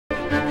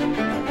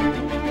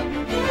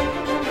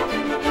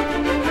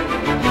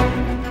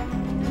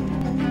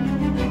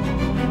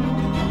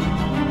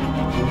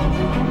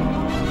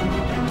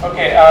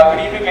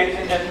Good evening, ladies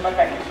and gentlemen.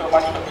 Thank you so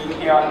much for being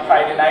here on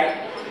Friday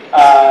night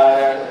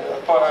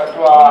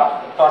to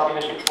our Thought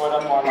Leadership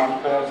Forum on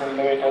entrepreneurs and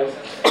innovators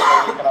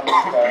and economic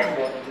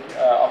growth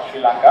of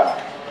Sri Lanka.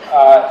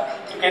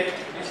 To get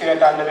this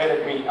event underway,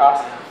 let me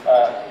ask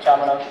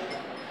Chairman of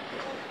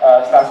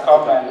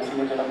SLASSCOM and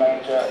Senior General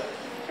Manager,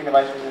 Senior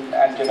Vice President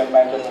and General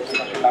Manager of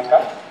Sri Lanka,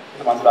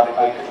 Mr. Mansurat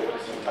Naik, to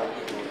address you. Thank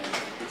you.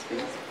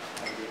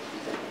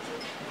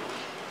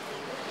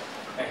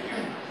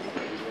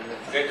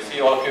 Great to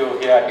see all of you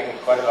here. I think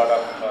quite a lot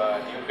of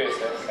new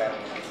faces and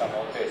some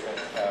old faces.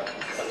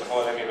 First of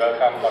all, let me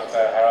welcome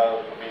Dr.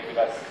 Harold for being with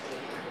us.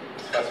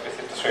 His first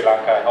visit to Sri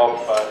Lanka. I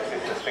hope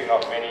this is the string of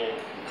many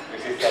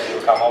visits that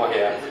will come over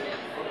here.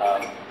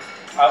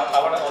 I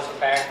want to also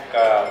thank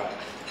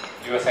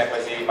US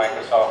Embassy,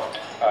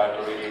 Microsoft to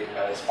really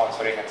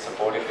sponsoring and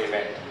supporting the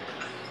event.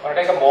 I want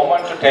to take a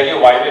moment to tell you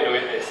why we're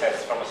doing this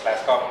as from a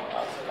SLASSCOM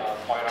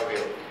point of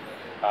view.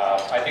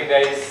 I think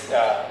there is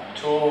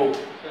two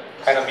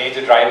kind of major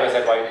drivers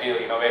that why we feel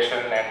innovation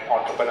and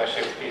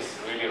entrepreneurship is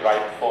really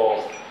ripe for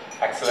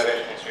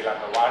acceleration in Sri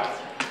Lanka. One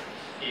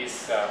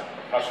is,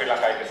 not Sri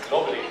Lanka, I guess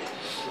globally,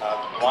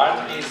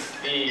 one is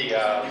the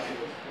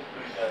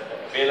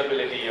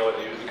availability or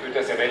the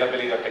ubiquitous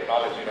availability of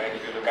technology, right?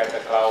 If you look at the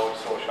cloud,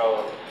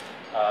 social,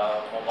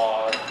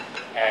 mobile,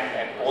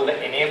 and all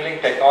the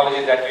enabling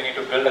technology that we need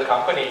to build a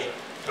company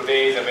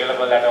today is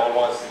available at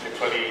almost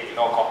literally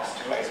no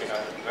cost, right?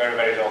 Very,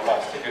 very low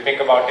cost. If you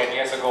think about 10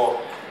 years ago,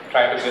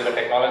 trying to build a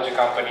technology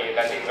company,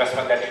 that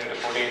investment that you need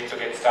to put in to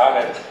get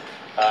started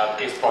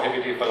is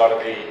prohibitive for a lot of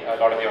the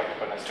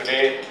entrepreneurs.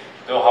 Today,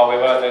 though,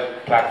 however, the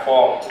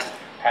platform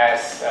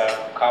has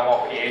come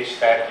of age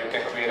that you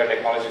can create a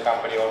technology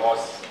company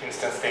almost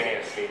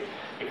instantaneously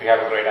if you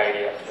have a great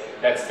idea.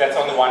 That's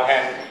on the one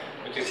hand,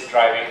 which is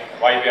driving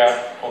why we are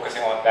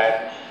focusing on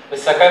that. The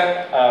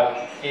second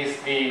is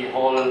the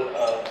whole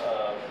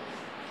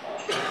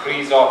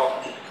increase of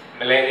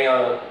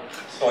millennial,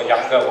 so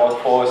younger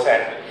workforce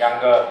and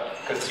younger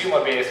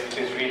consumer base, which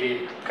is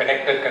really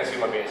connected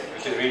consumer base,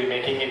 which is really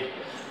making it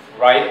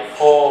right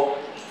for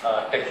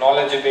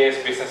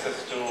technology-based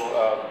businesses to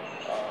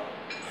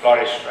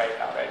flourish right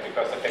now, right?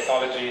 Because the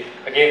technology,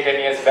 again,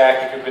 10 years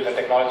back, if you build a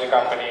technology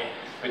company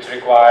which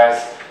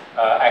requires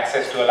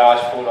access to a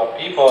large pool of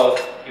people,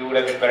 you would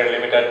have been very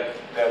limited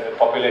the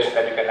population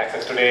that you can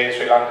access. Today in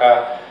Sri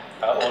Lanka,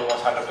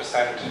 almost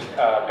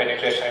 100%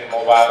 penetration in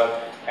mobile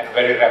and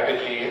very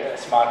rapidly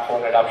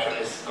smartphone adoption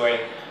is going.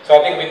 So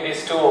I think with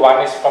these two,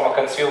 one is from a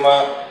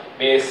consumer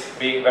base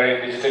being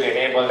very digitally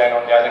enabled, and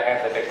on the other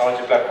hand, the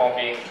technology platform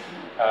being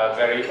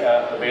very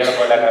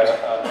available at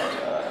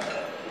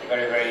a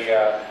very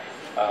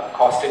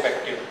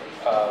cost-effective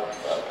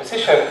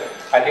position.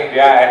 I think we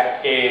are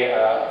at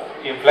a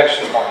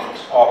inflection point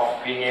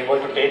of being able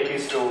to take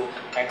these two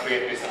and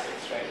create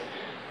businesses,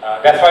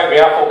 right? That's why we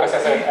are focused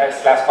as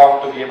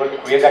SLASSCOM to be able to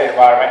create that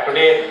environment.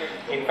 Today,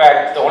 in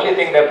fact, the only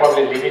thing that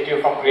probably limits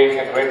you from creating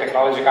a great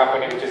technology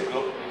company which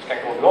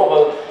can go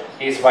global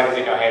is what is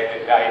in your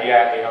head, the idea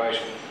and the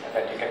innovation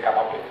that you can come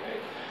up with.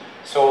 Right?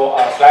 So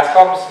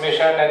SLASSCOM's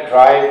mission and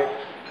drive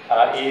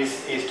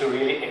is to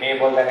really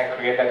enable and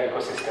create that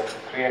ecosystem,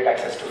 create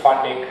access to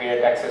funding,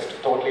 create access to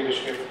thought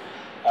leadership,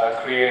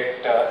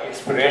 create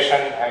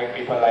inspiration, having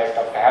people like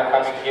Dr. Hal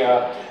coming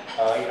here,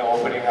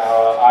 opening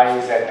our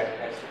eyes and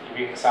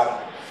giving some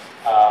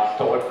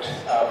thought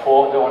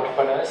for the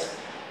entrepreneurs.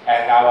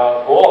 And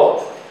our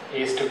goal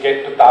is to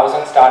get to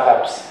 1,000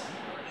 startups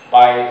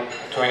by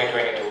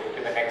 2022,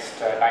 within the next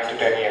 9 to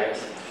 10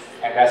 years.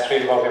 And that's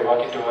really what we're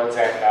working towards.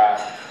 And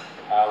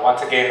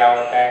once again, I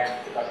want to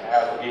thank Dr.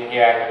 Hal for being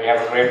here, and we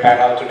have a great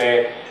panel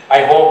today.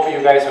 I hope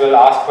you guys will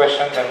ask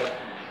questions, and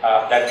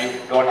that we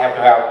don't have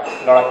to have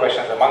a lot of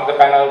questions among the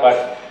panel,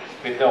 but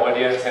with the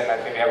audience, and I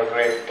think we have a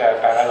great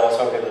panel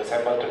also that will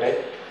assemble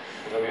today.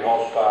 So we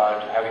hope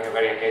to having a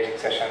very engaging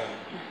session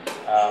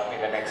in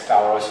the next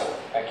hour or so.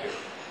 Thank you.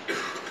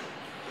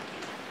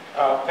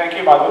 Thank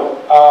you, Madhu.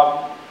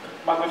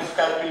 Madhu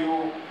described to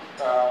you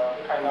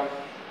kind of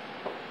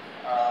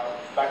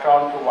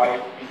background to why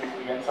we do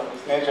events of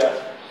this nature.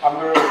 I'm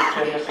going to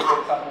generously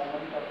take some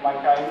moment of my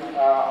time,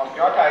 of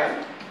your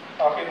time,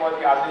 talking about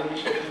the other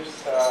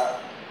initiatives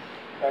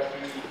that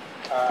we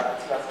at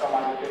SLASSCOM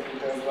undertake in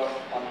terms of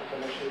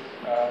entrepreneurship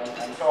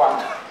and so on.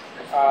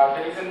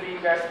 The reason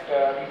being that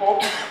we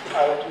hope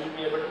that you will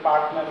be able to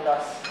partner with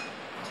us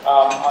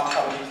on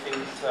some of these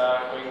things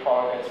going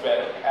forward as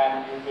well,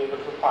 and you'll be able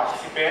to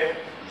participate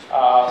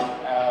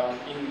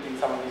in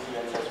some of these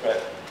events as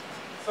well.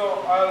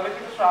 So let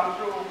me just run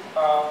through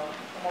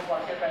some of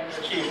what we're trying to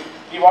achieve.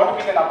 We want to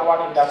be the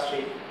 #1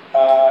 industry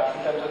in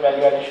terms of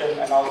value addition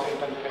and also in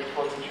terms of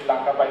exports in Sri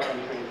Lanka by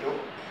 2022.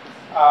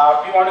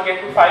 We want to get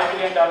to $5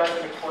 billion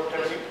in export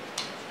revenue,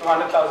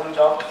 200,000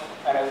 jobs,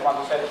 and as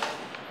Madhu said,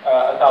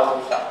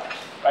 1,000 startups,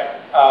 right?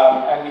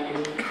 And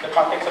in the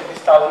context of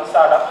these 1,000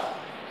 startups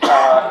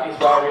is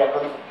where we are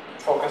going to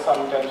focus on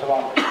in terms of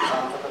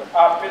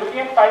entrepreneurship. We're looking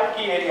at 5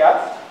 key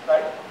areas,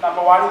 right?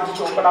 Number one is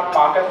to open up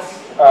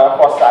markets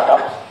for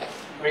startups.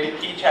 very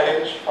key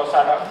challenge for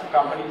startup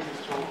companies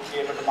is to be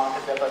able to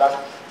market their product,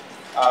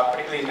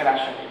 particularly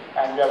internationally.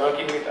 And we are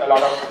working with a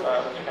lot of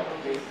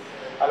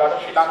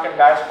Sri Lankan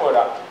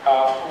diaspora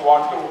who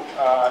want to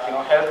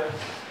help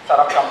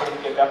startup companies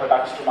get their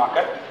products to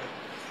market.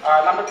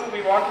 Number two,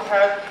 we want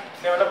to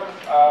develop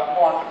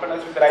more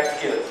entrepreneurs with the right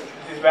skills.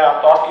 This is where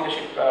our thought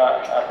leadership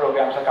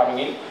programs are coming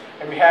in.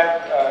 And we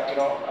have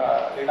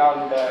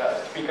renowned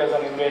speakers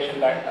on innovation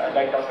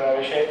like Dr.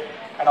 Ravishe.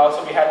 And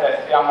also we had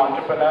a young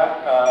entrepreneur,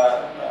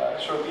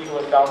 Shruti, who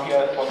was down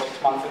here about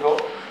 6 months ago.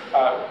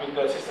 With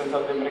the assistance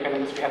of the American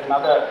Embassy, we had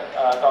another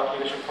Thought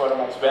Leadership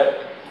Forum as well.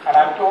 And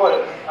I'm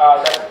told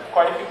that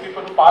quite a few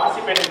people who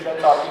participated in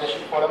the Thought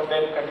Leadership Forum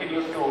then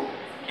continued to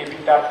keep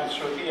in touch with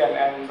Shruti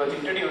and was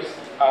introduced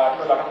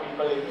to a lot of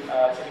people in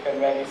Silicon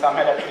Valley. Some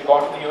had actually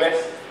gone to the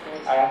US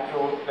and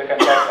through the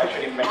contact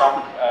actually met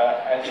up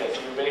as well.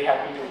 So we're very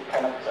happy to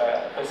kind of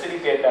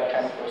facilitate that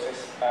kind of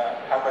process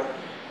happen.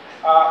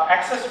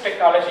 Access to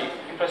technology,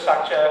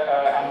 infrastructure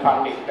and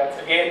funding. That's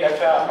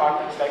where our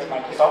partners like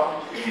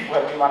Microsoft, who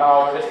have been one of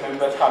our oldest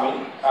members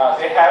coming.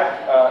 They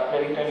have,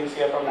 Wellington is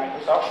here from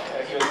Microsoft.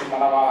 He was in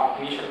one of our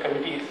initial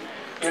committees.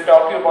 He'll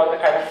talk to you about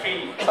the kind of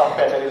free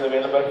software that is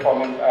available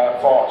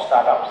for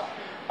startups.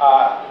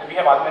 We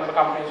have other member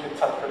companies with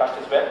such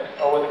products as well.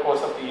 Over the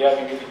course of the year,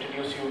 we will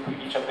introduce you to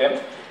each of them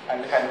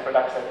and the kind of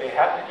products that they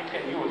have that you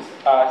can use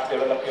to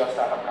develop your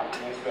startup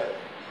company as well.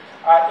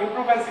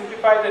 Improve and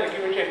simplify the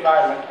regulatory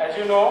environment. As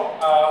you know,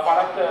 one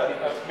of the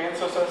main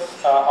sources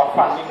of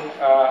funding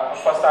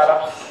for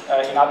startups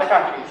in other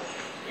countries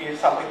is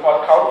something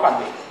called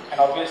crowdfunding. And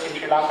obviously in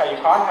Sri Lanka you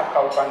can't have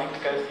crowdfunding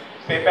because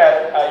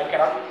PayPal, you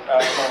cannot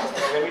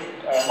remit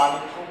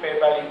money through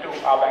PayPal into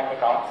our bank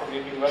account. So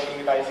we've been working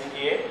with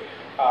ICTA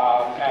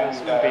and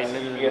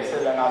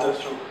CBSL and others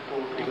to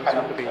kind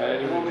of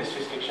remove this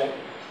restriction.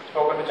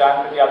 Spoken to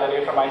Jan the other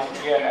day from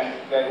ICTA, and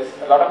there is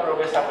a lot of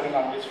progress happening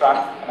on this front,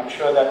 and I'm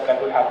sure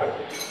that will happen.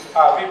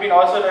 We've been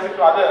also looking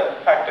to other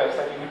factors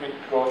that inhibit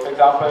growth. For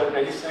example,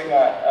 registering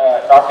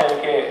a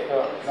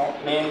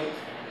 .lk name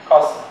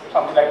costs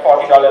something like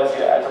 $40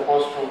 here, as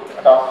opposed to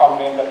a .com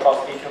name that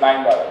costs $8 to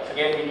 $9.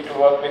 Again, we need to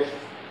work with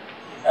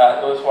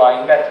those who are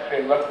in that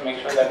framework to make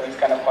sure that these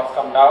kind of costs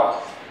come down.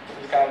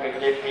 These kind of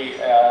regulatory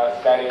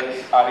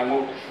barriers are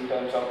removed in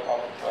terms of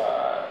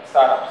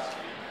startups.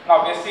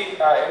 Now, obviously,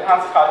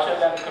 enhance culture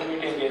and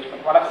community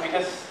engagement. One of the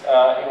biggest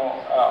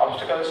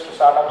obstacles to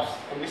startups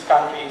in this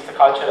country is the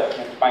cultural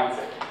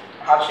mindset.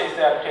 Harsha is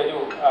there to tell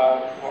you,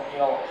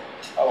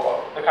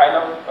 the kind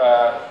of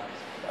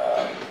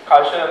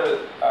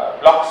cultural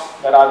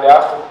blocks that are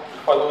there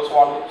for those who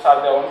want to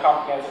start their own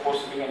company as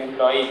opposed to being an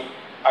employee,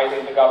 either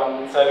in the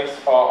government service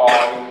or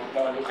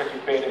in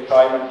lucrative paid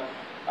employment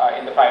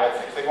in the private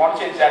sector. So we want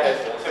to change that as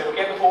well. So we look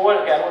at the whole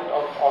gamut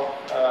of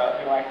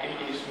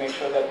activities to make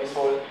sure that this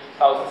whole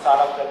 1,000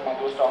 startups that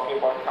Madhu was talking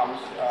about comes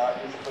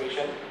into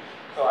fruition.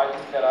 So I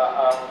think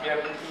we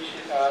have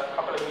a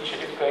couple of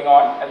initiatives going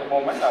on at the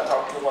moment. I'll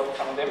talk to you about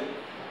some of them.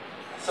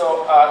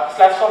 So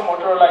SLASSCOM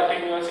Motorola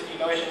University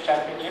Innovation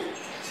Championship,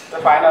 the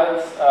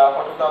finals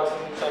for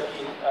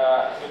 2013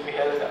 will be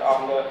held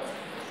on the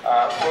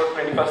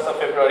 21st of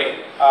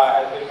February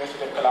at the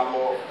University of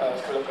Colombo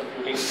School of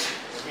Computing.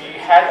 We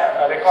had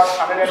a record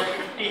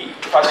 150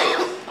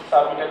 projects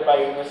submitted by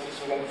university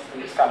students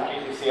in this country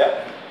this year,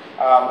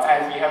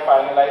 and we have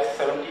finalized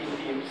 17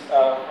 teams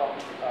from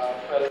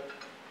 12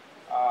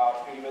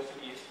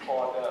 universities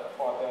for the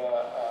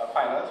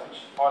finals,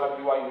 which all of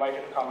you are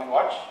invited to come and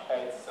watch.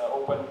 It's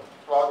open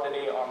throughout the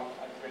day on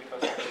the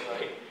 21st of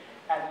February.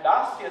 And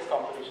last year's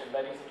competition,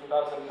 that is the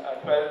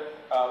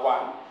 2012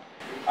 one,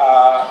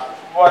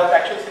 was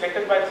actually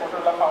selected by the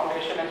Motorola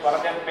Foundation as one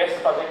of their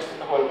best projects in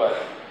the whole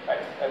world. Right?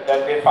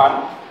 That they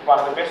fund, one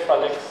of the best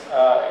projects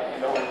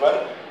in the whole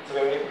world. So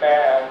we're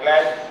very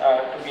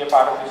glad to be a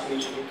part of this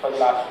initiative for the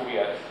last few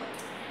years.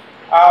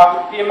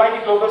 The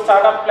MIT Global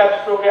Startup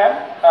Labs program,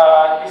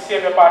 this year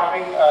they're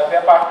partnering,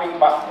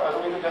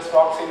 Ruindu just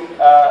walks in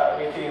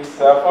with his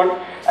food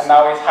and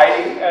now he's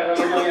hiding.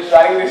 Ruindu is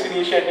running this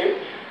initiative.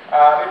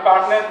 We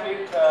partnered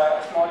with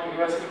a small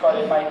university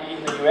called MIT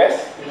in the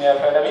US, you may have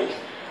heard of it.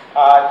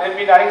 They've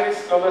been running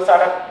this Global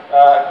Startup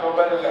Lab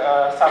program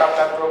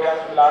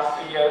for the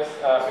last 3 years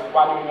with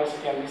one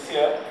university, and this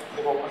year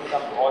they've opened it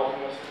up to all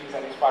universities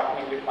and is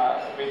partnering with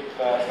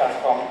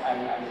SLASSCOM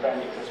and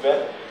Brandix as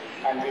well.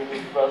 And we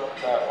will work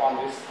on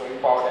this going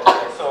forward as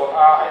well. So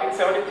I think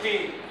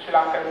 73 Sri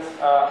Lankans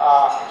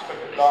are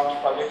expected to launch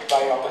projects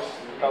by August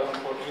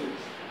 2014.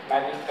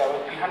 And I think there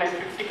were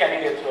 350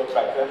 candidates who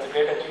applied. So that's a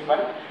great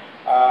achievement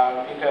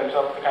in terms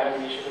of the kind of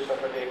initiatives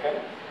that were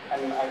taken.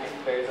 And I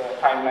think there is a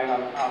timeline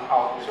on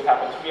how this will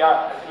happen. So we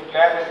are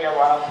glad that we are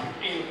one of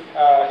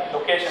 15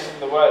 locations in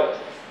the world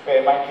where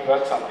MIT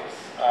works on this.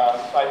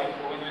 So I think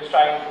we will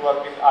trying to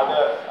work with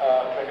other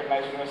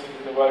recognized universities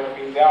in the world to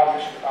bring their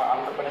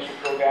entrepreneurship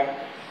program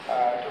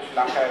to Sri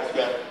Lanka as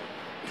well.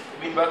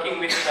 We've been working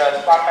with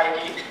Spark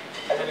IT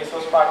as a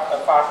resource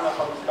partner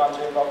from the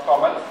Council of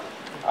Commerce.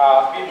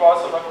 We've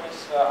also worked with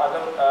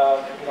other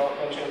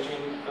venture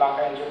engine,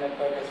 Lanka Engine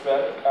Network as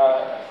well,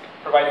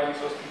 providing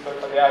resource people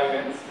for their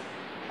events.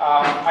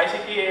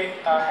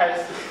 ICTA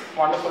has this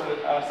wonderful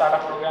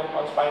startup program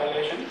called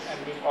Spiralation, and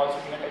we've also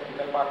been a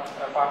technical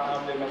partner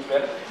of them as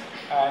well.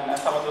 And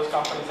some of those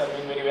companies are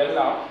doing very well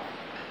now.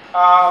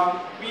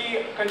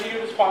 We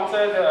continue to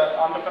sponsor the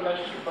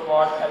Entrepreneurship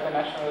Award at the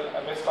National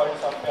Best Quality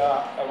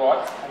Software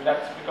Awards, and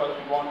that's because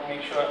we want to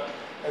make sure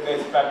that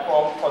there's a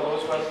platform for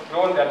those who have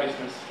grown their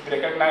business to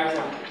be recognized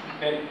and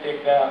then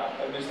take their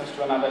business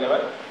to another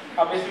level.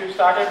 Obviously, we've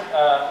started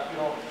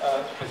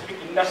specific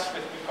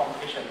industry-specific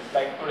competitions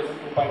like Tourism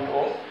 2.0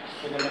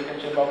 with the American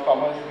Chamber of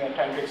Commerce, and we are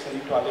trying to extend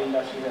it to other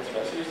industries as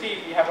well. So you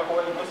see, we have a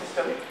whole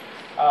ecosystem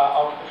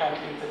of the kind of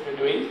things that we're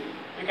doing.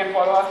 You can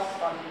follow us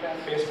on Twitter and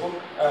Facebook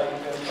in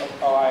terms of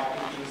our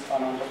activities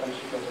on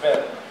entrepreneurship as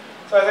well.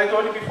 So as I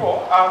told you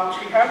before,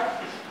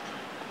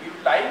 we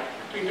would like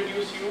to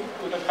introduce you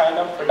to the kind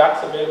of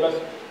products available,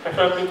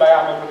 preferably by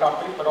our member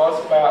companies, but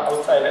also by our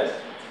outsiders,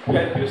 to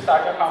help you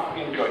start your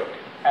company and grow it.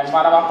 And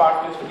one of our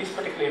partners for this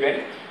particular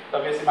event is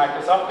obviously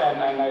Microsoft, and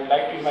I'd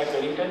like to invite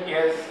Wellington. He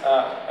has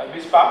a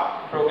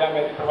WISPA program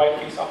where they provide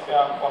free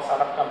software for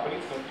startup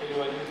companies. So I'll tell you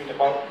a little bit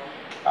about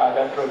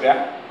that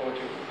program. Over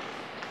to you.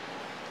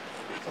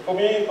 So for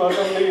me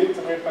personally, it's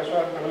a great pleasure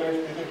and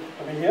privilege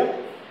to be here.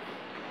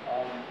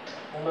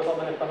 Members of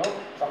the head panel,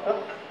 doctor,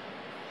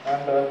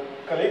 and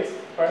colleagues,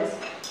 friends,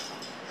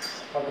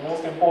 but the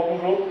most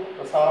important group,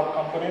 the startup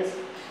companies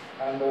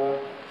and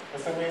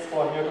SMEs who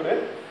are here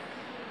today.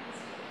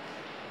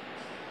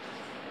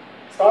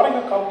 Starting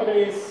a company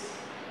is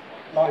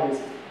not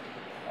easy.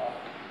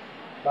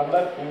 Done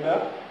that, been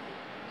there.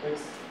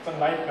 It's a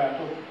nightmare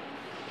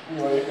to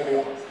be very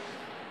honest.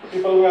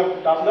 People who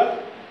have done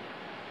that,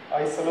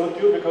 I salute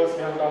you because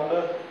you have done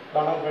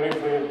it very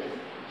bravely.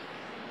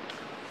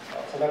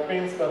 So that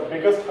means the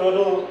biggest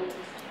hurdle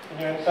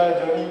in your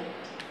entire journey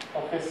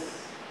of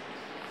this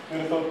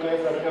beautiful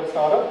place that you have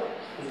started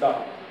is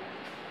done.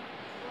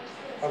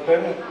 But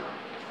then,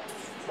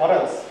 what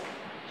else?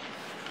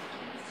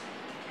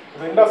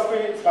 The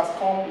industry,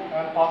 SLASSCOM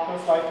and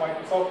partners like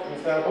Microsoft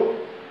is there to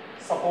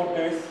support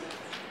this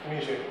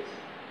initiative.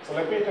 So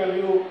let me tell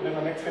you in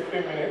the next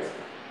 15 minutes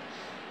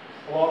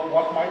about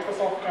what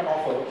Microsoft can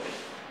offer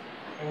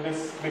in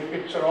this big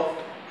picture of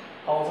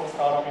 1,000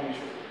 startup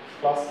initiatives,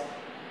 plus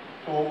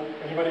to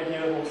anybody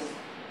here who's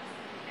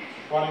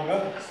running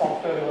a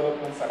software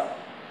development setup.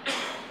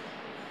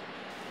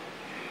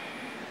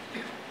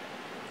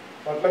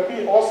 But let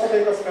me also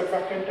take a step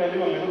back and tell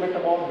you a little bit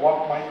about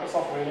what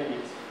Microsoft really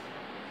is.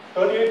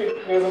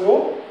 38 years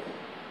ago,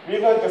 we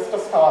were just a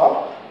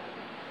startup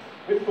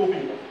with two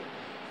people,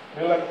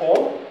 Bill and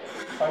Paul,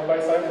 side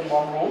by side in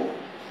one room,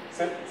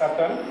 sat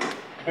and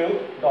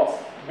built DOS,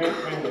 built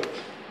Windows.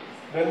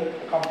 Then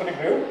the company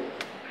grew.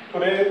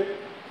 Today,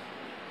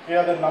 we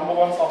are the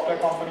 #1 software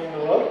company in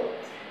the world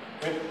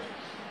with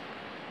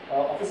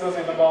offices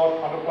in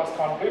about 100+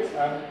 countries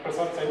and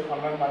presence in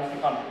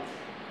 190 countries.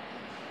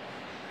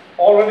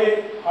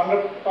 Already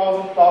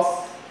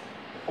 100,000+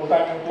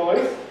 full-time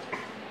employees,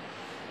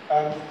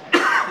 and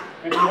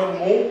we didn't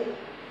move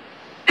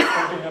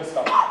continuous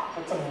stuff.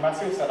 So it's a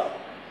massive setup.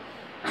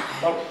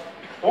 But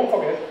don't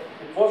forget,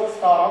 it was a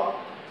startup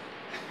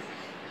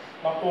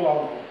not too long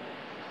ago.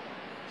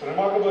 It's a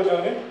remarkable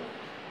journey.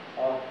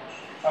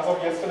 As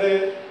of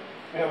yesterday,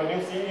 we have a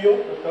new CEO,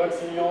 the third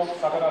CEO,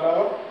 Satya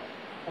Nadella,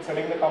 who's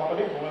heading the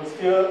company, who will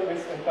steer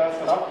this entire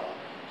setup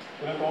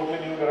in a totally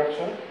new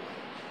direction,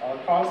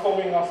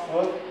 transforming us to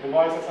a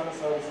devices and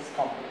services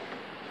company.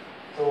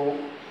 So,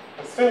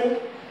 but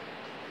still,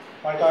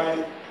 might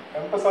I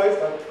emphasize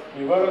that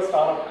we were a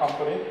startup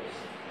company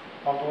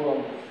not too long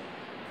ago.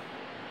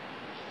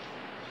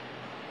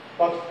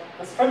 But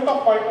the strength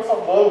of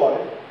Microsoft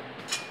worldwide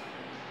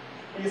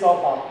is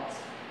our partners.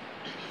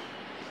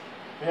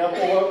 We have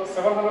over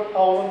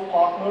 700,000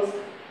 partners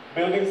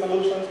building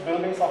solutions,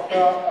 building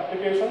software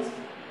applications.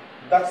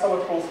 That's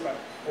our true strength.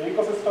 The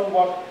ecosystem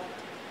what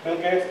Bill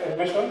Gates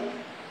envisioned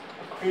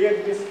to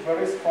create this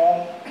very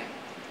strong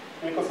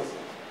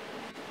ecosystem.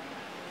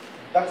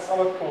 That's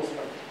our true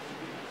strength.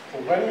 So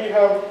when we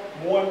have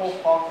more and more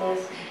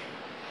partners,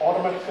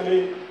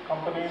 automatically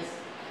companies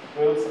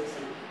will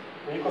succeed.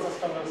 The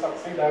ecosystem will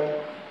succeed, and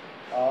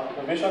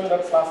the vision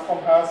that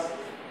SLASSCOM has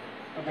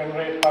to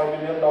generate $5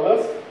 billion.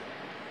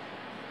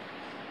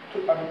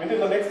 Within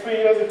the next 3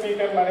 years, if we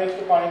can manage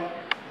to find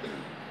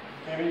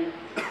maybe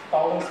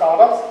 1,000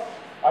 startups,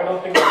 I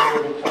don't think that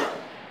will be a big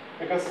challenge.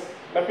 Because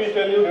let me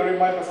tell you during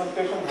my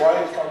presentation why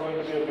it's not going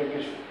to be a big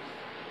issue.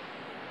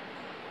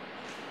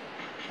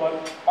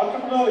 But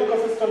entrepreneurial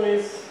ecosystem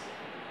is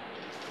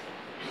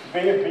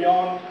way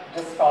beyond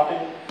just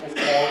starting a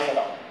small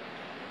setup.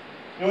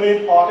 You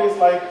need parties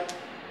like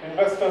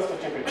investors to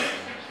chip in.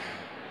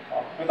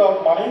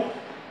 Without money,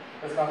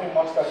 there's nothing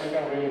much that you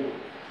can really do.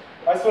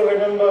 I still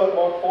remember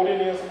about 14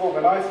 years ago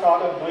when I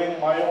started doing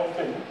my own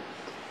thing.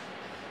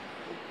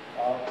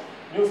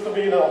 Used to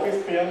be the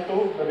office PM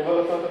to the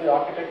developer to the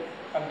architect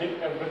and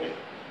did everything.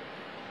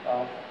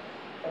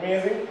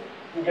 Amazing,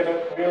 you get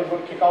a real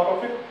good kick out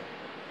of it.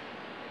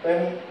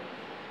 Then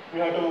we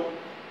had to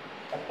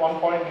at one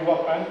point give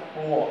up and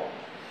move on.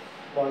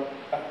 But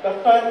at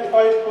that time, if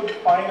I could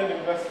find an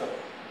investor,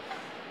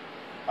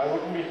 I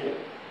wouldn't be here.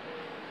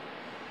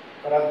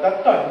 But at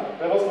that time,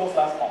 there was no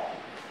SLASSCOM.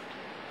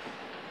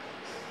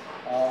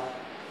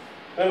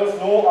 There was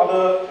no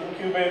other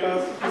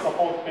incubators to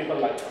support people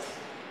like us.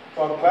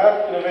 So I'm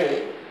glad in a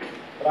way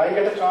that I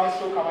get a chance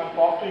to come and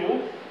talk to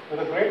you with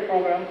a great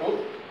program to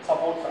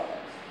support startups.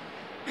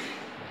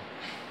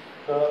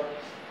 The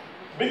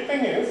big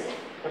thing is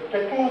that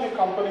technology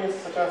companies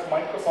such as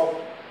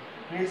Microsoft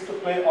needs to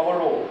play our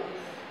role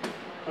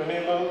to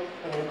enable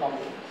the new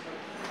companies.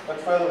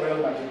 That's where the real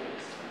magic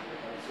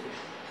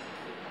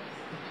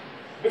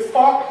is.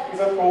 BizSpark is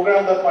a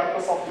program that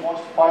Microsoft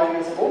launched 5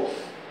 years ago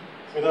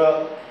with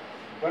a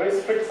very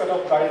strict set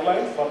of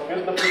guidelines, but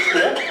with the 5th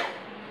year.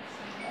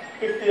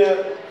 5th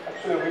year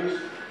actually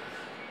reached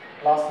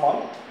last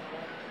month.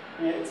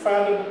 We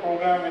expanded the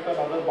program with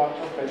another bunch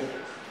of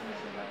benefits.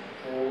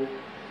 So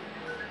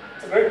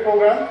it's a great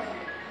program.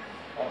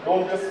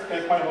 Don't just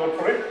take my word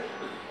for it.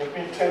 Let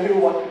me tell you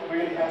what it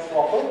really has to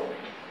offer.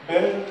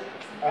 Then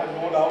I have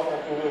no doubt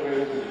that you will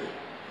really believe it.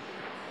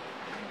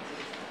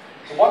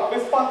 So what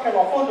BizSpark can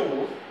offer to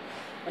you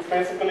is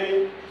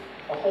basically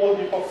a whole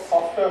heap of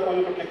software for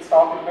you to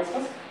kickstart your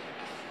business.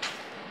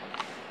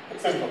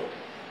 It's simple.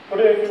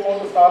 Today, if you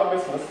want to start a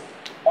business,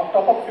 on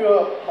top of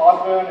your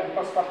hardware and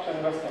infrastructure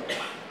investment,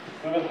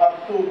 you will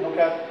have to look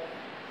at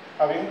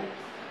having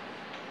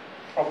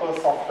proper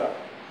software.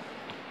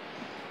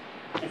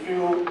 If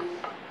you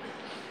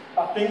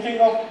are thinking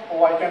of,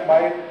 oh, I can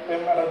buy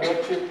them at a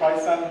very cheap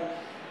price and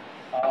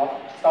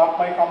start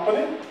my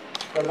company,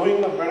 you're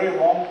doing the very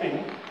wrong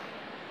thing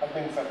at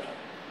the inception.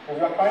 If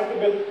you are trying to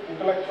build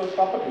intellectual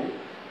property,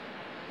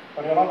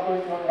 but you're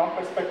not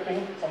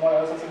respecting someone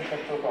else's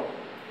intellectual property.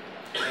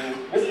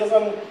 This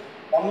doesn't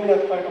only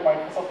apply to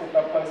Microsoft, it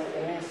applies to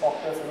any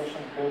software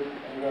solution built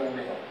anywhere in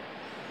the world.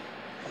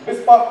 So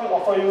BizSpark will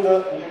offer you the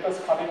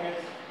latest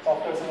cutting-edge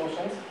software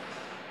solutions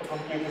for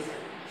completely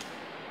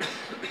free.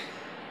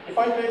 If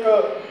I take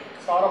a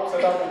startup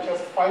setup which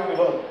has 5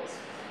 developers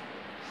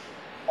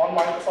on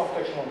Microsoft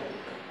technology,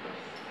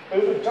 so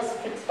you will just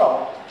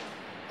kickstart,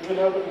 you will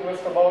have to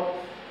invest about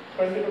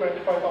 $20,000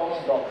 to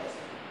 $25,000.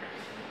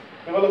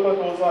 Developer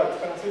tools are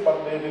expensive,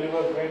 but they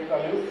deliver great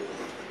value,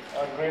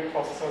 great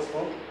processors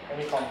to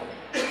any company.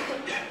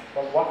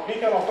 But what we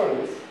can offer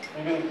is,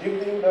 we will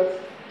give you that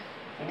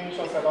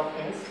initial set of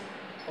things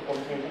to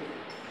complete it.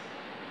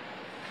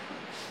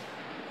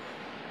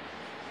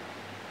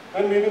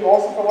 Then we will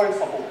also provide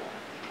support.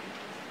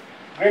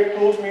 Great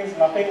tools means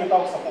nothing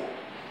without support.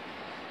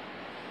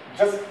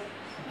 Just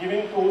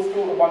giving tools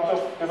to a bunch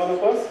of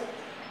developers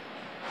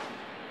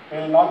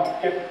will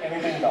not get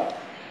anything done,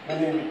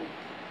 believe me.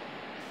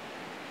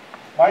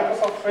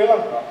 Microsoft Sri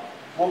Lanka,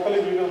 locally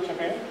we will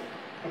chip in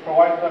to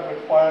provide the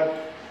required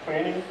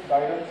training,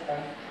 guidance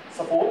and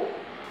support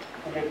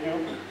to get you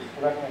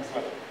to that next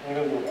level. We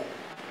will do that.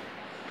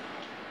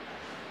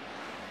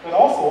 Then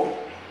also,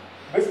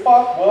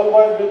 BizSpark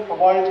worldwide will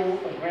provide you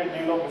a great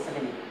deal of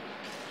visibility.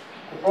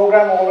 The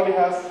program already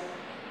has,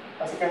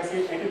 as you can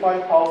see,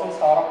 85,000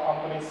 startup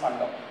companies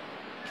signed up.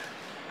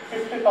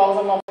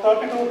 32,000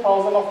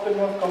 of them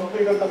have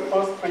completed the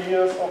first 3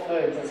 years of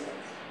their existence.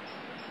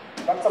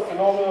 That's a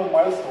phenomenal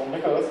milestone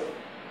because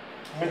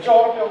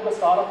majority of the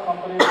startup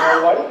companies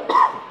worldwide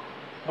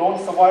don't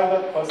survive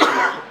that first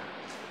year.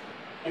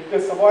 If they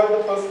survive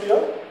the first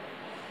year,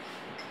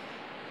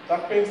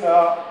 that means they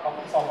are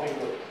up to something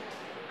good.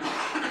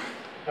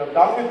 If you're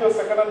done with your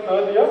second and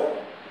third year,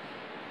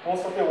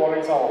 most of your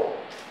worries are over.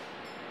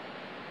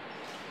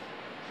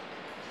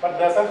 But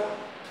there's a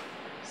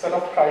set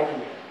of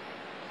criteria,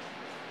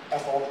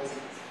 as all this is.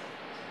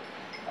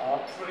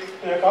 It's very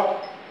clear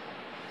cut.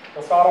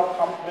 The startup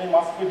company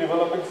must be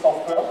developing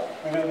software.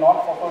 We will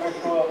not offer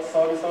it to a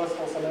services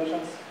or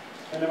solutions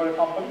delivery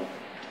company.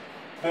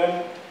 Then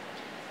it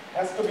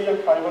has to be a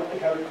privately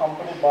held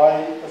company by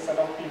a set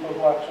of people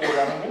who are actually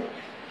running it,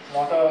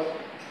 not a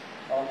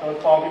third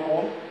party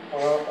owned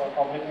or a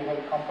publicly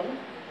held company.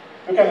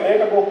 You can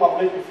later go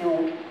public if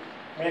you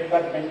make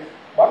that big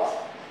bucks,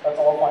 that's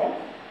all fine.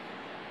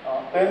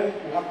 Then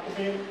you have to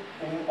be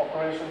in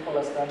operation for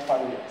less than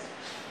 5 years.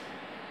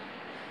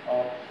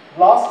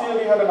 Last year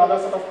we had another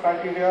set of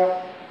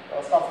criteria,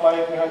 stuff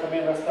like we had to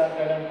be less than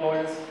 10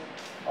 employees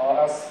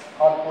as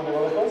hardcore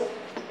developers,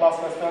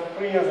 plus less than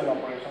 3 years in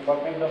operation.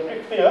 But in the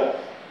 5th year,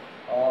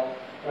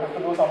 we have to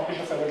do something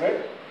to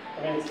celebrate,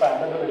 so we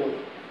expanded a little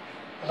bit.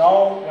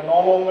 Now we are no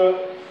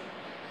longer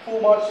too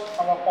much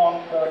hung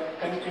upon the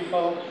 10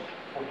 people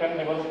or 10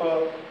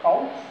 developer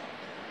count.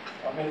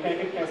 We'll take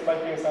it case by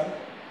case and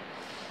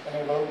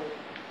enable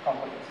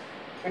companies.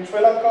 In Sri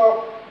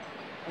Lanka,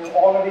 we've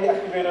already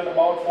activated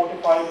about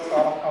 45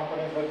 startup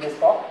companies with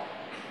BizSpark.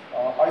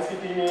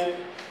 ICTA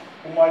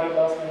invited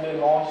us when they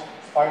launched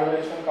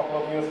Spideration a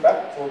couple of years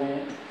back, so we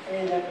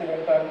immediately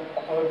went and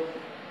offered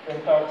the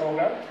entire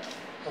program.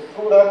 So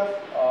through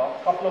that,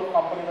 a couple of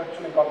companies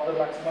actually got the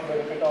maximum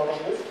benefit out of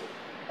this,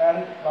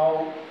 and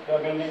now they are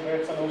building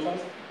great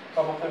solutions.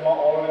 Some of them are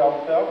already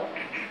out there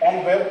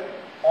on web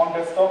on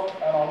desktop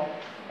and on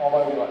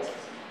mobile devices.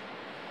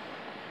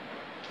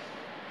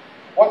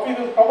 What we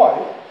will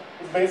provide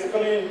is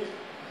basically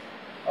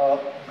a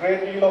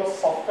great deal of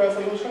software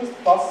solutions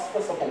plus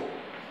the support,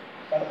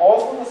 and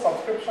also the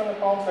subscription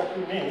accounts that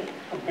you need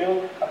to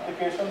build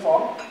applications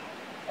on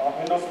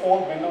Windows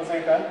Phone, Windows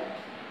 8 and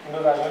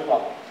Windows Azure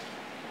Cloud.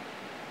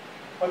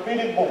 But we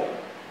did more.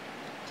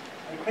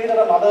 We created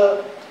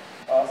another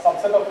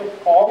subset of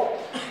it called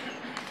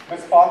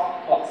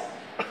BizSpark Plus.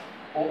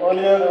 So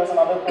earlier there was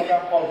another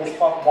program called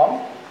BizSpark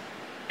 1.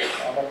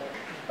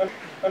 But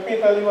let me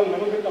tell you a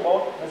little bit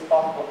about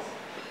BizSpark Plus.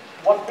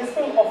 What this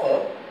will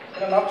offer,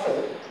 in a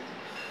nutshell,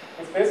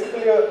 is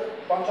basically a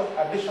bunch of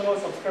additional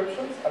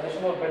subscriptions,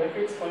 additional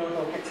benefits for you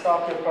to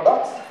kickstart your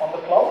products on the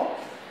cloud.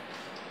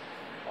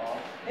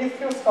 If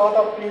your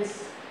startup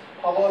is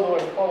powered or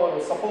empowered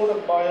or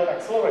supported by an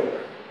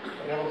accelerator,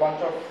 we have a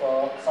bunch of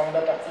signed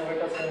up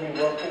accelerators whom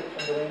we work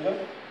with in the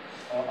region.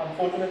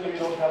 Unfortunately, we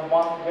don't have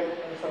one yet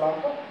in Sri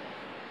Lanka.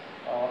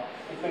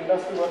 If the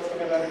industry works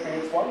together and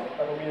creates one,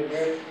 that will be a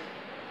great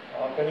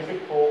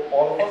benefit for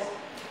all of us.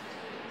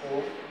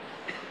 So,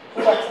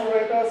 through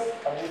accelerators,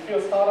 if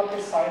your startup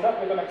is signed up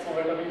with an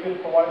accelerator, we will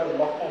provide a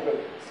lot more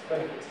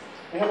benefits.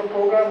 We have a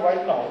program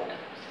right now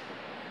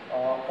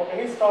for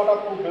any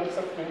startup who builds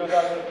a Windows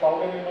Azure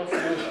cloud-enabled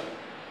solution,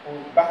 who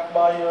is backed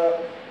by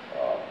a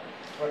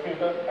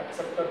reputed,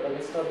 accepted,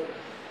 registered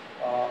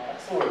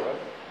accelerator.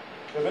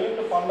 We're willing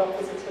to fund up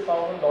to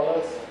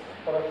 $60,000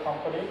 for a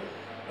company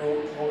to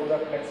go to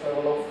that next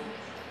level of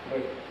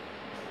rate.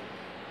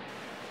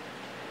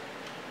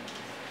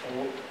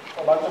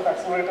 So, a bunch of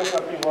accelerators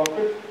that we work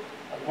with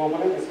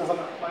globally. This doesn't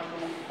apply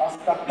to us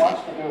that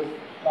much because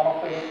none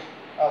of them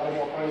have any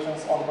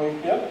operations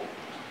ongoing here.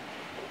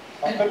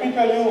 Let me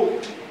tell you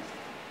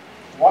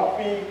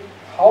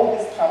how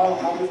this channel,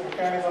 how this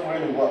mechanism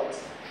really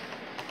works.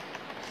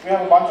 We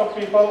have a bunch of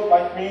people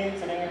like me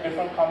sitting in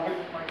different countries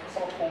at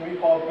Microsoft whom we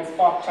call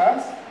BizSpark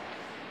chants.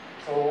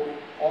 So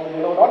all the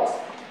yellow dots.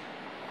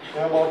 We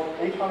have about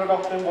 800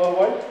 of them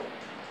worldwide.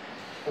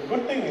 The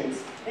good thing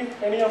is,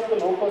 if any of the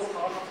local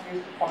startups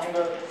need to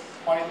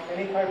find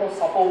any type of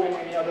support in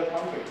any other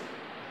country,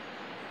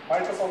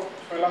 Microsoft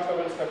Sri Lanka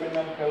will step in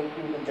and help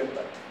you to get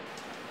that.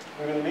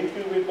 We will link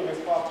you with the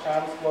BizSpark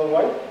channels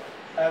worldwide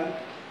and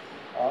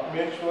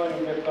make sure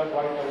you get that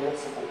right level of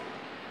support.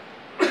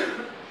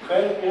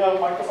 Then we have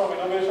Microsoft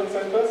Innovation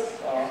Centers.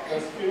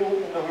 There's few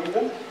in the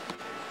region.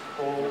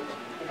 So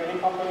if any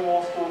company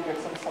wants to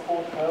get some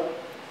support help,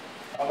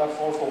 that's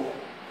also open.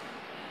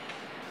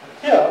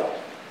 Here,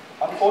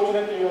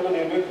 unfortunately, you have to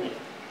deal with me.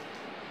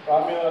 So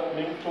I'm here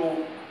linked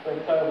to the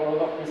entire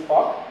world of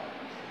BizSpark.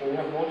 So you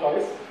have no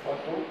choice but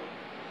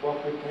to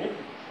work with me.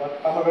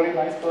 But I'm a very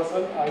nice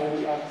person.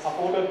 I've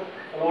supported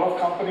a lot of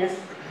companies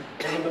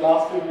in the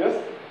last few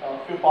years.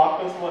 A few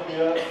partners who are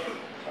here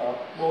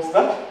knows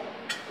that.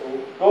 So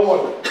don't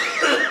worry.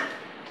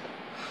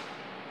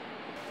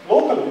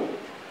 Locally,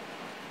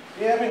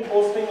 we have been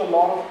hosting a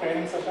lot of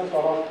training sessions, a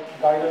lot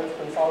of guidance,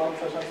 consulting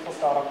sessions for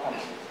startup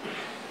companies.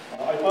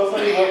 I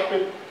personally work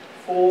with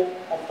 4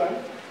 of them.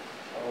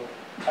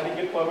 I didn't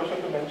get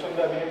permission to mention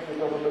their names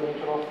because of the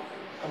nature of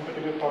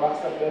competitive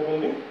products that they're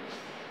building.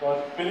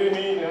 But believe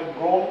me, they have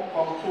grown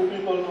from 2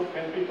 people to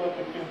 10 people,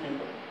 15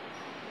 people.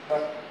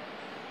 That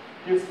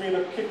gives me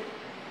the kick,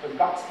 the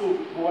guts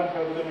to go and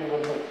help them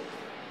even more.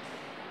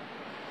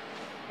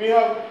 We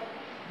have,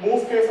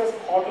 most cases,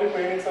 quarterly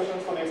training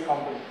sessions for these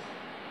companies.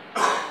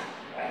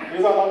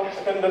 These are not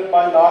attended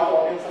by large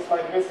audiences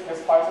like this,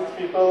 just 5-6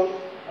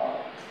 people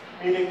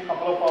meeting a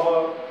couple of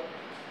our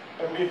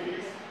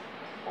MVPs.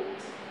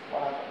 Oops,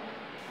 what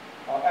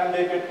happened? And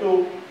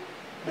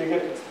they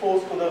get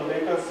exposed to the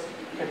latest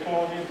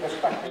technologies, best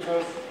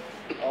practices,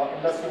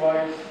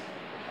 industry-wide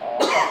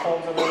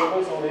platforms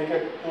available, so they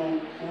get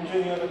to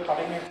engineer the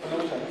cutting-edge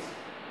solutions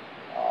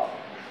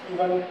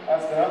even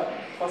as their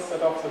first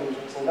set of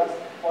solutions. So that's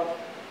what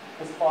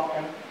BizSpark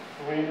can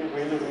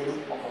really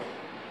offer.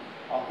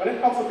 When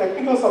it comes to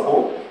technical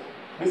support,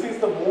 this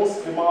is the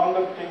most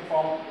demanded thing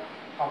from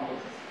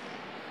companies.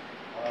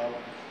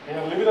 We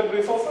have limited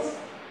resources,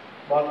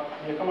 but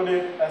we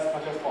accommodate as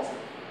much as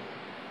possible.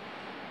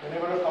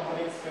 Whenever a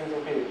company says,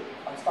 okay,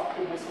 I'm stuck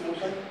with this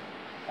solution,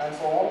 and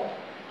so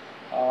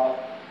on,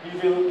 we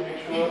will make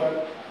sure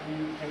that we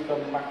give the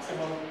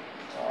maximum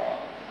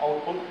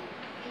output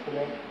to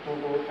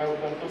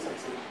help them to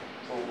succeed.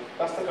 So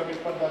that's the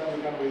commitment that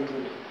we can really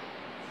do.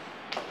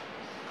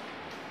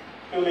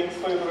 Few links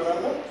for you to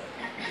remember.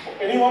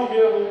 For anyone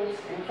here who's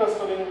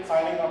interested in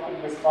signing up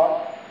with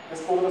BizSpark,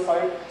 just go to the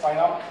site, sign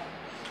up,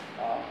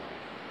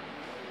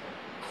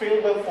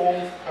 fill the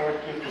forms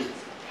correctly, please.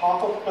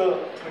 Half of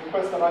the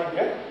requests that I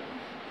get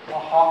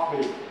are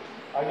half-baked.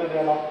 Either they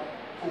are not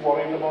too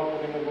worried about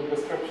putting a good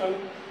description,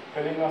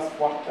 telling us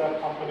what their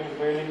company is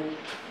really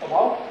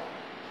about.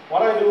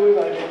 What I do is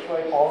I make sure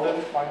I call them,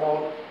 find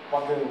out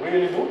what they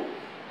really do.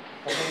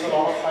 That takes a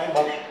lot of time,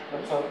 but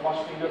that's a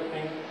much needed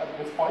thing at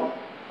this point,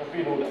 but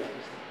we do that.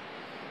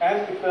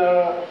 And if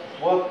they're a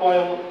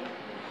worthwhile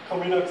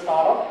committed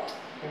startup,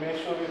 we make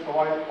sure we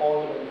provide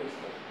all the benefits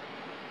there.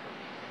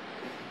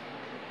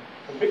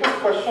 The biggest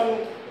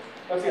question,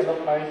 that's the end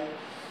of my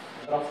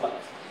rough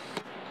slides.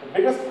 The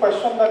biggest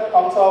question that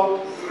comes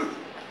out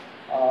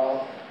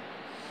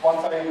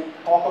once I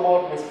talk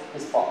about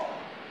this part.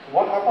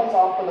 What happens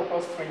after the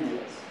first 3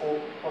 years or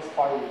first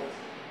 5 years?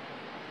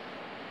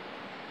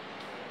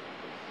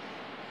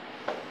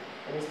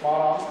 Any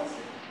smart answers?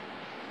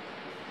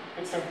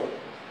 It's simple.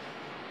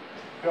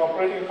 If you're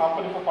operating a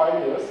company for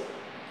 5 years,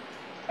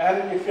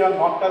 and if you are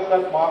not at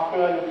that mark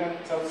where you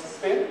can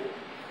self-sustain,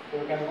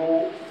 you can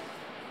go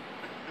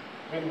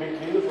win big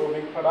deals or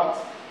big products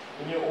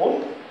in your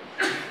own,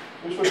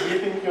 you should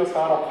rethink your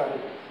startup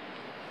strategy.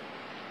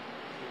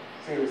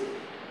 Seriously.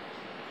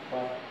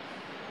 But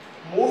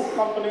most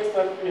companies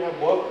that we have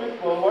worked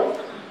with worldwide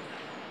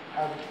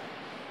have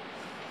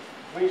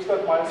reached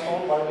that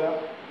milestone by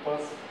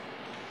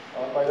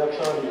their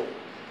third year,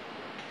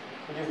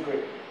 which is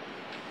great.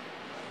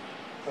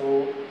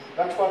 So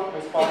that's what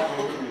this part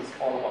really is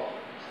all about.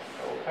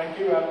 So thank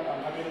you, and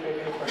I'm happy to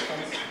take any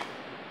questions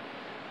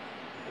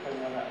if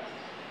anyone has.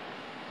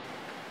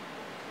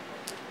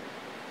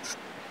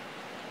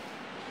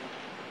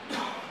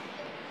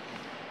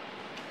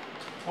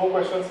 No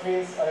questions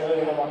means I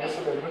really have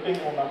understood everything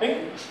or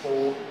nothing.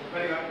 So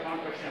very one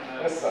question.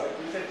 Yes, sir.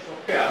 You said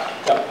software.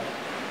 Yeah.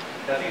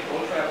 Does it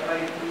also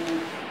apply to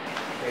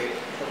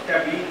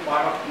software being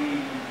part of the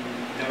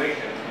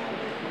innovation?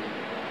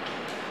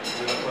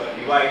 You have a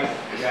device,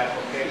 yeah,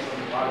 software is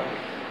only part of it.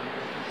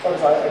 Sorry,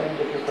 I didn't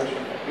get your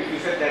question. You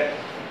said that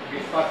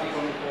this part is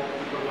only for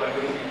people who are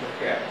doing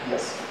software.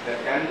 Yes.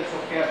 Can the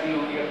software be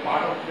only a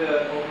part of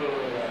the total?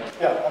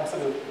 Yeah,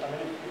 absolutely. I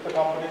mean, if the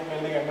company is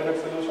building embedded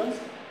solutions,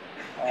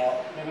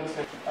 we will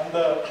say. And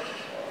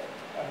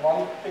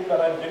one thing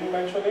that I didn't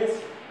mention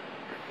is,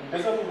 it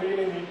doesn't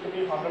really need to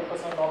be 100%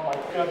 on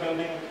micro. If you are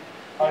building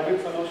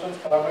hybrid solutions,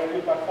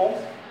 collaborative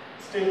platforms,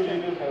 still we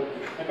will help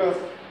you. Because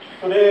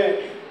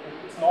today,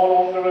 it's no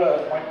longer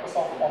a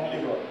Microsoft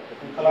only world.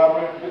 We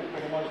collaborate with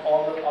pretty much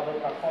all the other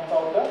platforms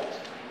out there.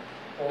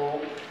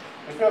 So,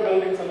 if you are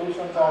building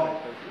solutions on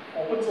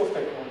open source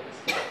technologies,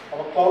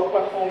 our cloud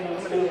platform will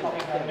still come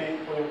in handy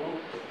for you to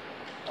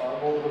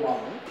go to the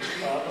market.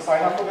 To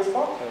sign up for this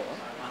talk,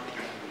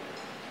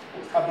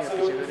 it's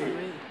absolutely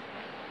free.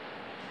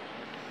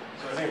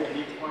 Zero.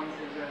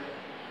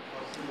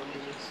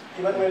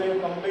 Even when you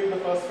complete the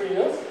first 3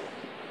 years,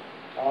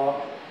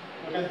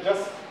 you can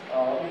just,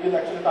 we will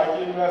actually title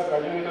you as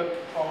graduated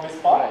from this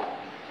part.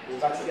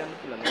 That's it.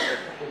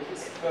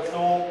 There's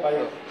no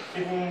like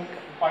hidden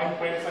fine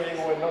print saying,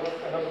 oh, end of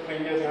the 3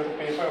 years you have to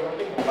pay for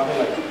everything. Nothing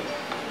like that.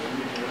 When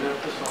you develop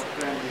the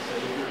software and you sell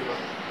it to the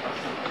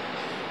customer,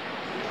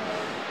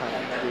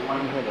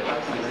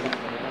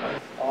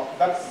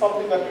 that's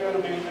something that we have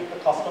to deal with the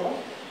customer.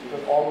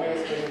 Because always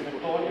when you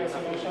deploy a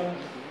solution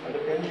at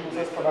the end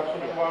user's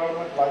production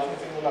environment,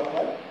 licensing will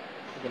apply.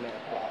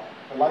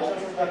 The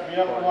licenses that we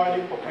are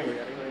providing for free,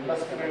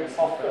 industry-grade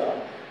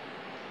software,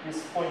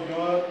 is for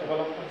your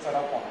development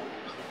setup only.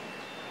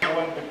 Go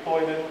and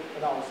deploy them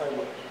in outside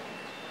location.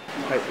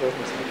 so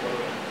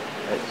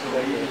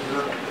we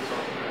develop the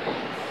software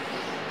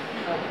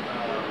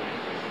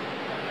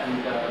and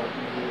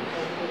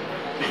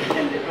we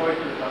can deploy it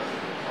to the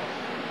customer.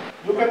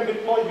 You can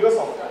deploy your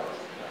software.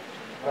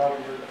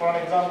 For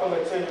an example,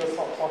 let's say your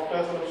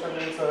software solution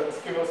is a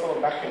SQL Server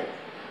backend.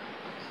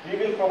 We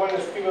will provide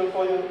SQL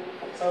for your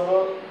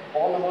server,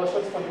 all the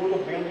versions for you to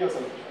build your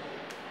solution.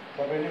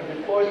 But when you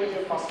deploy it in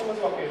your customer's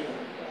location,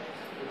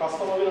 the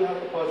customer will have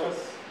to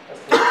purchase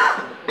SQL.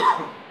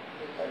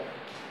 Okay.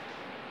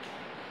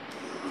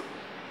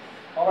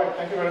 All right,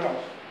 thank you very much.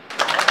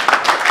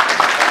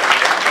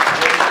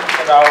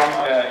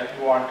 If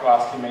you want to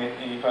ask him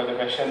any further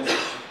questions.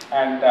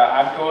 And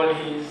I'm told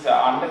he's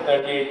under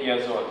 38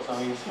 years old, so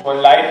his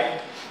whole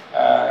life,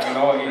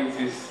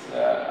 is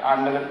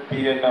under the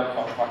period of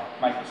what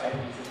Microsoft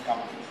is his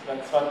companies.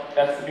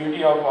 That's the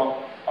beauty of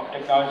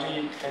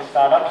technology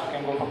startups. You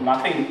can go from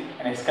nothing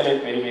and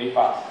escalate very, very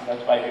fast. And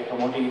that's why we're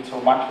promoting it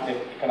so much with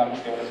the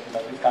economic development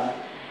of this country.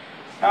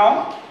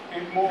 Now,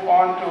 we move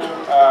on to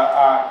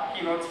our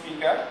keynote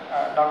speaker,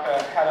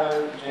 Dr.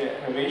 Harold J.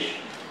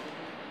 Ravish.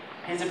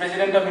 He's the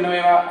president of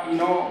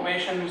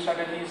Innovation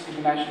Strategies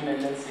International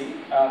LLC,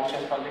 which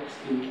has projects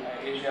in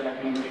Asia,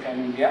 Latin America, and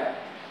India.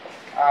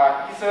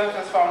 He serves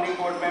as founding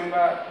board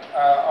member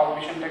of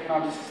Vision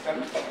Technology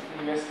Systems,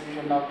 the US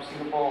division of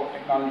Singapore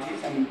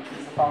Technologies, and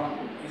he's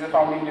a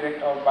founding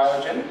director of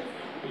Biogen,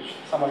 which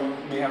some of you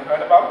may have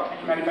heard about,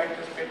 which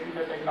manufactures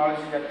patented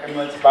technology that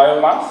converts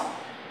biomass,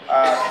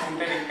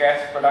 synthetic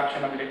gas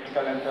production of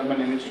electrical and thermal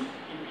energy.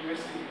 He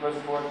previously was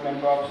board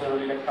member of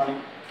several electronic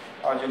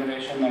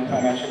generation and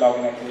financial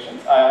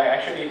organizations. I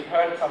actually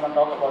heard someone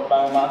talk about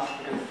biomass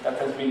because that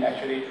has been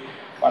actually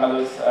one of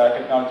those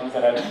technologies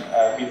that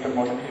have been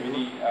promoted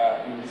heavily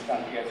in this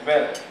country as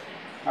well.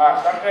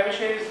 Dr.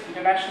 Ravish is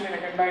internationally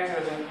recognized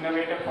as an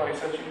innovator for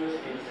research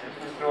universities,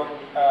 business growth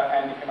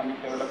and economic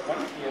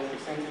development. He has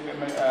extensive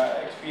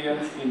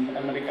experience in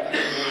America,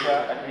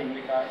 Asia, Latin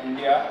America,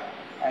 India,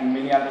 and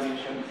many other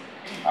nations.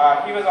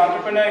 He was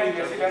entrepreneur in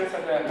residence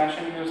at the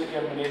National University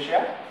of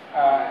Malaysia,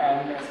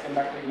 and has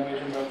conducted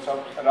innovation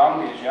workshops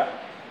around Asia,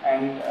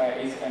 and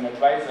is an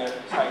advisor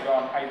to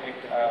Saigon High-Tech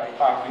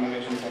Park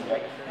Innovation Center.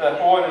 There's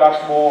a whole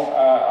lot more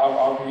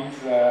of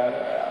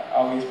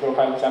his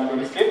profile which I'm going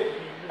to skip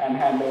and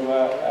hand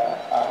over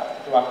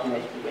to our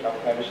keynote speaker,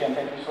 Dr. Ravishi. And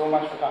thank you so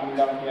much for coming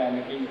down here and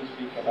agreeing to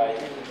speak at our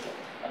event.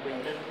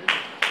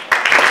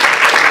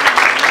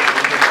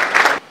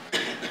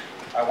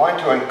 I want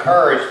to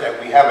encourage that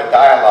we have a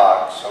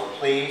dialogue, so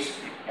please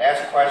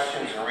ask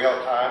questions in real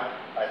time.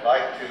 I'd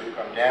like to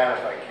come down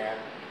if I can,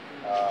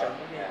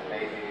 and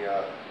maybe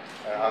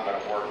I'm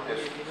going to work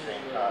this at the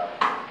same time.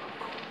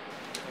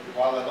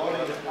 While they're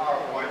loading the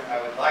PowerPoint,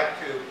 I would like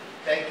to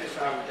take this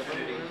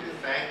opportunity to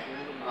thank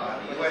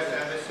the U.S.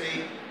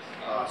 Embassy,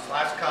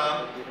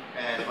 SLASSCOM,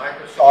 and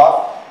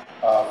Microsoft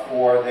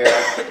for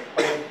their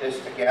putting this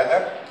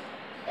together.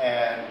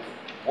 And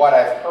what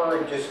I've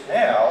heard just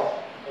now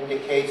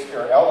indicates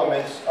there are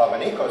elements of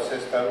an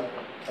ecosystem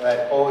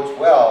that bodes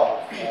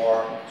well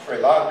for Sri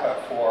Lanka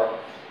for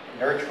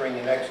nurturing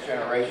the next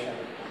generation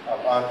of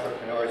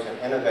entrepreneurs and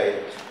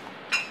innovators.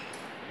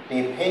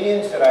 The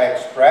opinions that I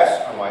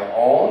express are my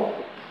own,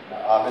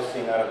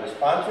 obviously none of the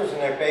sponsors,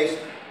 and they're based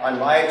on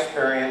my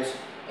experience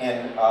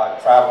in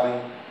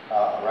traveling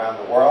around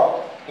the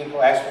world.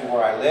 People ask me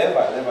where I live.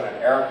 I live on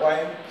an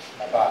airplane.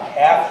 About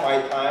half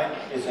my time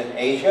is in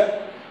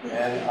Asia,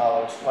 and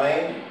I'll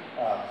explain.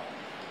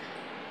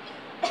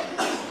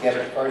 Get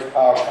the first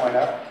PowerPoint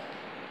up.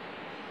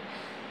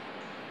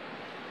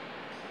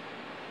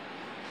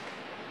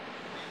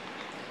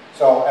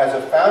 So as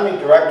a founding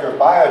director of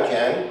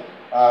Biogen,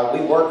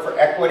 we work for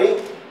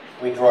equity.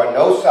 We draw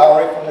no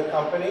salary from the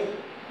company.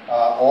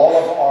 All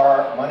of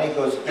our money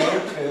goes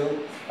into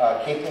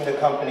keeping the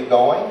company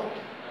going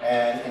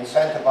and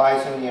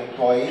incentivizing the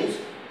employees.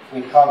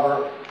 We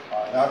cover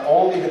not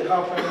only the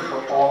company,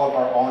 but all of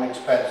our own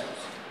expenses.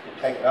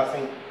 We take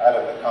nothing out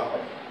of the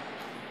company.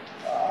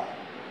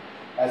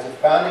 As a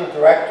founding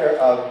director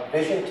of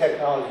Vision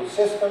Technology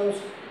Systems,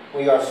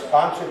 we are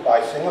sponsored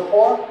by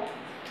Singapore,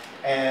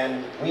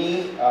 and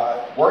we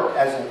work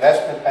as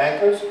investment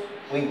bankers.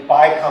 We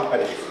buy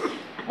companies,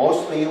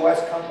 mostly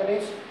U.S.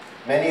 companies.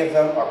 Many of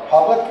them are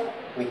public.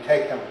 We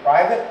take them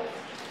private.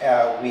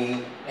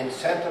 We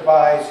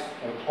incentivize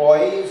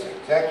employees,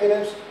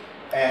 executives,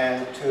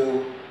 and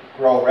to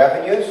grow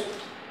revenues.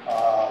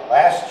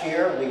 Last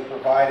year, we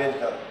provided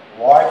the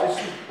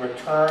largest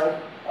return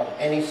of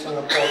any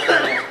Singapore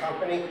finance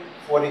company,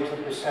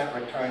 42%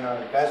 return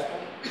on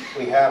investment.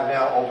 We have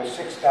now over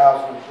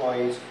 6,000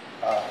 employees,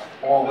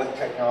 all with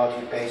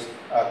technology-based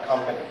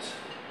companies.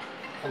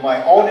 For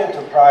my own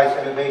enterprise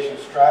innovation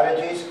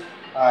strategies,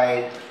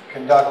 I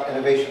conduct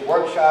innovation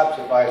workshops,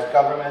 advise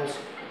governments,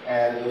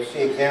 and you'll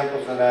see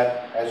examples of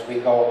that as we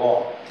go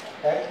along.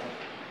 Okay?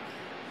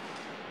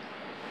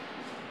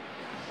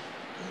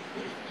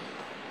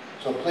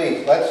 So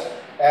please, let's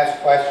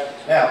ask questions.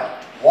 Now,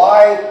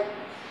 why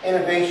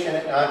innovation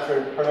and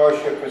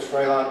entrepreneurship for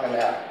Sri Lanka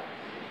now?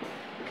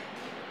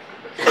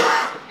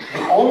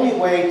 The only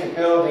way to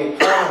build the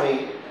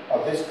economy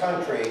of this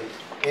country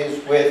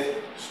is with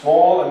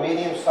small and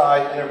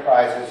medium-sized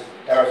enterprises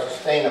that are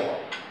sustainable.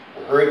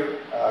 We heard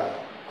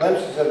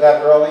glimpses of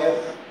that earlier.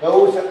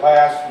 Those that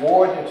last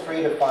more than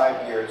 3 to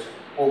 5 years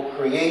will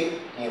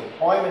create the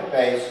employment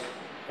base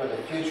for the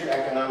future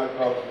economic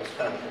growth of this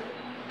country.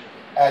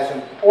 As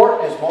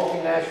important as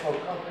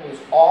multinational companies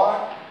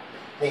are,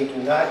 they do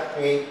not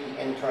create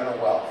the internal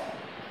wealth.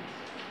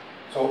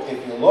 So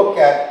if you look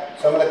at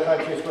some of the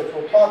countries which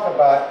we'll talk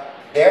about,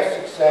 their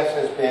success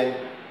has been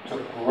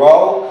to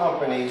grow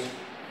companies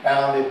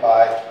founded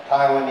by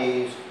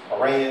Taiwanese,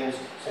 Koreans,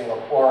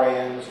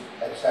 Singaporeans,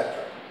 etc.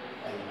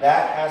 And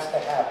that has to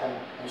happen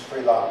in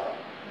Sri Lanka.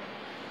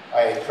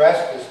 I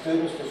addressed the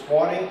students this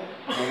morning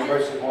at the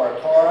University of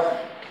Moratara,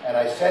 and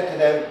I said to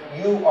them,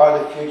 you are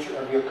the future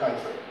of your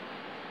country.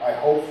 I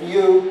hope for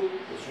you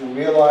that you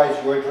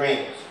realize your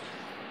dreams.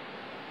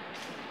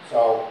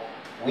 So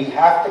we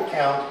have to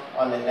count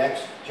on the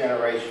next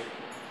generation.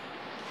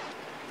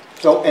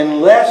 So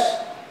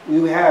unless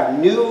you have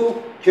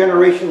new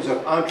generations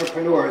of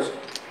entrepreneurs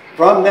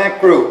from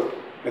that group,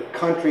 the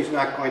country's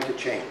not going to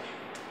change.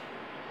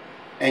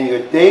 And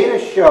your data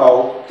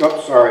show,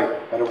 oops, sorry,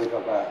 how do we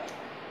go back?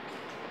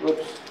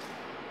 Whoops.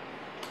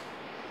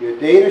 Your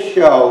data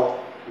show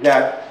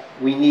that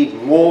we need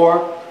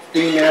more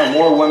female,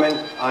 more women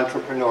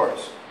entrepreneurs.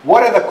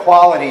 What are the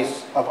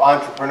qualities of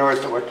entrepreneurs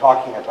that we're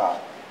talking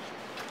about?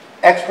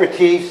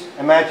 Expertise,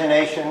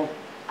 imagination,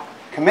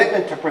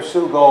 commitment to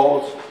pursue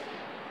goals,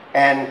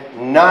 and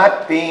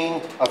not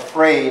being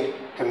afraid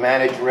to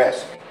manage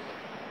risk.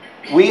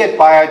 We at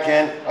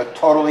Biogen are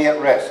totally at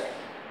risk.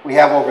 We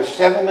have over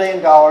 $7 million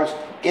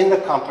in the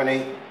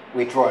company.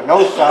 We draw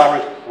no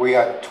salaries. We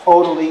are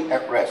totally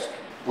at risk.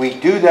 We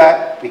do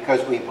that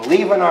because we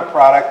believe in our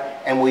product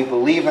and we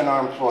believe in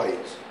our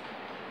employees.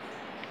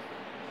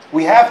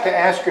 We have to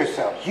ask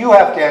yourselves, you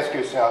have to ask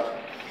yourselves,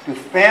 do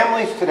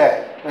families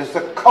today, does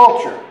the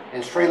culture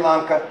in Sri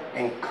Lanka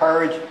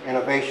encourage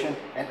innovation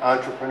and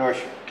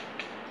entrepreneurship?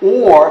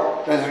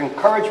 Or does it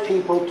encourage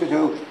people to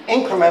do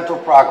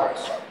incremental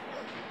progress?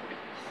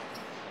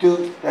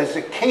 Does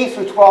the K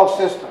through 12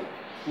 system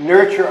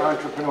nurture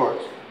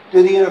entrepreneurs?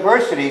 Do the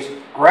universities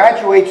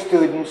graduate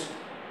students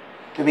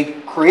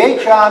to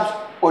create jobs,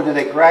 or do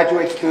they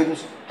graduate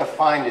students to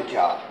find a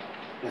job?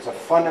 There's a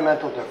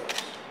fundamental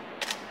difference.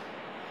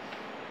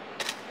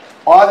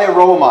 Are there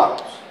role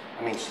models?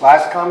 I mean,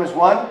 SLASSCOM is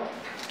one.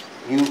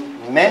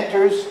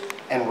 Mentors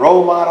and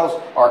role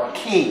models are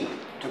key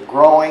to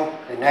growing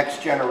the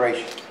next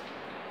generation.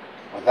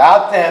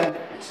 Without them,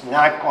 it's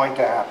not going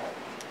to happen.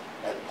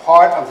 They're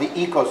part of the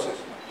ecosystem.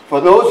 For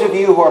those of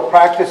you who are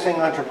practicing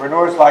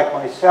entrepreneurs like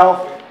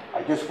myself,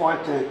 I just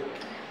want to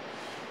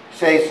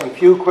say some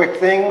few quick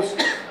things.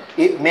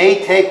 It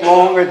may take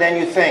longer than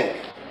you think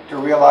to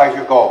realize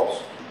your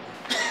goals.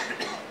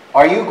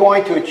 Are you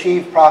going to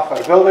achieve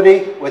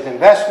profitability with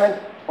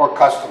investment or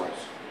customers?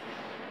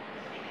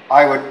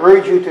 I would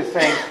urge you to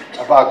think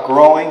about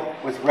growing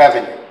with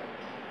revenue.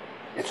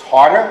 It's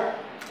harder,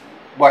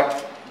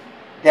 but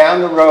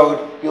down the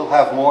road, you'll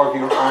have more of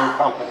your own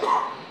company.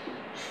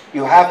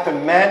 You have to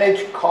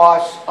manage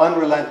costs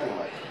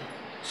unrelentingly,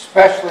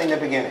 especially in the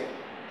beginning.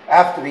 You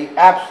have to be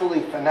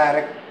absolutely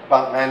fanatic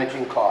about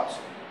managing costs.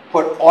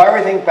 Put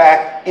everything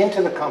back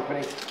into the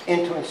company,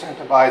 into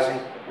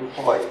incentivizing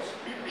employees.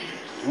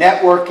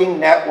 Networking,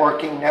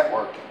 networking,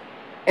 networking.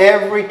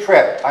 Every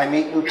trip, I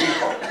meet new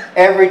people.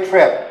 Every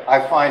trip, I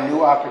find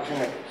new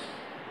opportunities.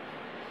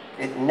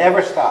 It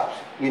never stops.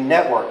 You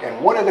network.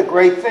 And one of the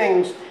great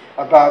things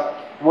about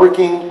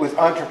working with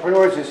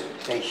entrepreneurs is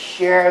they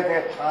share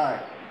their time.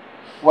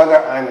 Whether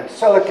I'm in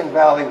Silicon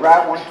Valley,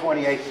 Route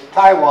 128,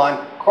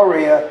 Taiwan,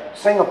 Korea,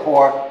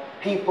 Singapore,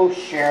 people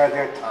share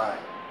their time.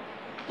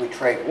 We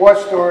trade war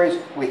stories.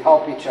 We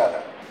help each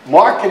other.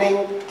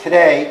 Marketing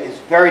today is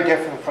very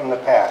different from the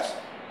past.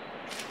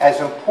 As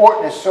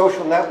important as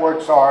social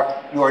networks are,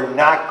 you are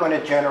not going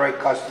to generate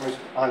customers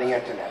on the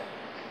internet.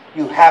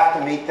 You have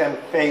to meet them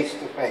face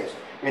to face.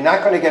 You're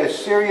not going to get a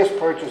serious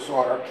purchase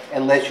order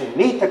unless you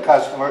meet the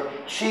customer.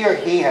 She or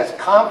he has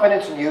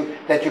confidence in you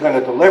that you're going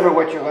to deliver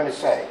what you're going to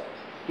say.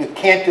 You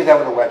can't do that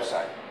with a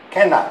website.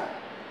 Cannot.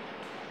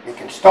 You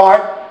can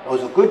start.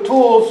 Those are good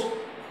tools,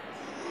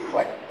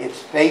 but it's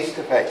face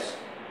to face.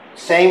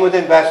 Same with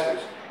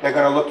investors. They're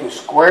going to look you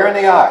square in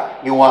the eye.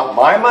 You want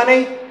my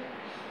money?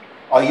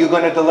 Are you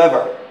going to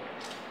deliver?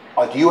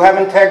 Or do you have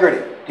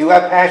integrity? Do you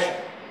have passion?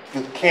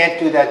 You can't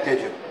do that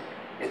digitally.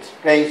 It's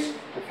face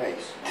to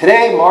face.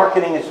 Today,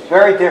 marketing is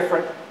very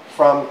different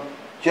from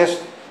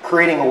just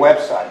creating a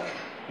website.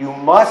 You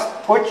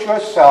must put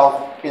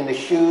yourself in the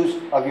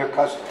shoes of your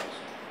customers.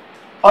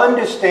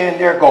 Understand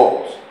their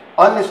goals.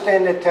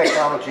 Understand their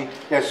technology,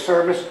 their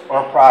service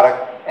or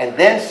product, and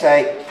then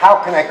say,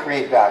 how can I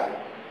create value?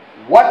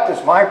 What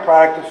does my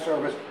product or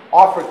service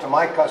offer to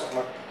my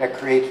customer that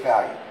creates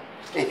value?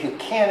 If you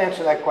can't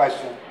answer that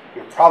question,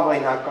 you're probably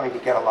not going to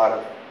get a lot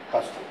of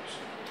customers.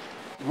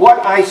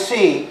 What I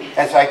see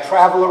as I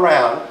travel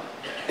around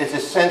is a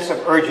sense of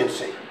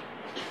urgency.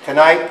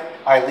 Tonight,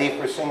 I leave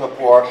for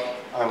Singapore.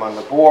 I'm on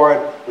the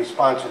board. We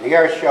sponsor the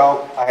air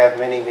show. I have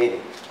many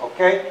meetings.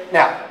 Okay?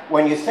 Now,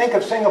 when you think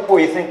of Singapore,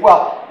 you think,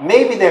 well,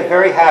 maybe they're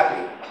very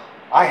happy.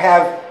 I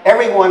have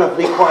every one of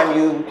Lee Kuan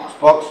Yew's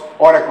books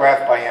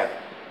autographed by him.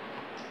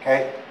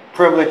 Okay?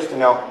 Privileged to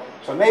know.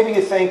 So maybe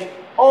you think,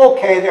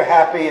 okay, they're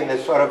happy and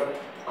they're sort of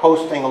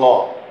coasting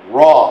along.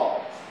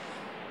 Wrong.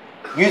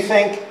 You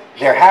think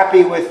they're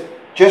happy with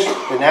just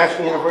the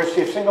National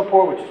University of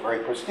Singapore, which is very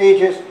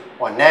prestigious,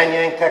 or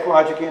Nanyang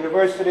Technological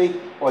University,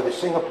 or the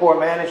Singapore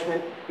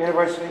Management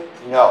University?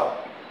 No.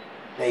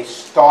 They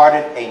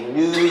started a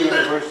new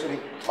university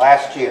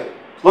last year.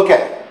 Look at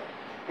it.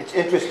 It's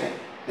interesting.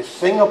 The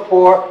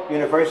Singapore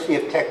University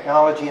of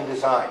Technology and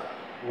Design.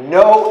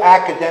 No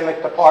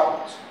academic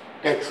departments.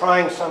 They're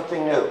trying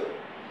something new.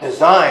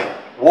 Design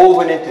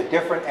woven into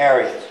different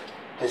areas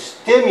to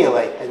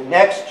stimulate the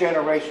next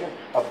generation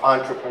of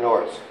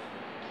entrepreneurs.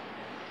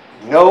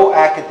 No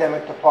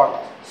academic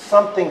department.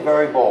 Something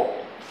very bold.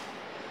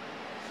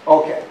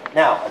 Okay,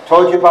 now I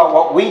told you about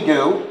what we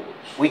do.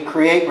 We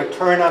create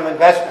return on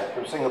investment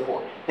from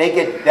Singapore. They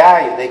get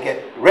value, they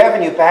get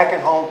revenue back at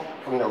home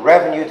from the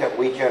revenue that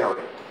we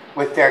generate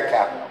with their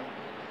capital.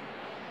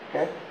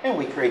 Okay? And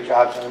we create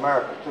jobs in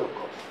America too, of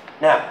course.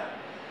 Now,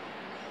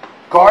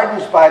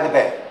 Gardens by the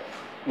Bay.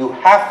 You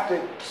have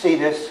to see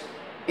this.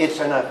 It's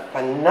a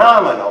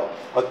phenomenal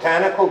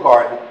botanical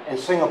garden in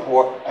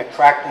Singapore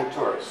attracting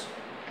tourists.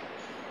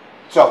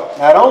 So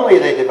not only are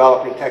they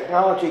developing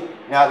technology,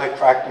 now they're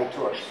attracting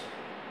tourists.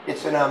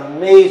 It's an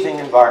amazing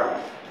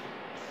environment.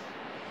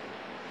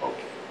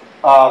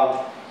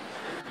 Okay.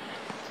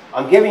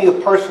 I'm giving you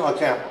personal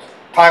examples.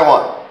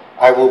 Taiwan.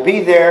 I will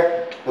be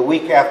there the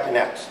week after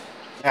next.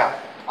 Now,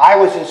 I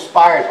was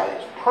inspired by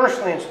this,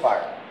 personally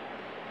inspired.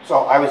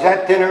 So I was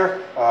at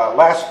dinner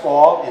last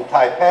fall in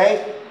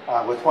Taipei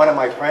with one of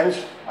my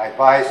friends. I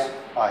advise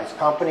his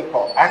company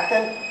called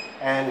Acton,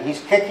 and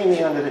he's kicking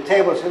me under the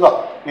table and said,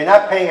 look, you're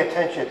not paying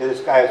attention to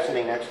this guy who's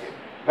sitting next to you.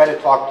 You better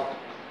talk to him.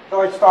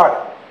 So I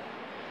started.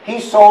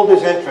 He sold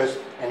his interest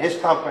and his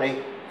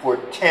company for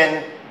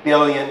 10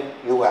 billion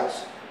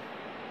US.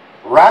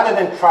 Rather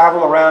than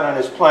travel around on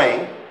his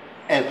plane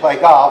and play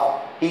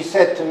golf, he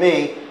said to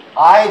me,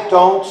 I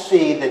don't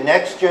see the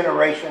next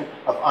generation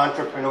of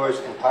entrepreneurs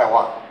in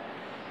Taiwan.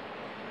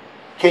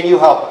 Can you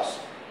help us?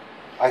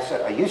 I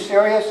said, are you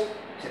serious?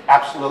 He said,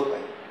 absolutely.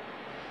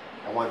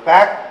 I went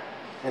back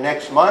the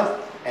next month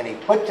and he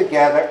put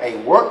together a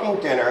working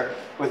dinner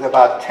with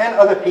about 10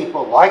 other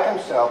people like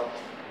himself,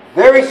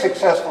 very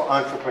successful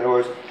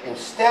entrepreneurs.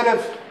 Instead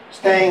of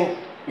staying,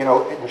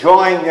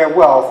 enjoying their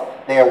wealth,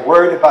 they are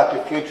worried about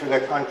the future of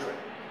their country.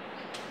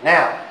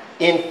 Now,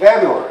 in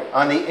February,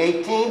 on the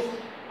 18th,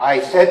 I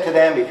said to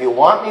them, if you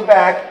want me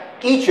back,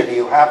 each of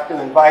you have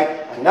to invite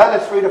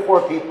another 3 to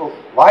 4 people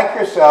like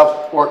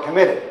yourselves who are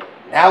committed.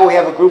 Now we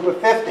have a group of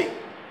 50.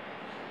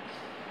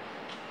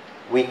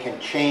 We can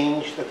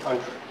change the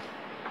country.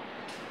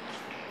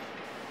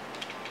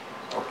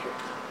 Okay.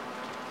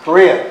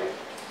 Korea.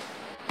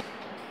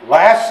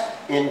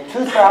 In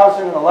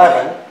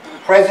 2011,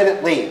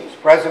 President Lee, who was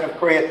president of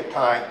Korea at the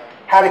time,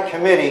 had a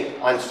committee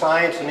on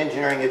science and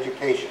engineering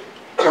education.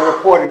 It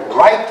reported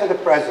right to the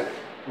president,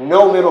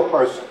 no middle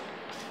person.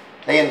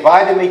 They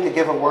invited me to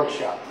give a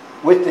workshop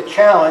with the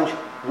challenge,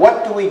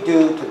 what do we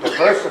do to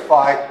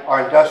diversify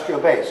our industrial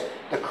base?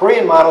 The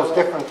Korean model is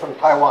different from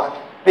Taiwan.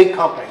 Big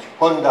companies,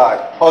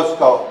 Hyundai,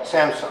 POSCO,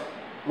 Samsung.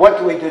 What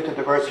do we do to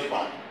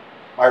diversify?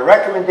 My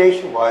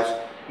recommendation was,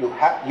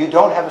 you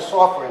don't have a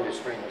software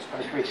industry in this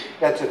country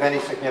that's of any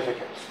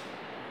significance.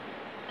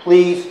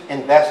 Please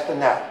invest in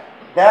that.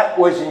 That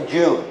was in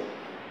June.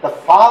 The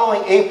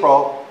following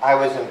April, I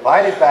was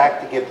invited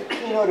back to give the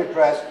keynote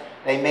address.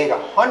 They made a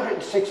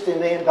 $160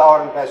 million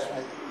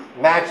investment,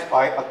 matched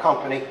by a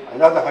company,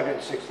 another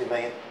 $160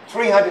 million,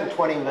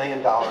 $320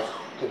 million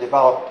to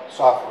develop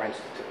software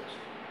institutes.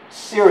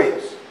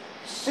 Serious,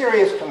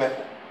 serious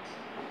commitment.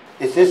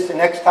 Is this the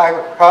next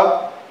Tiger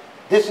Cub?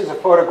 This is a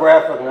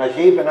photograph of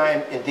Najib and I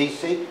in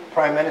DC,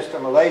 Prime Minister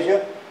of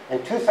Malaysia.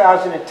 In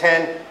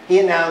 2010, he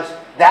announced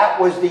that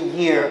was the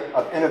year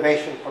of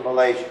innovation for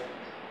Malaysia.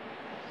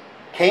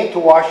 Came to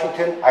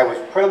Washington, I was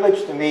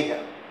privileged to meet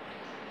him.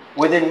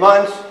 Within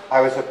months, I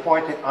was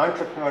appointed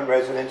entrepreneur in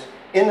residence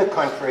in the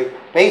country,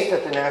 based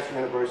at the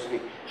National University,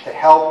 to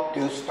help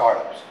do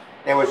startups.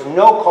 There was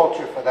no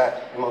culture for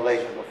that in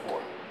Malaysia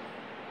before.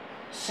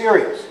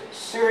 Serious,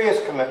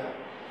 serious commitment.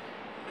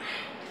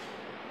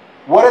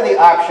 What are the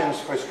options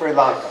for Sri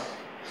Lanka?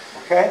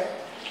 Okay?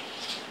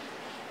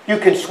 You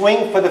can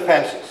swing for the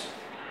fences.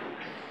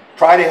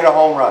 Try to hit a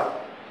home run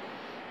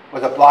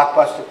with a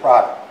blockbuster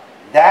product.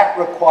 That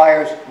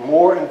requires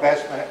more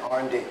investment in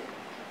R&D.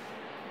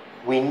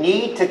 We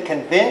need to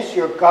convince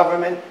your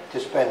government to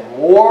spend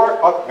more,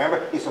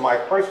 remember, these are my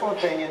personal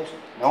opinions,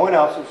 no one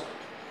else's,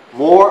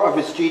 more of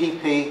its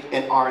GDP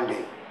in R&D.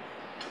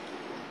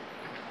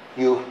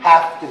 You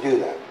have to do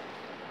that.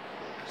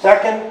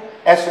 Second,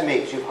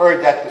 SMEs. You've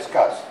heard that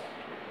discussed.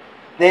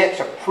 It's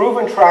a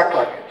proven track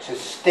record.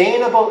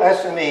 Sustainable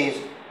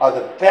SMEs are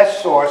the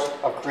best source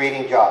of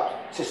creating jobs.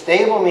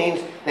 Sustainable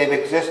means they've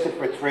existed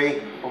for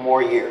 3 or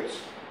more years.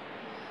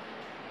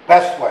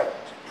 Best way.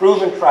 It's a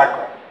proven track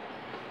record.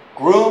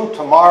 Groom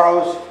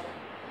tomorrow's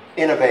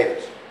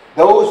innovators.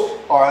 Those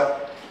are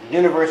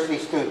university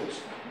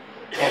students.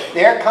 If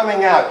they're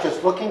coming out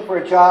just looking for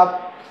a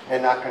job,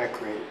 they're not going to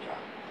create a job.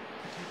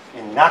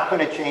 You're not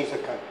going to change the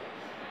country.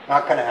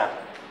 Not going to happen.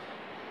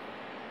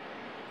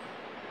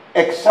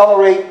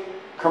 Accelerate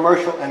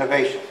commercial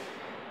innovation.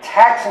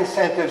 Tax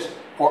incentives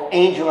for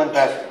angel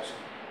investors.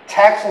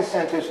 Tax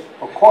incentives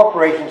for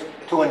corporations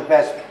to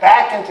invest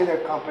back into their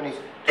companies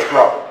to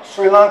grow.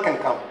 Sri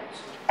Lankan companies.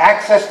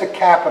 Access to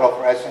capital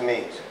for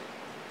SMEs.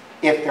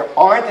 If there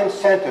aren't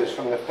incentives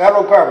from the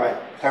federal government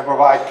to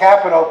provide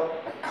capital,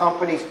 the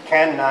companies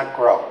cannot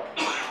grow.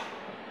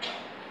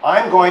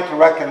 I'm going to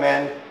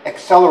recommend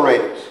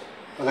accelerators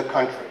for the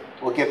country.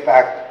 We'll get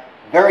back.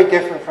 Very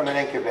different from an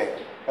incubator.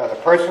 The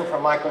person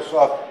from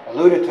Microsoft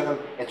alluded to them.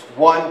 It's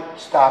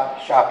one-stop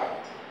shopping.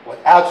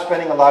 Without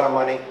spending a lot of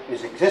money,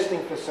 use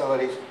existing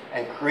facilities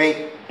and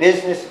create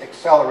business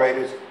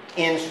accelerators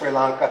in Sri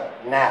Lanka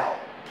now.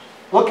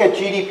 Look at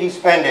GDP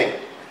spending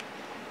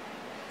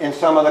in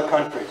some of the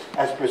countries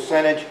as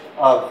percentage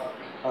of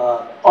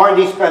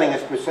R&D spending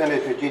as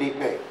percentage of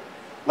GDP.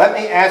 Let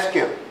me ask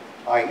you,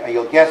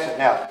 you'll guess it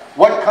now,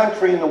 what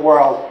country in the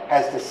world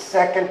has the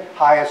second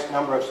highest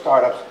number of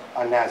startups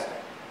on NASDAQ?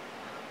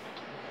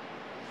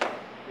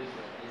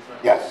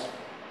 Yes.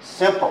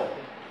 Simple.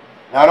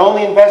 Not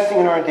only investing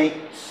in R&D,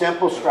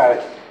 simple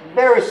strategy.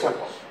 Very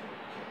simple.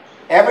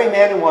 Every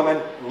man and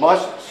woman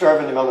must serve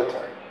in the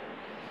military.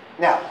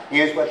 Now,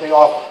 here's what they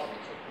offer.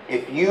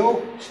 If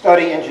you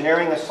study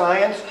engineering or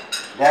science,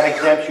 that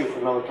exempts you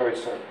from military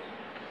service.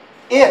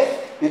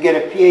 If you get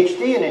a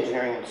PhD in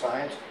engineering and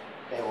science,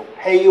 they will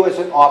pay you as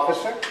an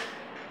officer.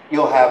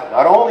 You'll have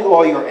not only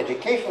all your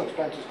educational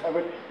expenses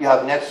covered, you'll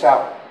have net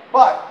salary.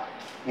 But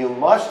you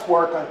must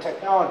work on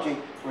technology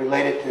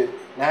related to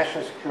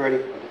national security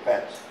or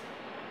defense.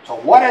 So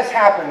what has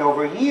happened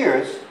over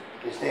years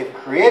is they've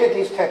created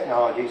these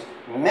technologies,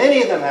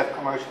 many of them have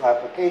commercial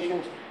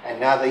applications, and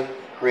now they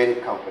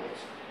created companies.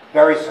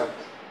 Very simple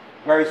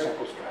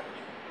strategy.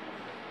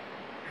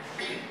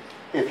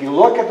 If you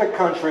look at the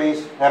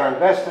countries that are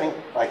investing,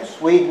 like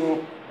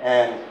Sweden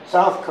and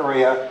South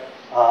Korea,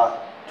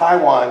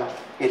 Taiwan,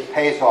 it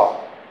pays off.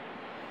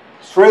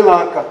 Sri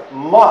Lanka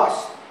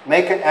must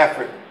make an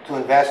effort to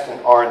invest in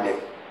R&D.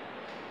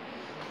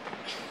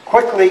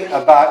 Quickly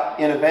about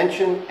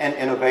intervention and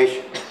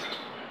innovation.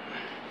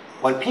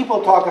 When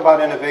people talk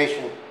about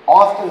innovation,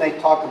 often they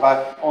talk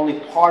about only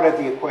part of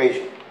the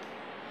equation.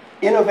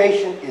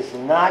 Innovation is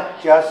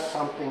not just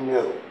something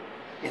new.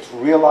 It's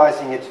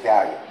realizing its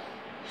value.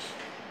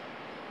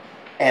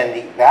 And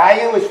the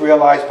value is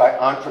realized by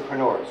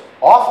entrepreneurs.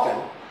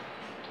 Often,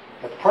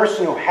 the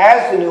person who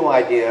has the new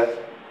idea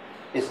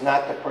is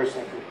not the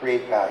person who can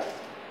create value.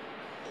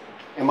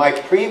 In my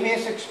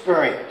previous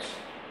experience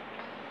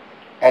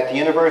at the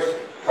university,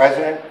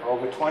 president for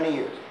over 20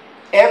 years,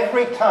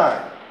 every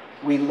time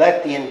we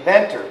let the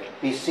inventor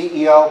be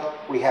CEO,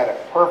 we had a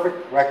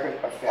perfect record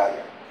of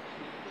failure.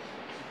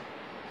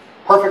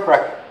 Perfect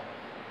record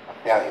of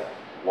failure.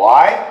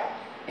 Why?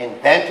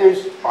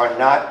 Inventors are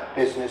not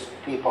business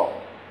people.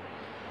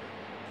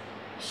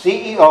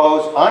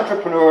 CEOs,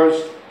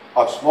 entrepreneurs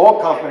of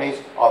small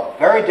companies are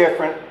very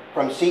different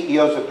from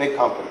CEOs of big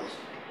companies.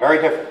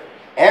 Very different.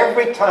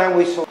 Every time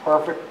we saw a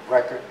perfect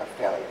record of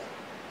failure.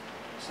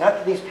 It's not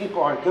that these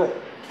people aren't good.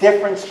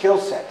 Different skill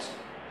sets.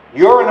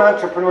 You're an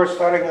entrepreneur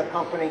starting a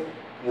company,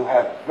 you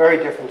have very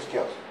different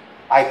skills.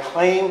 I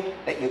claim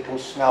that you can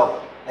smell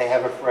them. They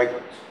have a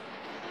fragrance.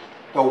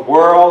 The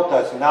world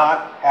does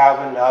not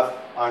have enough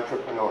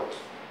entrepreneurs.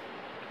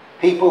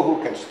 People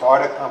who can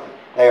start a company.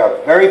 They are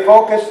very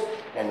focused.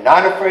 They're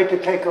not afraid to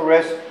take a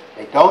risk.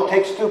 They don't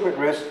take stupid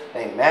risks.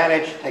 They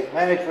take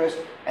managed risks,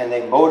 and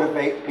they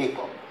motivate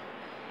people.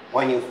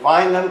 When you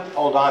find them,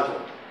 hold on to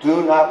them.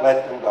 Do not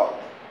let them go.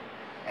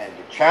 And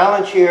the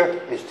challenge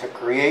here is to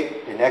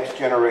create the next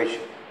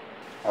generation.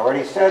 I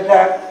already said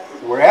that.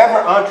 Wherever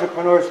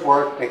entrepreneurs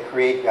work, they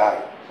create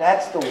value.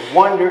 That's the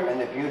wonder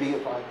and the beauty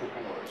of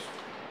entrepreneurs.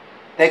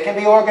 They can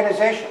be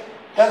organizational.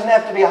 It doesn't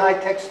have to be a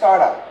high-tech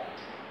startup.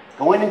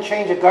 Go in and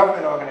change a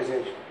government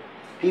organization.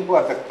 People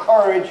have the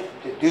courage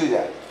to do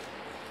that.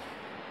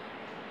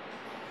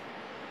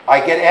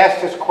 I get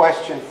asked this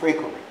question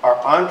frequently. Are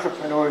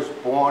entrepreneurs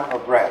born or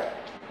bred?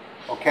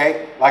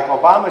 Okay? Like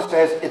Obama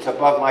says, it's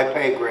above my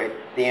pay grade,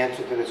 the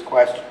answer to this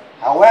question.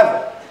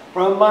 However,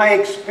 from my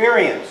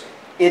experience,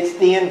 it's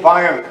the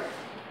environment.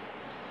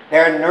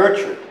 They're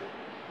nurtured.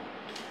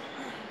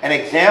 An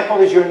example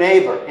is your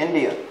neighbor,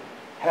 India,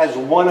 has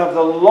one of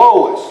the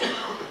lowest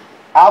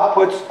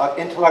outputs of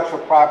intellectual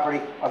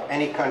property of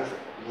any country.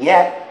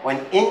 Yet,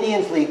 when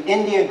Indians leave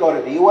India and go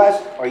to the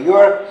US or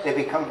Europe, they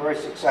become very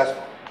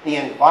successful. The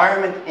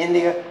environment in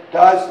India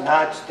does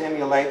not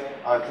stimulate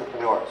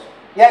entrepreneurs.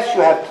 Yes,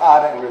 you have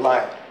Tata and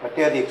Reliant, but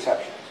they're the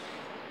exceptions.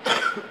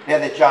 They're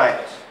the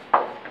giants.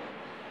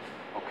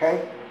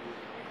 Okay?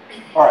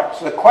 All right,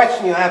 so the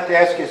question you have to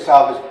ask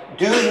yourself is,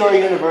 do your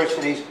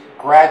universities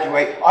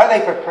graduate? Are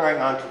they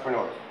preparing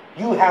entrepreneurs?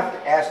 You have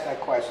to ask that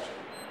question.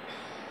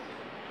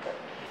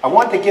 I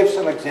want to give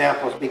some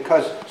examples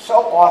because so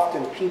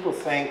often people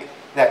think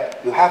that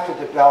you have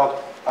to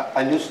develop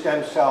a new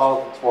stem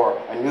cell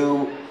or a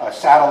new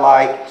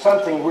satellite,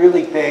 something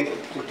really big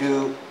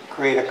to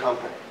create a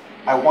company.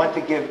 I want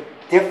to give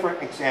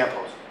different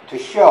examples to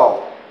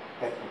show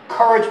that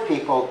encourage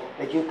people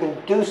that you can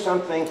do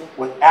something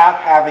without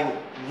having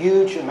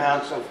huge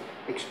amounts of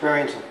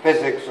experience in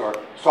physics or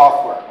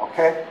software,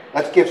 okay?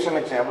 Let's give some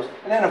examples.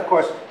 And then, of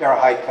course, there are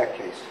high-tech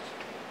cases.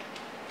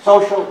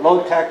 Social,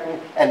 low-tech,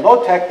 and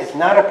low-tech is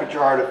not a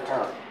pejorative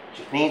term. It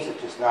just means that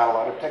there's not a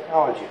lot of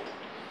technology.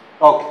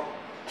 Okay,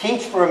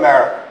 Teach for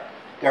America.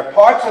 There are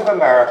parts of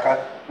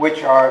America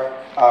which are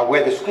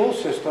where the school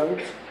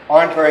systems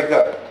aren't very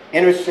good.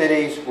 Inner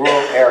cities, rural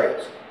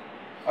areas.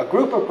 A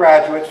group of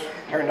graduates,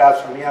 turned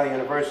out from Yale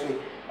University,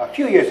 a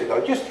few years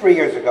ago, just 3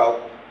 years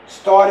ago,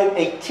 started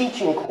a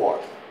teaching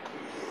corps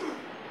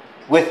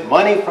with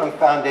money from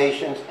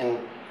foundations and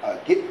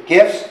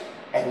gifts,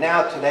 and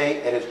now today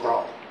it has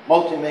grown.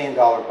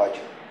 Multi-million-dollar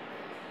budget.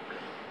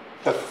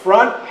 The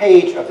front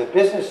page of the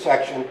business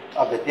section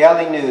of the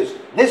Daily News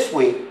this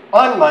week,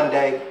 on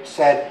Monday,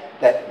 said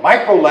that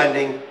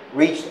microlending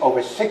reached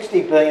over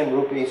 60 billion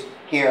rupees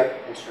here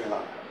in Sri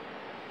Lanka.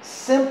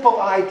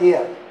 Simple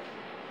idea.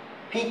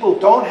 People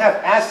don't have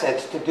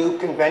assets to do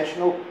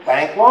conventional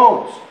bank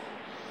loans.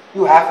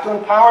 You have to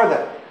empower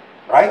them,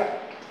 right?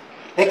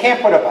 They can't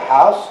put up a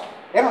house.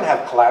 They don't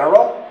have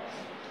collateral.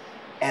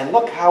 And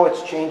look how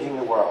it's changing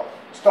the world.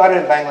 Started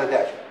in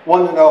Bangladesh.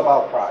 Won the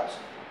Nobel Prize.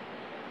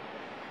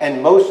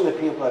 And most of the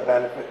people that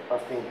benefit are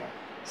female.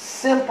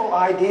 Simple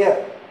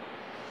idea.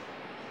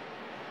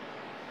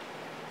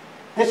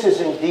 This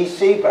is in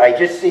DC, but I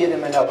just see it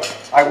in Manila.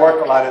 I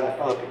work a lot in the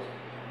Philippines.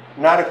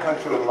 Not a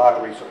country with a lot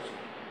of resources.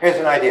 Here's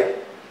an idea.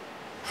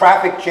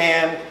 Traffic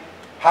jammed.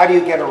 How do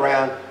you get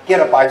around? Get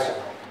a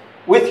bicycle.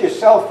 With your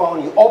cell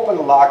phone, you open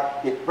the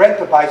lock, you rent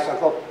the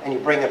bicycle, and you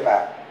bring it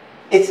back.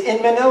 It's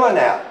in Manila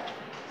now.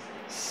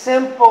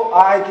 Simple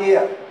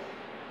idea.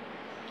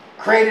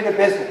 Created a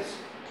business.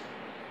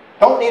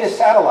 Don't need a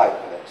satellite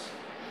for this.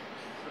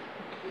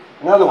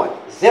 Another one,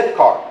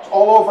 Zipcar. It's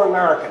all over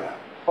America now.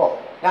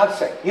 Oh, now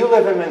say, you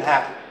live in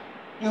Manhattan.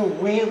 You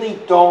really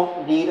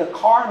don't need a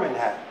car in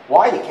Manhattan.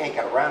 Why? You can't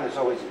get around. There's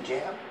always a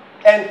jam.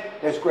 And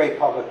there's great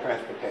public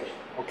transportation.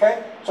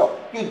 Okay? So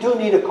you do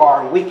need a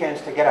car on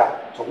weekends to get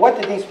out. So what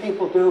did these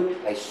people do?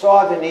 They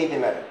saw the need, they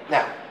met it.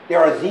 Now, there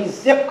are these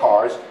zip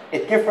cars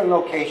at different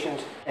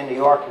locations in New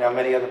York and now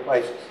many other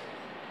places.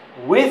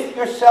 With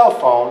your cell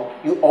phone,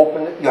 you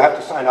have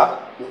to sign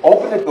up, you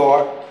open the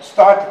door,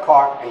 start the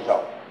car, and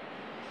go.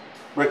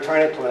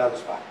 Return it to another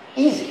spot.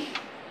 Easy.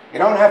 You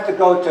don't have to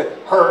go to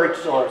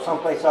Hertz or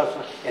someplace else.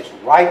 It's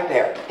right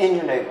there in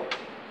your neighborhood.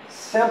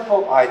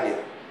 Simple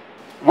idea.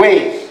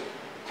 Waze.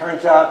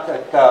 Turns out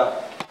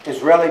that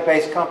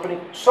Israeli-based company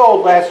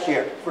sold last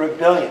year for $1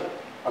 billion.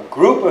 A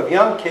group of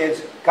young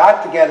kids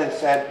got together and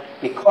said,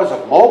 because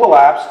of mobile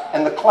apps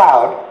and the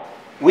cloud,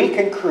 we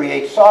can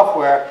create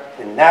software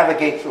to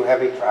navigate through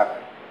heavy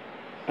traffic.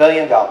 $1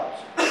 billion.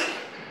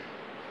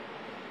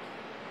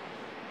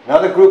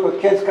 Another group of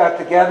kids got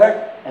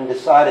together and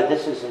decided,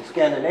 this is in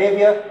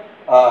Scandinavia,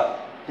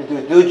 to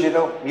do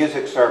digital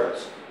music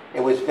service.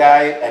 It was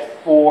valued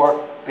at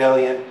 $4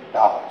 billion.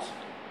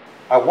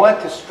 I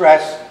want to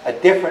stress a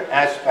different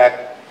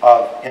aspect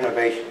of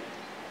innovation.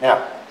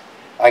 Now,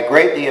 I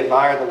greatly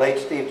admire the late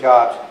Steve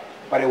Jobs,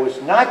 but it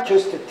was not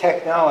just the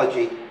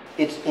technology,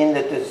 it's in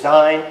the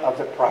design of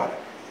the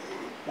product.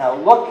 Now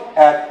look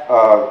at,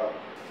 how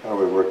do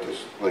we work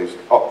this, please?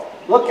 Oh,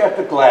 look at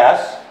the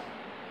glass.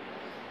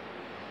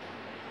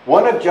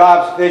 One of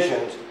Jobs'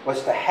 visions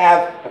was to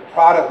have the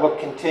product look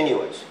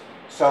continuous.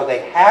 So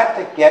they had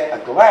to get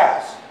a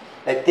glass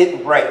that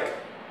didn't break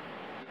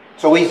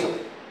so easily.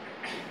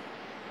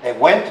 They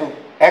went to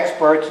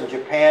experts in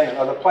Japan and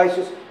other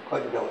places,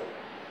 couldn't do it.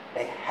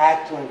 They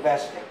had to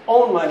invest their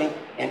own money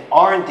in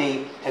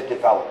R&D to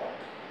develop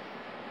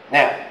it.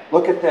 Now,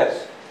 look at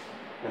this.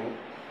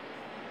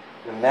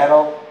 The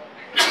metal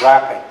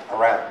wrapping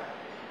around.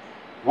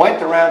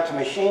 Went around to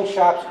machine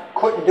shops,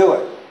 couldn't do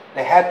it.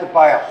 They had to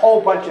buy a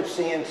whole bunch of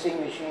CNC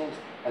machines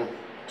and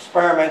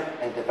experiment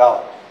and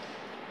develop.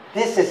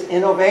 This is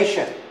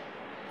innovation.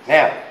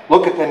 Now,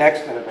 look at the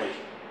next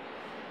innovation.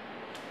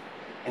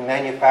 In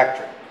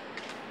manufacturing.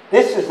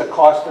 This is the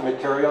cost of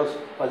materials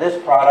for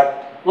this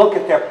product. Look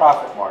at their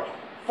profit margin,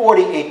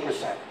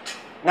 48%.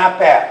 Not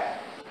bad.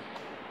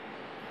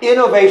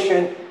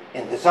 Innovation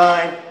in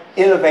design,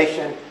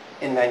 innovation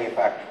in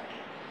manufacturing.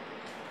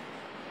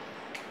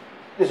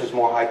 This is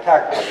more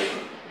high-tech,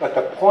 obviously. But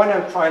the point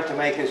I'm trying to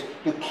make is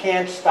you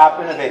can't stop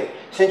innovating.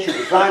 Since you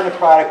design the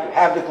product, you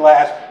have the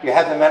glass, you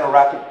have the metal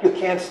wrapping, you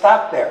can't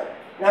stop there.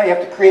 Now you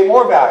have to create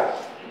more value.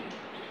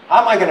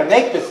 How am I going to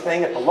make this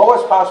thing at the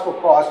lowest possible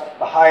cost,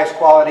 the highest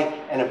quality,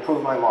 and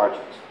improve my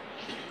margins?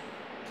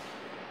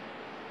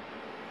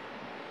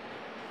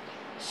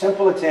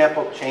 Simple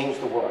example, change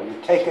the world. You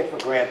take it for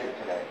granted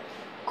today.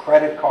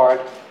 Credit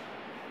card,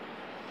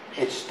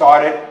 it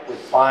started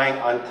with buying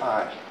on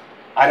time.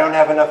 I don't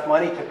have enough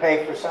money to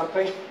pay for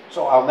something,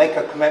 so I'll make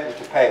a commitment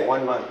to pay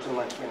 1 month, 2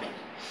 months, 3 months.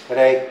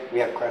 Today, we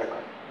have credit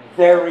card.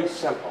 Very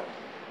simple.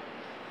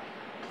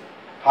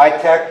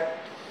 High-tech,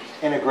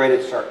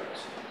 integrated circuits.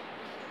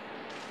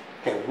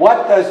 Okay,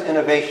 what does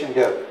innovation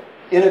do?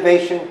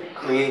 Innovation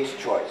creates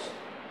choice.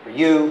 For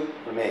you,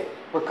 for me,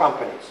 for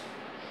companies.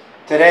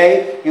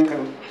 Today, you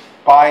can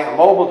buy a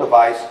mobile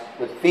device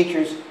with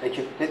features that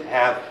you didn't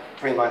have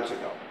 3 months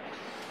ago.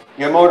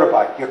 Your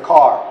motorbike, your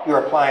car, your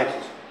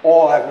appliances,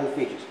 all have new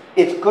features.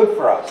 It's good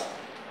for us.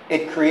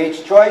 It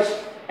creates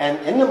choice, and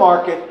in the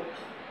market,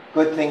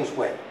 good things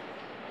win.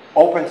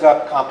 Opens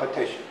up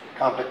competition.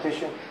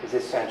 Competition is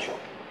essential.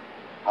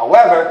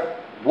 However,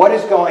 what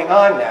is going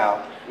on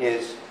now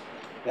is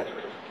that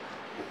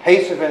the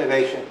pace of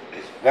innovation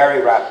is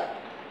very rapid.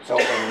 So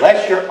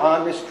unless you're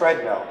on this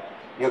treadmill,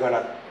 you're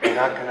not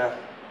going to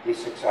be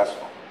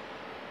successful.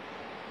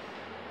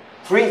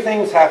 3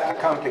 things have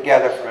to come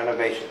together for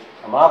innovation.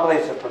 Amabile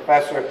is a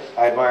professor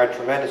I admire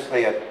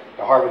tremendously at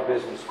the Harvard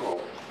Business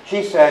School.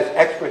 She says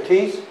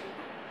expertise,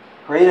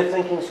 creative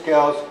thinking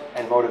skills,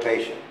 and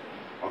motivation.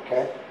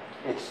 Okay?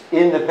 It's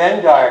in the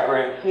Venn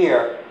diagram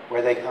here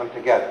where they come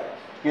together.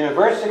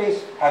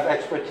 Universities have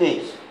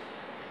expertise.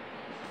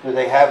 Do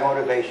they have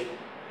motivation?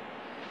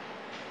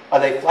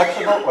 Are they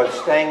flexible or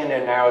staying in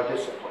their narrow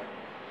discipline?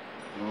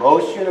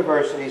 Most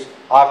universities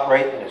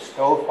operate in a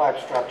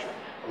stovepipe structure.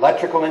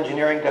 Electrical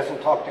engineering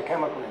doesn't talk to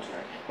chemical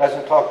engineering,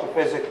 doesn't talk to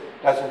physics,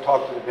 doesn't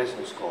talk to the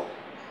business school.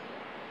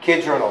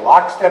 Kids are in a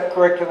lockstep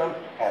curriculum,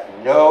 have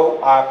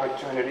no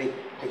opportunity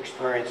to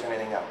experience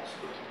anything else.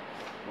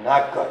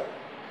 Not good.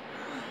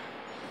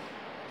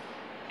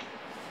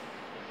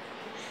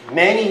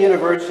 Many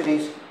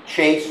universities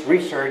chase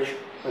research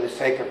for the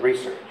sake of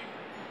research.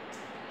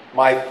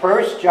 My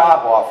first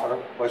job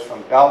offer was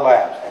from Bell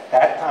Labs. At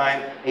that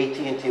time,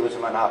 AT&T was a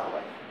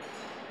monopoly.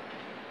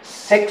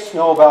 6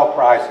 Nobel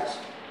Prizes.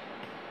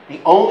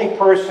 The only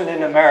person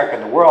in America,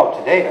 in the world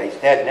today, he's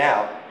dead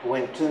now, to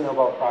win 2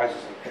 Nobel Prizes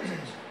in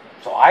physics.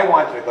 So I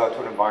wanted to go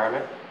to an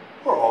environment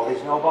where all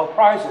these Nobel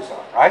Prizes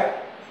are, right?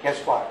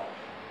 Guess what?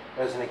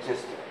 Doesn't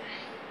exist today.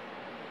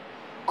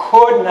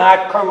 Could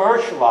not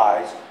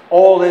commercialize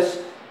all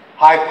this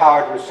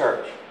high-powered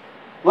research.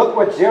 Look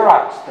what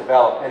Xerox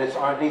developed at its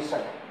R&D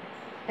center.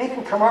 They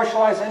didn't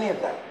commercialize any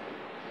of that.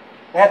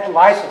 They had to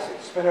license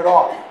it, spin it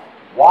off.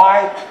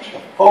 Why? The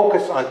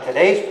focus on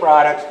today's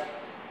products.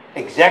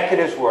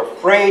 Executives were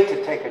afraid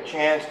to take a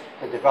chance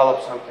to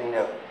develop something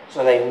new.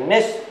 So they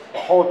missed the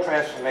whole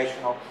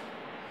transformational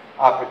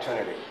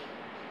opportunity.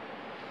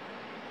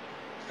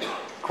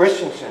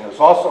 Christensen, who's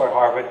also at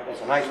Harvard, has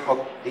a nice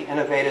book, The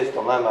Innovator's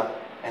Dilemma,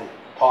 and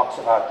talks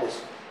about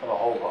this for the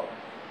whole book.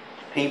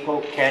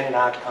 People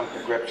cannot come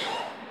to grips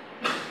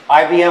with it.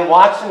 IBM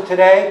Watson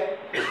today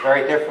is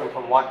very different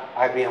from what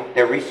IBM,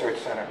 their research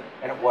center,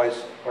 and it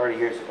was 30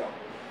 years ago.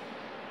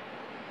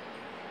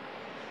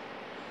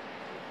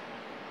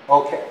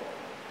 Okay,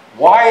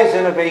 why is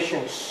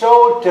innovation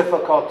so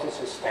difficult to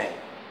sustain?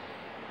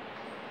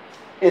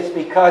 It's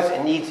because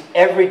it needs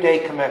everyday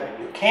commitment.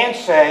 You can't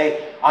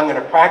say, I'm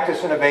going to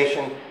practice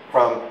innovation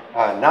from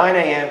 9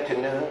 a.m. to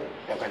noon.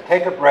 I'm going to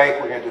take a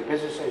break. We're going to do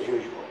business as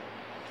usual.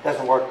 It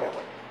doesn't work that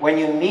way. When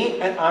you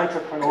meet an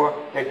entrepreneur,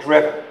 they're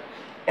driven.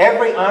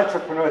 Every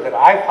entrepreneur that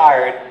I've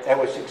hired that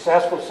was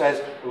successful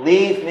says,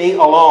 leave me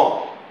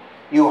alone.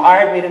 You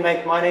hired me to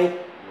make money.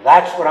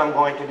 That's what I'm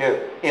going to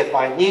do. If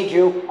I need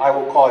you, I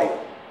will call you.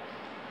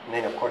 And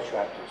then, of course, you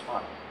have to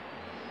respond.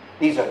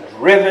 These are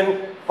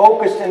driven,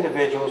 focused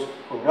individuals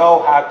who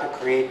know how to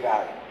create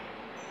value.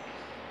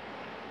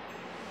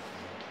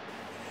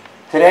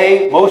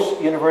 Today,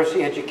 most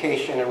university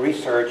education and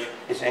research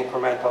is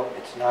incremental.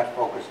 It's not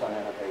focused on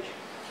innovation.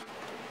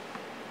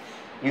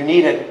 You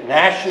need a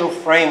national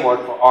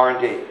framework for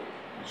R&D.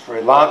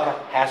 Sri Lanka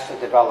has to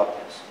develop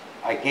this.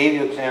 I gave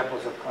you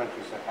examples of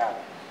countries that have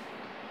it.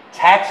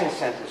 Tax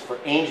incentives for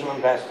angel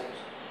investors.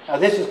 Now,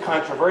 this is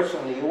controversial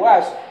in the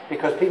U.S.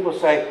 because people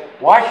say,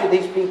 why should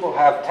these people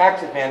have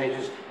tax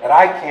advantages that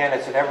I can't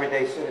as an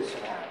everyday citizen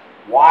have?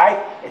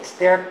 Why? It's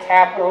their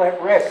capital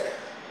at risk.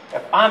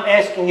 If I'm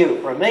asking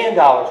you for $1 million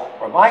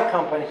for my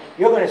company,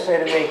 you're going to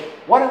say to me,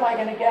 what am I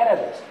going to get out of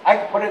this? I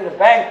can put it in the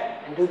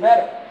bank and do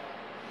better.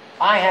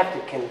 I have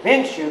to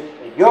convince you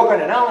that you're going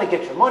to not only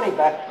get your money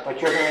back,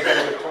 but you're going to get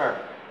a return.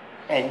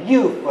 And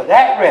you, for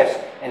that risk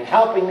in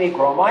helping me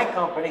grow my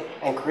company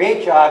and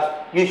create jobs,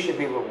 you should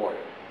be rewarded.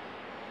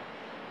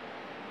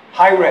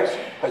 High risk,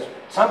 because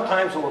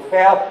sometimes it will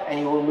fail and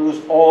you will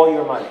lose all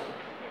your money.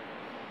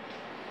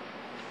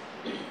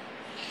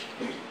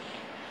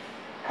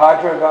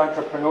 Cadre of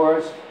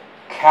entrepreneurs,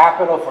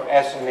 capital for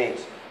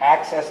SMEs,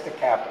 access to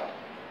capital.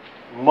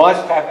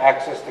 Must have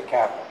access to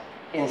capital.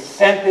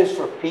 Incentives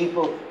for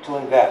people to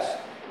invest.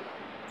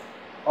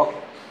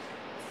 Okay,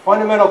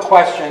 fundamental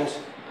questions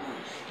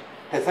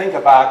to think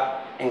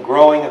about in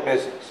growing a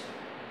business.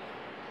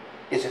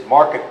 Is it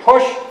market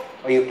push?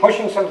 Are you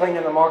pushing something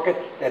in the market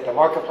that the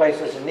marketplace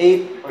doesn't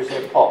need, or is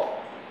it pull?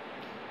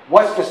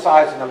 What's the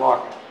size of the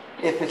market?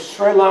 If it's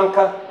Sri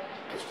Lanka,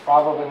 it's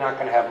probably not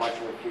going to have much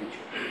of a future.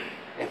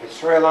 If it's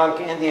Sri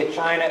Lanka, India,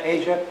 China,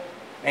 Asia,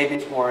 maybe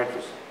it's more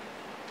interesting.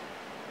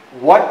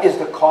 What is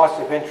the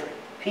cost of entry?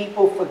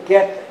 People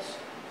forget this.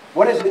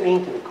 What does it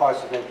mean to the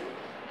cost of entry?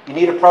 You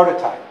need a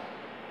prototype.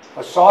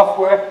 For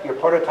software, your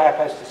prototype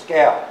has to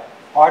scale.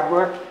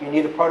 Hardware, you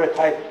need a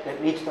prototype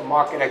that meets the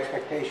market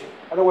expectation.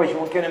 Otherwise, you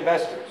won't get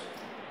investors.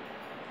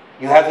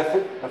 You have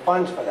the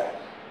funds for that.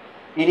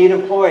 You need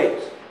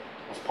employees.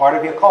 It's part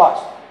of your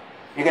cost.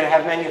 You're going to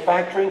have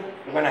manufacturing,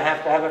 you're going to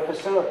have a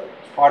facility.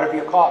 It's part of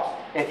your cost.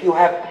 If you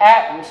have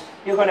patents,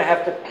 you're going to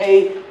have to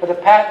pay for the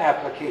patent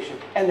application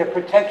and the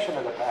protection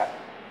of the patent.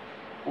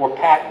 Or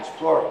patents,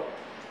 plural.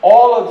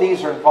 All of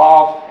these are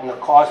involved in the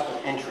cost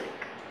of entry.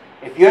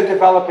 If you're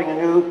developing a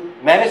new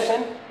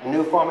medicine, a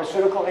new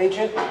pharmaceutical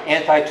agent,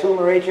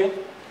 anti-tumor agent,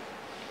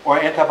 or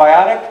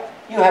antibiotic,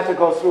 you have to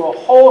go through a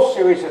whole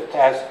series of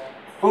tests,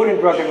 Food and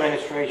Drug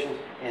Administration,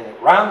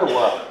 around the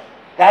world.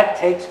 That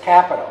takes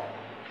capital.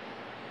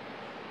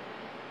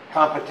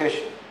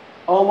 Competition.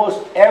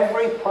 Almost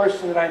every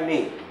person that I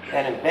meet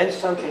that invents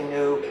something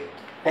new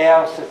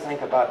fails to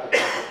think about the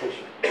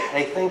competition.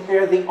 They think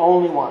they're the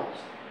only ones.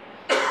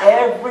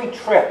 Every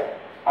trip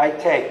I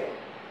take,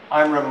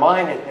 I'm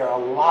reminded there are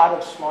a lot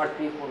of smart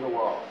people in the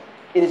world.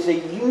 It is a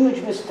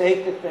huge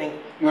mistake to think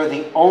you're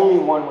the only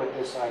one with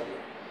this idea.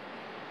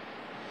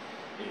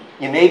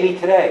 You may be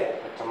today,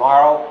 but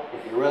tomorrow,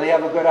 if you really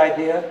have a good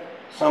idea,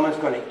 someone's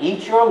going to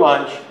eat your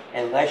lunch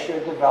unless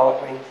you're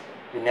developing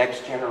the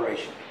next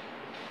generation.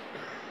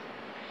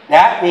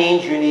 That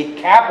means you need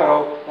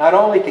capital not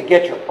only to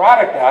get your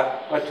product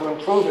out, but to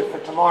improve it for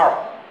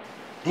tomorrow.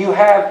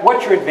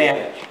 What's your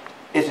advantage?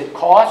 Is it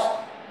cost?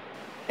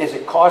 Is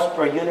it cost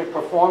per unit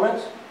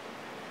performance?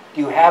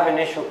 Do you have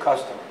initial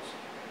customers?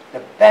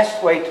 The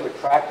best way to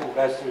attract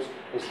investors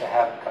is to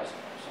have customers.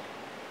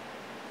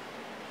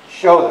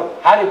 Show them.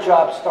 How did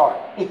jobs start?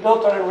 He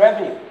built on a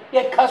revenue. He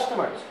had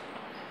customers.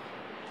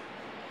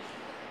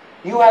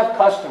 You have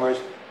customers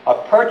a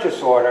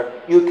purchase order,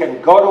 you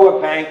can go to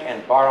a bank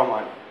and borrow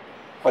money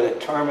for the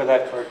term of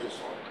that purchase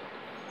order.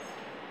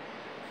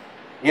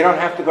 You don't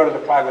have to go to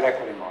the private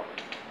equity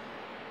market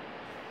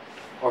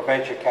or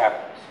venture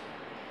capitalists.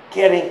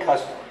 Getting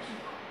customers.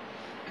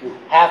 You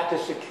have to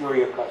secure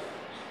your customers.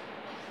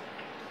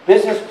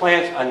 Business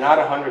plans are not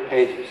 100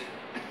 pages.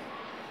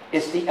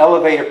 It's the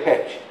elevator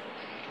pitch.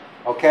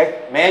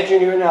 Okay?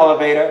 Imagine you're in an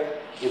elevator,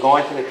 you're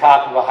going to the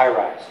top of a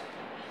high-rise,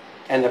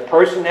 and the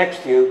person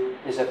next to you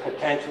is a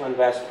potential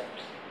investor.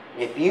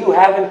 If you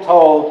haven't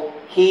told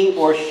he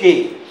or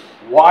she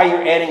why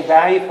you're adding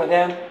value for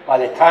them, by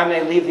the time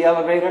they leave the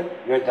elevator,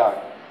 you're done.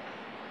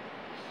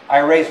 I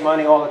raise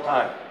money all the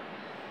time.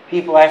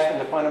 People asking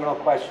the fundamental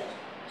questions.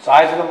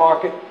 Size of the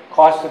market,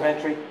 cost of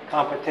entry,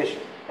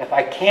 competition. If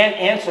I can't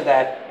answer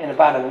that in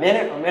about a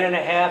minute or minute and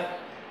a half,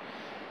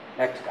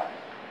 next guy.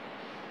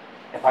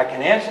 If I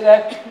can answer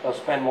that, they'll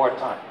spend more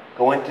time.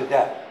 Go into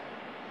depth.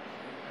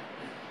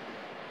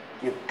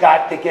 You've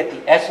got to get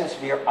the essence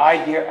of your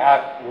idea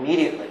out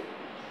immediately.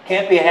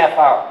 Can't be a half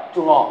hour,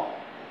 too long.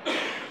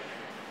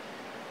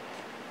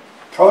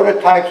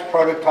 Prototypes,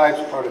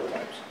 prototypes,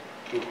 prototypes.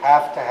 You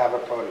have to have a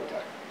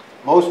prototype.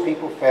 Most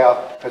people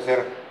fail because they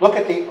don't. Look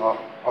at the, oh,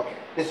 okay,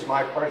 this is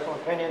my personal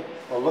opinion,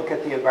 but look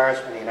at the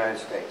embarrassment in the United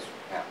States.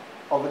 Now,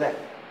 over there.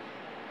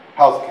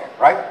 Healthcare,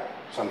 right?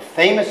 Some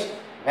famous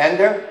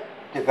vendor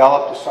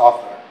developed a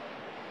software.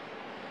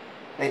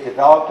 They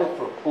developed it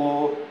for a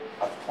pool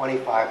of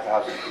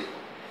 25,000 people.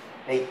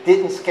 They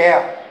didn't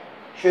scale.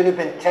 Should have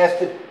been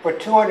tested for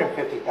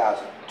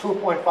 250,000,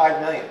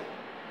 2.5 million.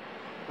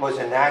 It was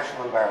a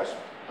national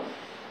embarrassment.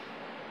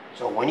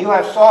 So when you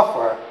have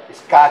software,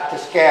 it's got to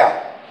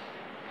scale.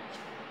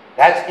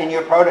 That's in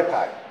your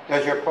prototype.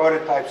 Does your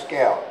prototype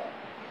scale?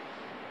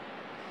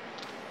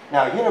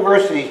 Now,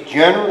 universities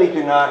generally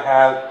do not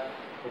have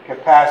the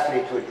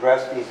capacity to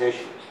address these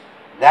issues.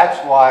 That's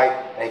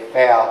why they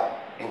fail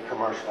in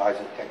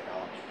commercializing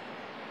technology.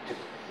 To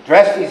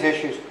address these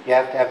issues, you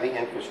have to have the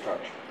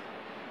infrastructure.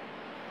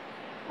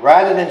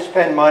 Rather than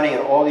spend money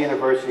at all the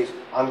universities,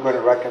 I'm going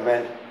to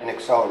recommend an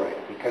accelerator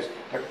because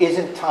there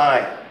isn't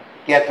time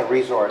to get the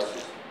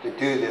resources to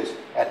do this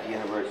at the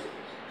universities.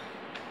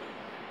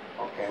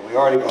 Okay, we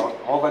already went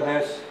over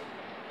this.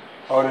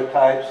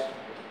 Prototypes.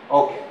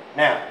 Okay,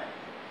 now,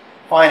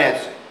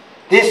 financing.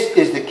 This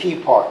is the key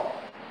part.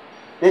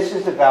 This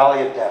is the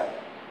valley of death.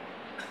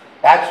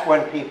 That's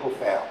when people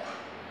fail.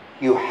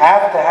 You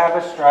have to have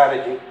a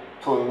strategy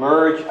to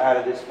emerge out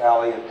of this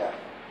valley of death.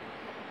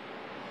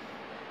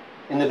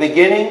 In the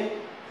beginning,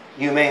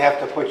 you may have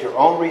to put your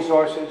own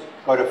resources,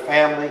 go to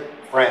family,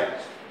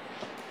 friends.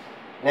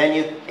 Then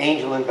you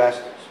angel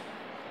investors.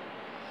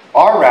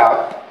 Our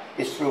route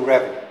is through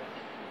revenue.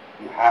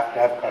 You have to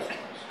have customers.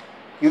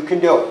 You can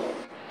do it.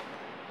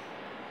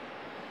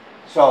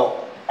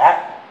 So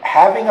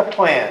having a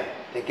plan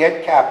to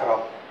get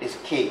capital is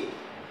key.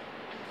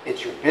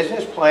 It's your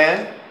business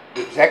plan,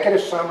 the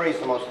executive summary is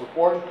the most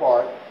important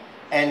part,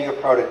 and your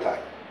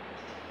prototype.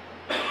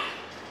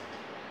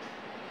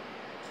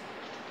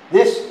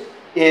 This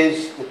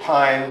is the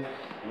time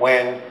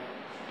when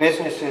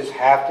businesses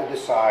have to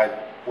decide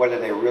whether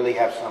they really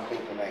have something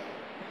to make.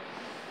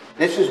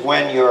 This is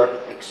when your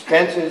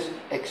expenses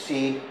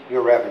exceed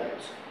your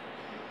revenues.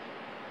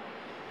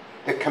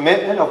 The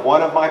commitment of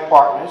one of my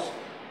partners,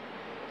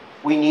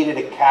 we needed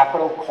a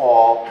capital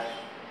call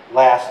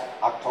last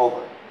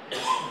October.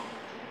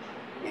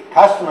 We had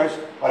customers,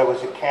 but it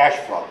was a cash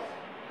flow.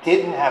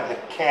 Didn't have the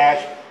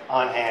cash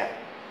on hand.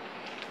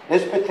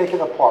 This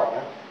particular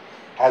partner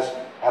has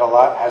a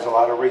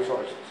lot of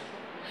resources.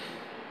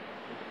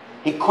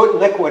 He couldn't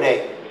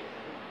liquidate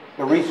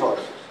the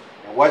resources.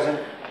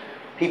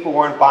 People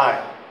weren't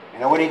buying. You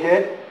know what he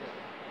did?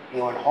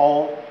 He went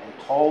home and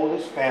told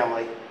his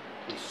family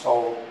he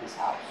sold his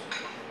house.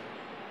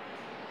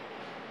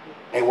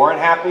 They weren't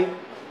happy.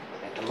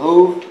 They had to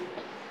move.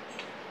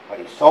 But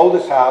he sold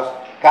his house,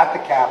 got the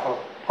capital,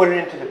 put it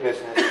into the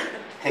business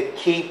to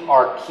keep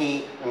our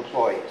key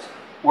employees.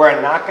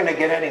 We're not going to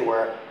get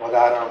anywhere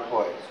without our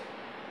employees.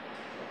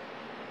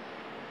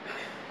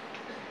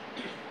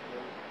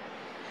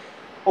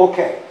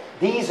 Okay,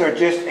 these are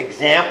just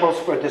examples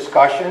for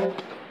discussion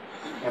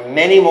and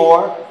many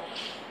more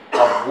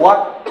of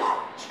what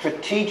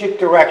strategic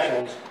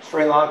directions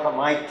Sri Lanka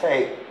might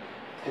take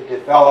to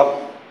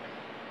develop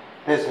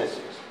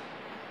businesses.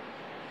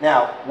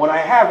 Now, when I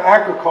have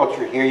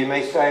agriculture here, you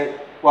may say,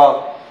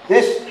 well,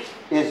 this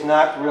is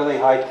not really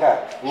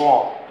high-tech.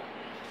 Wrong.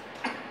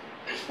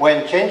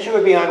 When Chen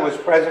Shui-bian was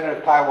president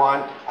of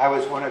Taiwan, I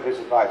was one of his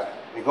advisors.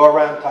 We go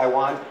around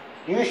Taiwan.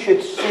 You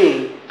should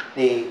see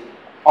the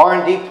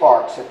R&D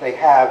parks that they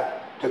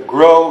have to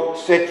grow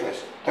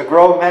citrus, to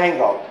grow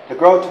mango, to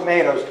grow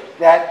tomatoes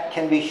that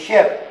can be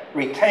shipped,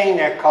 retain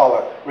their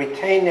color,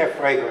 retain their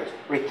fragrance,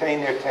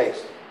 retain their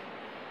taste.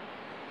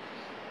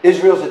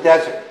 Israel's a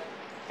desert.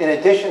 In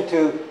addition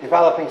to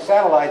developing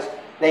satellites,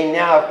 they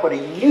now have put a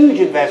huge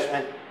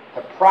investment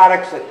to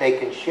products that they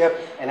can ship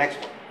and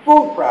export.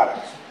 Food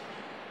products.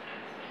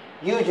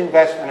 Huge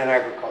investment in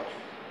agriculture.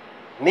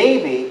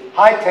 maybe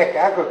high-tech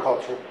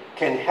agriculture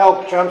can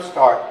help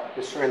jumpstart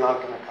the Sri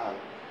Lankan economy.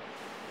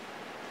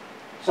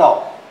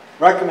 So,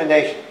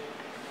 recommendation,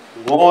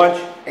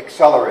 launch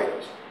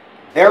accelerators.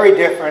 Very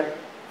different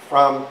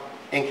from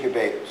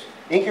incubators.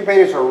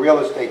 Incubators are a real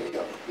estate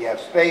deal. You have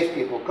space,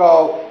 people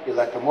go, you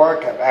let them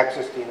work, have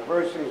access to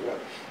universities.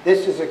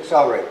 This is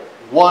accelerator.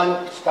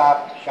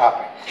 One-stop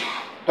shopping.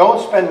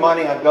 Don't spend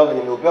money on building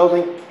a new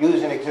building,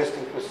 use an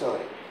existing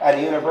facility. At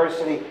a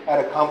university, at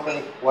a company,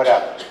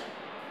 whatever.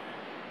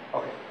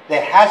 Okay.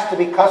 That has to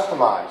be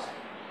customized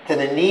to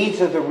the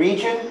needs of the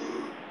region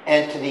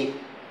and to the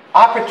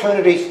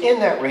opportunities in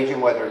that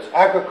region, whether it's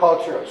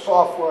agriculture or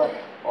software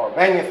or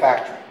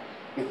manufacturing.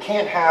 You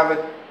can't have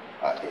it,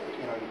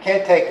 you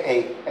can't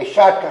take a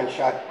shotgun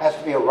shot. It has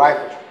to be a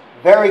rifle shot.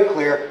 Very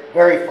clear,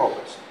 very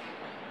focused.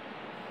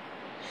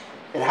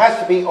 It has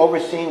to be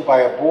overseen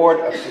by a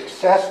board of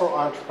successful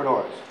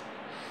entrepreneurs.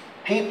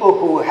 People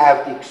who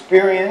have the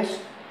experience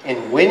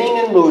in winning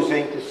and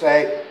losing to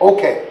say,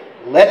 okay,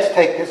 let's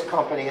take this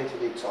company into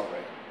the accelerator.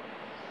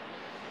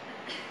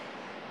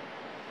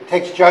 It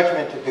takes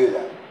judgment to do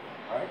that.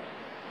 Right?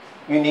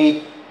 You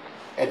need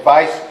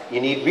advice, you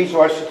need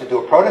resources to do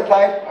a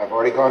prototype. I've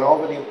already gone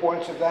over the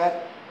importance of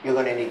that. You're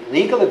going to need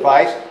legal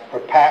advice for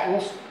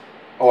patents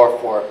or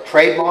for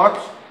trademarks.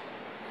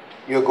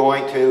 You're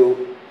going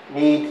to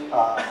need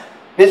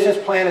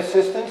business plan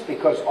assistance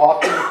because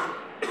often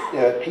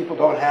people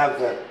don't have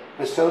the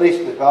facilities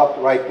to develop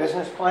the right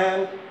business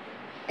plan,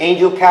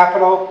 angel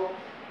capital,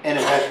 and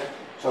investment.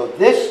 So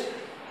this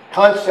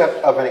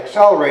concept of an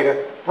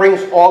accelerator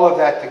brings all of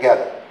that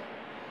together.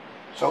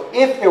 So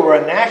if there were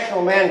a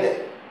national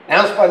mandate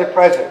announced by the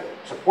President,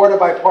 supported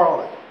by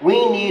Parliament,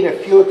 we need a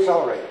few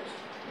accelerators.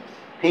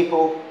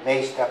 People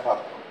may step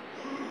up.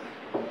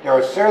 There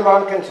are Sri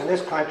Lankans in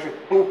this country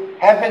who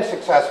have been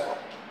successful.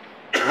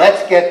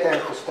 Let's get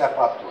them to step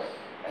up to it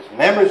as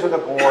members of the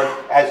board,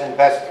 as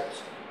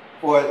investors,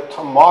 for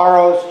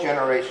tomorrow's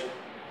generation.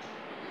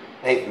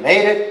 They've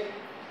made it.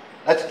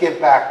 Let's give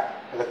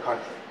back to the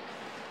country.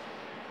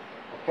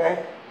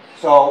 Okay?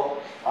 So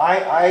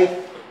I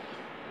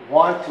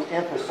want to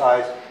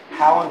emphasize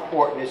how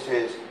important this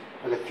is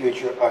for the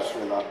future of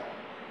Sri Lanka.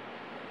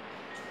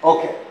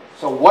 Okay,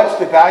 so what's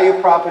the value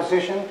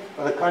proposition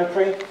for the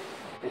country?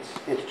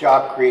 It's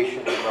job creation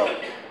and growth.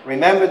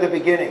 Remember the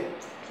beginning.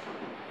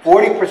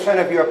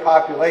 40% of your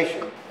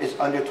population is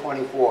under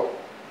 24.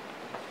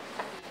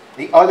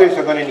 The others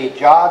are going to need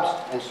jobs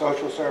and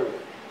social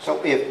services.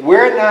 So if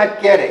we're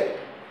not getting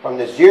from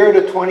the 0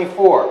 to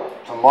 24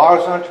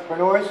 tomorrow's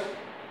entrepreneurs,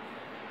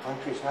 the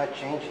country's not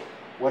changing.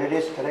 What it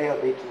is today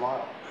will be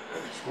tomorrow.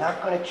 It's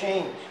not going to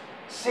change.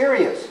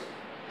 Serious.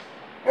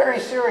 Very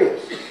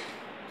serious.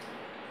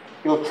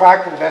 You'll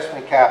attract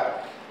investment capital.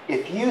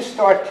 If you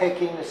start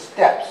taking the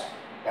steps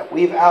that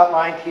we've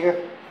outlined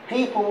here,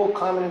 people will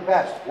come and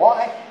invest.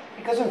 Why?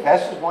 Because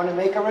investors want to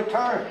make a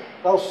return.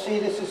 They'll see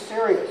this is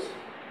serious.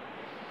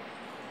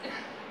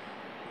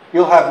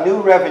 You'll have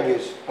new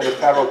revenues for the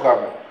federal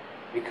government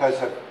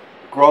because of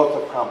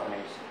growth of companies.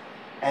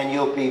 And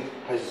you'll be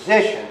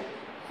positioned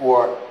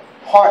for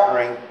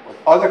partnering with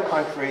other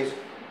countries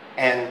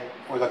and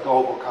for the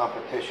global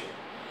competition.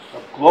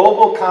 The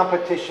global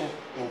competition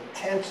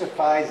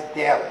intensifies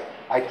daily.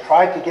 I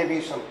tried to give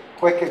you some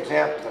quick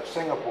examples of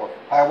Singapore,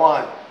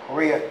 Taiwan,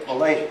 Korea,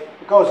 Malaysia.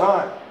 It goes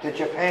on to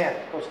Japan.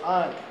 It goes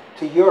on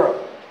to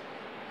Europe.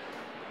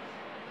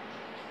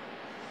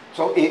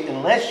 So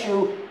unless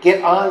you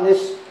get on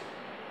this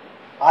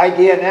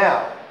idea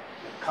now,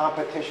 the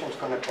competition is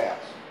going to pass.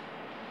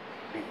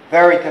 It'll be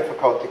very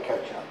difficult to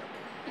catch up.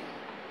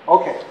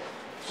 Okay,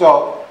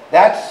 so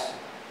that's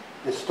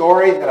the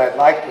story that I'd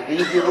like to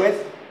leave you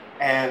with,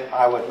 and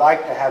I would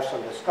like to have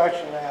some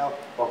discussion now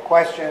or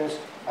questions,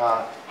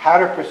 how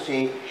to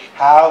proceed,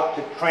 how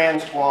to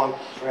transform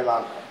Sri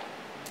Lanka.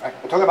 Right?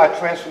 We're talking about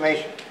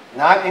transformation,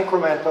 not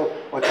incremental.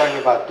 We're talking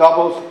about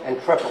doubles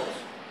and triples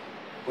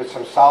with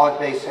some solid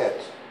base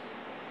hits.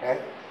 Okay?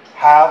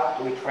 How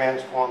do we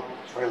transform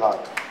Sri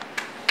Lanka?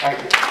 Thank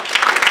you.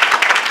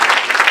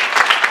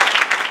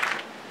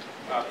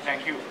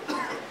 Thank you.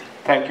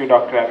 Thank you,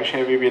 Dr.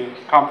 Abhishek. We will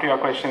come to your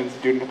questions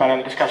during the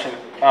panel discussion.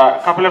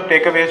 A couple of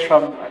takeaways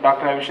from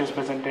Dr. Abhishek's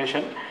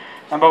presentation.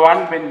 Number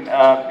one, when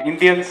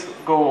Indians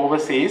go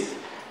overseas,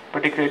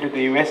 particularly to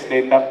the US,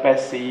 they end up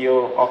as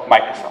CEO of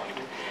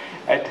Microsoft.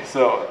 Right?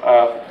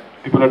 So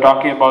people are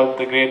talking about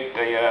the great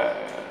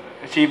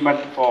achievement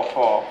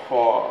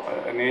for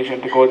a nation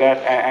to go there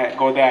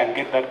and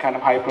get that kind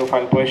of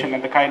high-profile position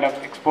and the kind of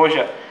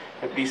exposure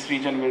that this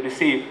region will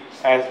receive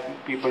as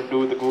people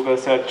do the Google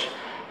search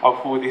of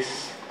who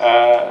this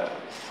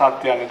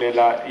Satya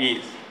Nadella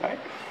is. Right?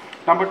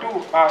 Number two,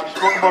 you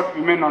spoke about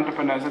women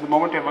entrepreneurs. At the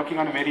moment, we're working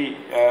on a very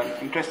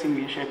interesting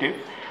initiative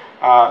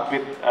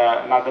with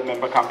another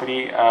member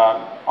company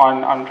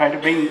on trying to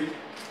bring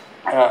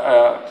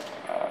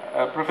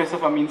a professor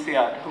from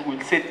INSEAD who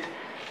will sit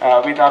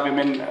with our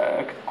women,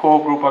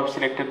 core group of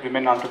selected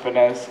women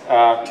entrepreneurs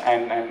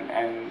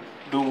and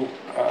do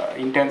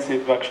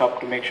intensive workshop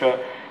to make sure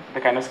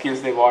the kind of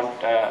skills they want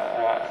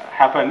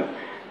happen.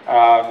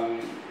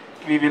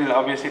 We will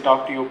obviously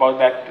talk to you about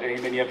that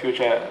in the near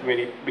future when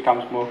it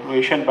becomes more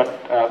fruition, but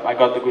I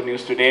got the good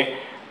news today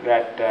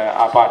that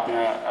our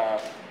partner,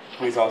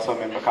 who is also a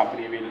member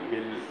company,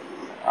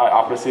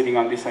 are proceeding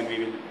on this, and we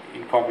will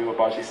inform you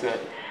about this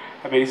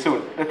very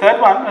soon. The third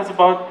one is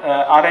about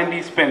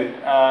R&D spend.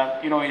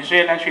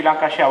 Israel and Sri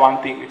Lanka share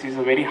one thing, which is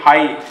a very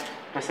high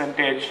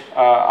percentage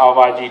of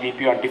our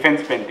GDP on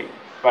defense spending.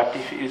 But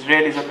if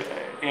Israel is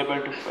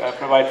able to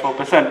provide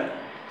 4%,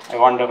 I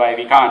wonder why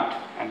we can't.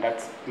 And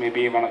that's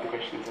maybe one of the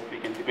questions that we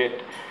can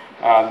debate,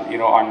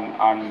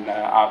 on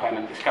our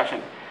panel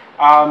discussion.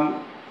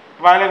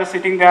 While I was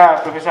sitting there,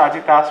 Professor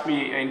Ajit asked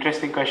me an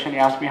interesting question. He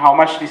asked me how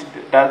much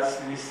does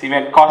this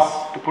event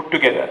cost to put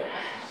together.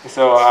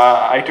 So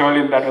I told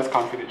him that was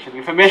confidential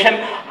information.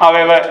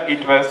 However,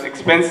 it was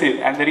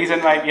expensive, and the reason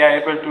why we are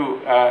able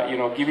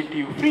to, give it to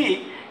you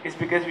free is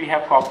because we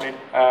have corporate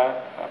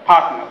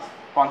partners.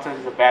 Sponsors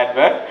is a bad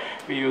word.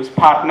 We use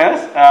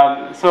partners.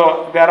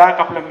 So there are a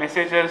couple of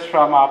messages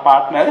from our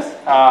partners.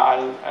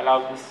 I'll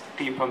allow this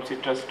team from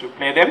Citrus to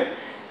play them,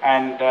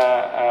 and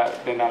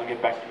then I'll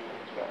get back to you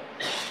as well.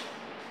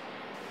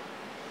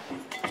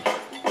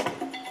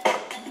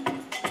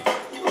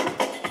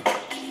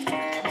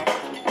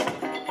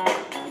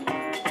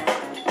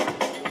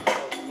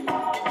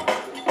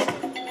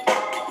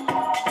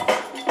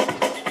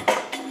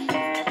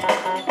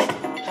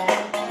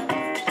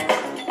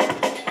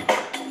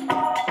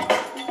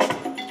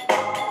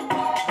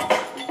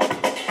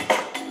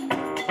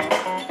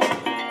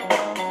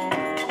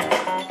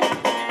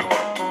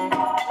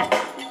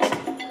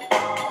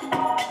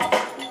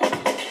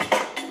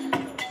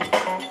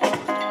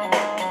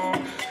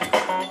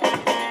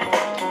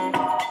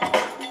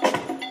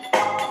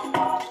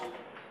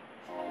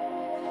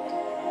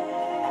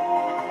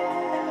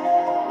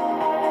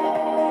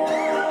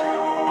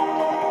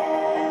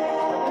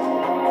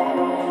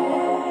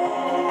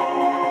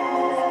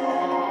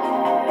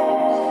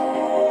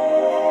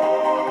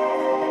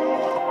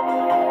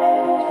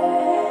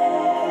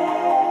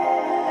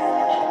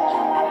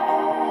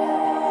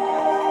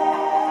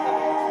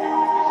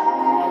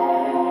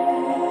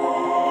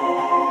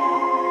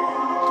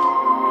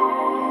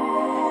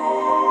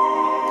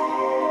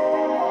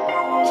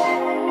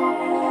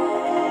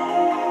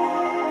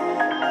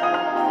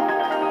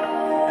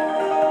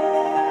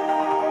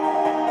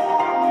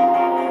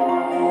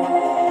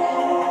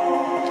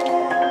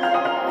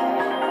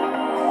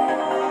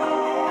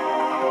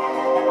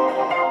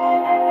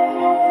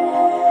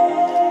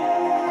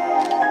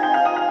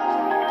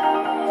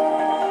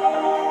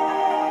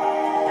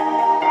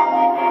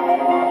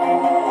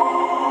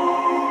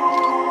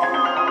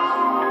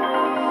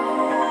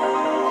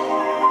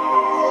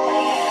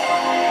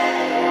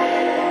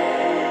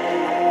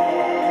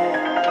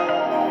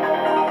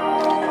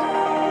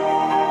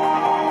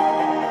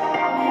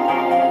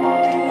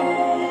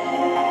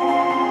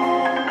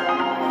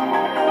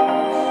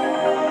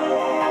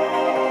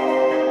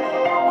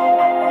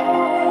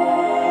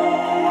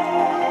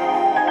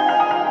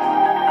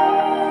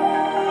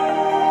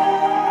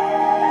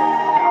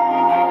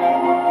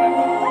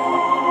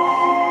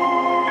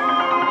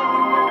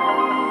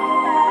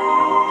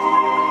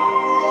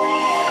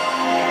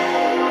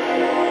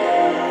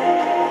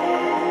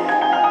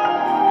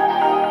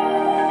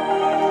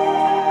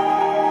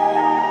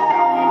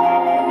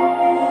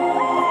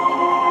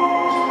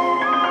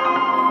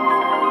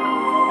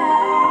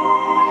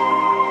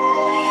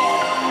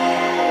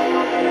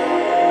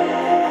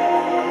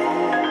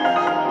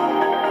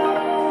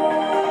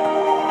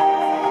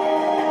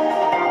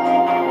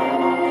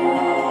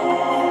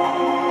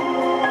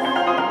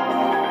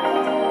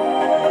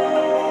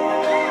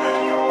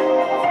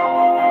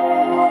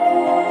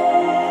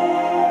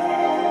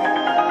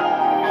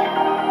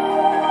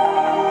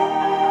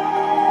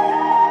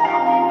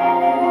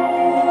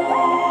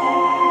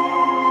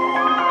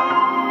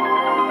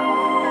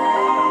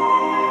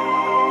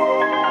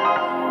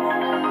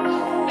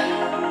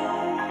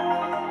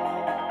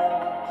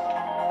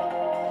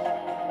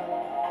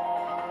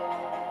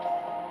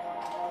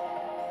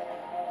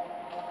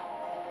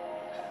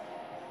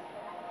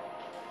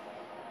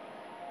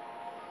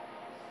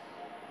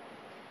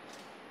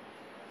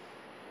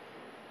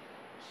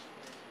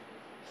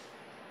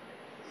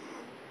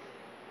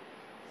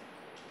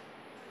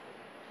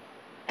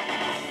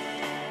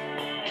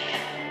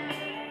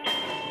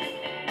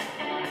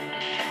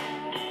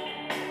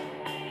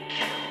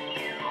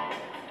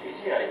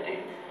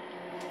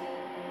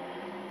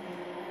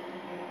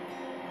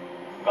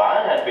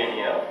 Gayan had been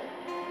here.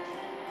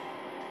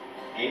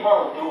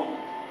 Gihan too.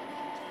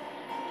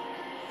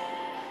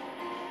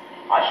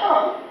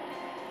 Ashan,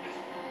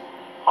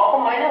 how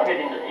come I never get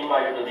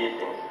invited to these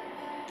things?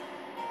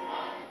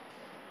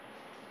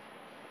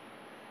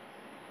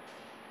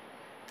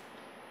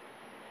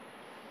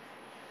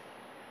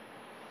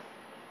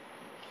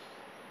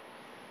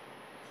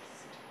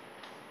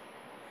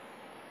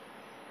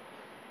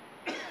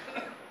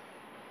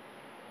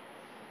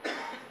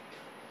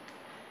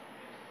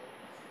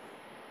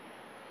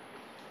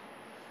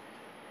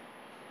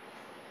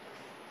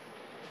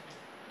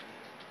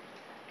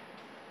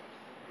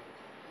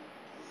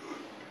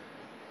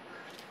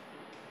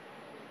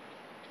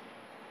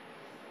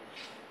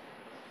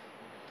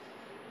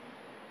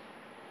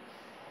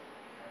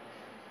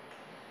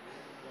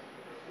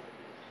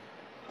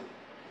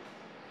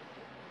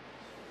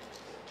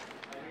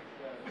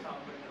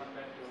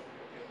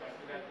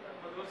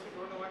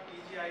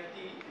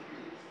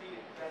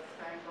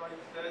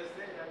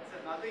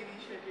 another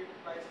initiative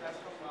by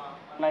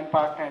SLASSCOM online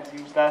partner has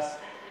used us.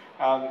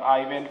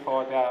 I went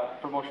for the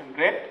promotion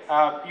grid.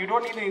 You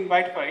don't need an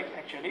invite for it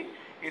actually.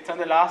 It's on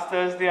the last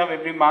Thursday of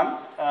every month.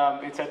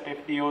 It's at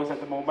FDOs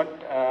at the moment,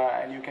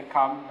 and you can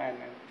come and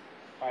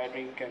buy a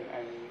drink and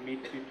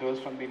meet with those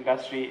from the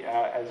industry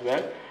as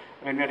well.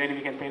 When we're ready,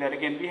 we can play that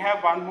again. We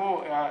have one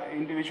more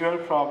individual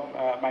from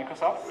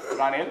Microsoft,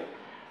 Ranil.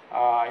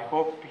 I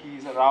hope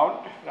he's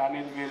around.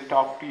 Ranil will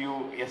talk to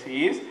you. Yes,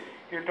 he is.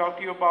 He'll talk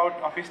to you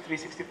about Office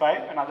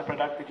 365, another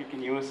product that you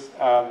can use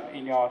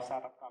in your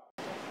startup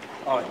company.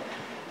 All right.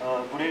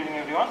 Good evening,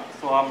 everyone.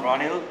 So I'm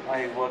Ranil.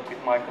 I work with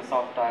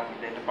Microsoft. I'm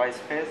in the enterprise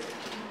space.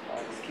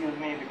 Excuse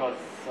me because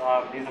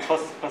this is the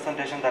first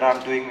presentation that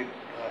I'm doing with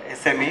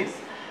SMEs.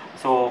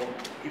 So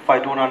if I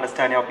don't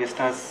understand your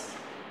business,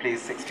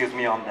 please excuse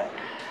me on that.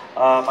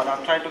 But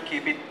I'm trying to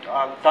keep it.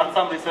 I've done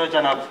some research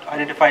and I've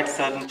identified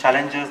certain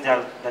challenges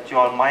that you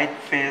all might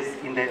face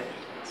in the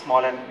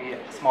small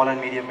and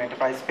medium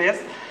enterprise space.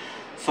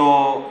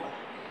 So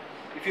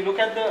if you look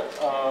at the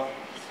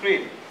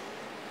screen,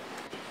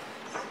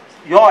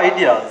 your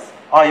ideas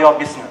are your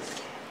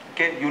business.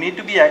 Okay, you need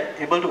to be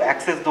able to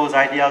access those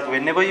ideas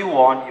whenever you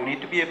want. You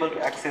need to be able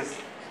to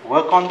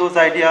work on those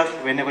ideas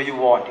whenever you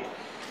want it.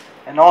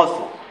 And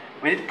also,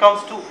 when it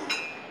comes to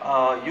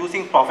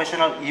using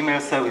professional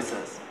email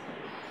services,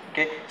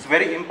 okay, it's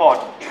very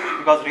important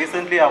because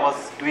recently I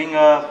was doing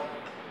a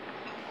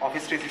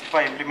Office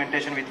 365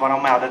 implementation with one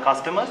of my other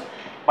customers,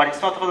 but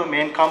it's not for the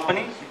main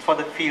company, it's for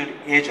the field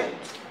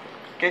agents.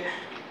 Okay,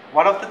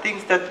 one of the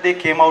things that they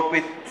came out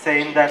with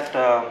saying that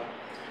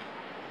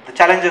the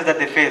challenges that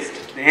they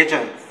faced, the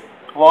agents,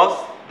 was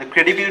the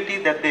credibility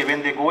that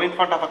when they go in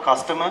front of a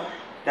customer,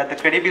 that the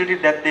credibility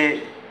that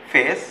they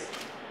face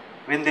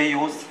when they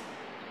use,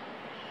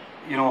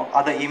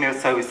 other email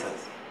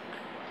services.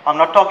 I'm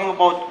not talking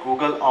about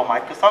Google or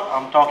Microsoft.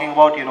 I'm talking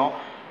about,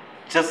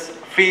 just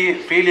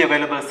freely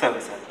available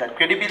services. That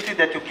credibility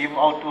that you give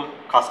out to a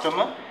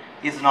customer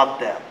is not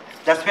there.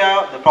 That's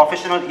where the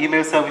professional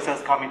email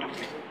services come into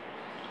play.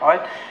 All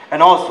right.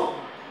 And also,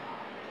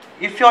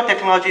 if your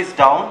technology is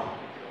down,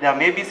 there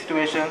may be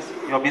situations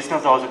your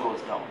business also goes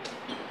down.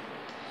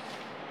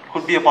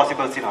 Could be a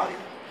possible scenario.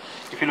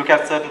 If you look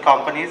at certain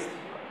companies,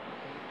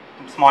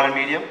 small and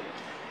medium,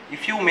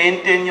 if you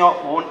maintain your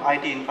own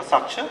IT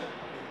infrastructure,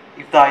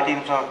 if the IT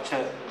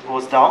infrastructure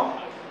goes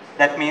down,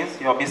 that means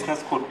your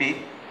business could be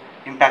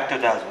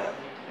impacted as well,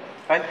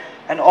 right?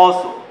 And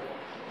also,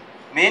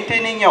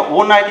 maintaining your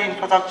own IT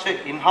infrastructure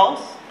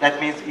in-house, that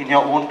means in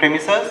your own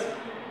premises,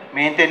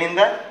 maintaining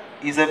that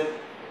is a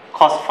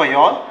cost for you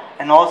all,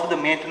 and also the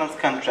maintenance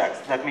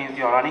contracts. That means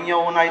you're running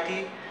your own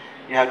IT,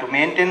 you have to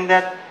maintain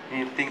that, you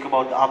need to think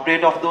about the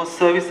upgrade of those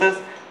services,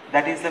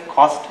 that is a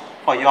cost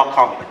for your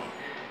company.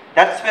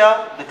 That's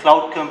where the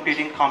cloud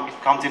computing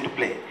comes into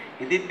play.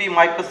 If it be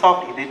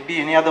Microsoft, if it be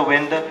any other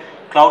vendor,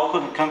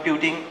 cloud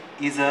computing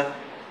is a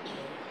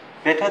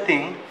better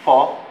thing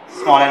for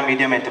small and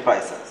medium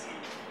enterprises.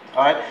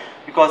 All right?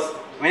 Because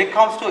when it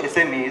comes to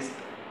SMEs,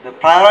 the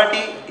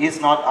priority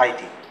is not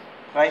IT,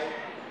 right?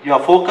 Your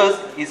focus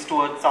is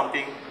towards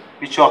something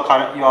which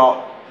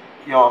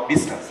your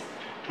business,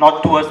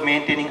 not towards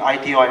maintaining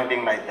IT or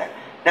anything like that.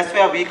 That's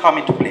where we come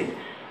into play.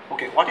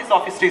 Okay, what is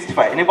Office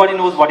 365? Anybody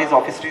knows what is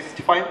Office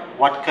 365?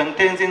 What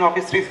contains in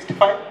Office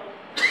 365?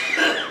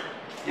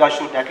 You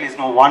should at least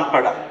know one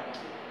product.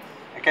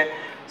 Okay,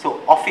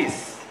 so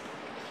Office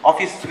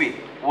Suite,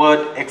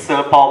 Word,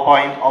 Excel,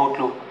 PowerPoint,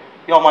 Outlook,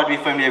 you all might be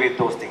familiar with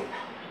those things.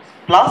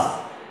 Plus,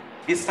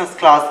 business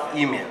class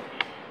email.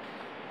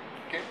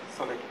 Okay,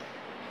 so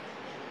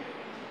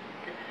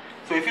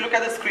if you look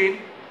at the screen,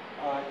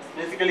 it's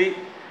basically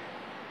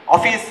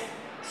Office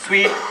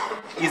Suite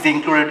is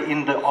included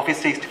in the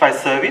Office 365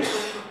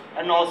 service,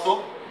 and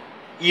also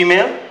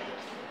email.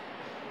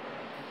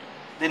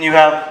 Then you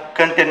have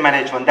content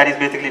management, that is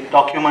basically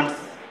document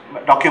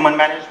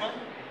management.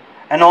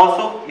 And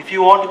also, if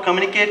you want to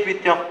communicate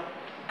with your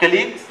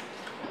colleagues,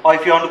 or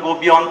if you want to go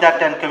beyond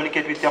that and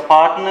communicate with your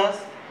partners,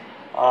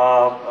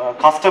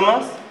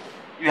 customers,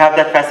 you have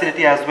that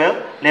facility as well.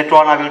 Later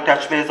on, I will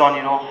touch base on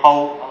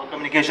how our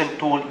communication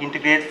tool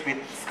integrates with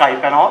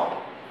Skype and all.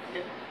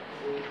 Okay.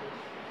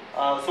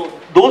 So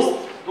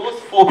those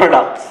four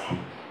products: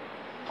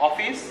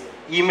 Office,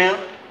 email,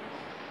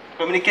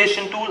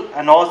 communication tool,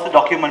 and also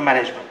document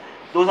management.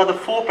 Those are the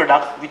four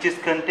products which is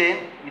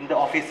contained in the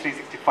Office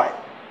 365.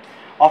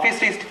 Office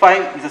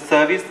 365 is a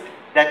service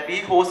that we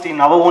host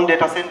in our own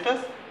data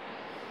centers.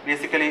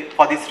 Basically,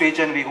 for this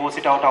region, we host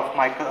it out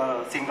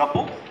of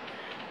Singapore,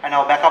 and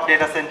our backup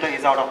data center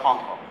is out of Hong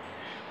Kong.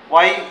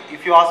 Why,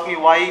 if you ask me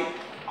why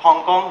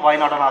Hong Kong, why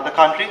not another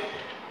country?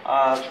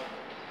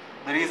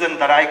 The reason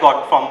that I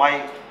got from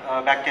my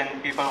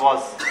back-end people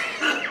was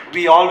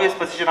we always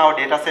position our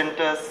data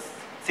centers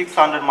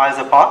 600 miles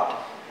apart.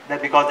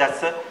 That because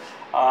that's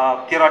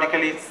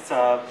theoretically,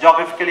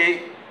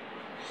 geographically,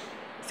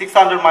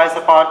 600 miles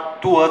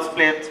apart, two earth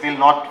plates will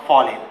not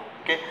fall in.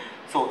 Okay,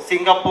 so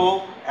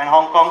Singapore and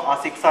Hong Kong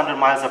are 600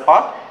 miles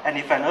apart, and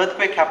if an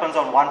earthquake happens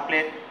on one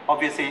plate,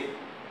 obviously,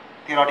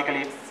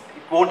 theoretically, it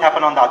won't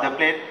happen on the other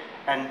plate,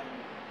 and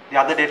the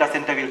other data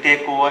center will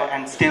take over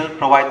and still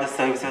provide the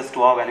services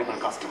to our valuable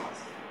customers.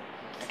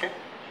 Okay?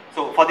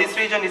 So for this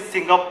region is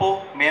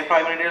Singapore, main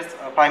primary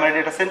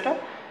data center,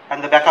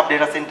 and the backup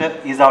data center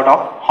is out of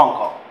Hong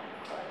Kong.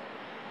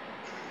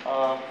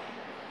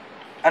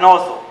 And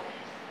also,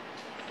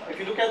 if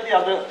you look at the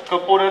other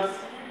components,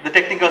 the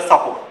technical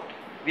support.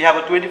 We have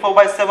a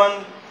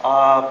 24/7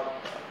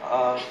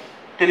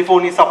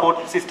 telephony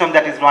support system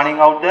that is running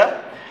out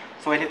there.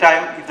 So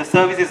anytime if the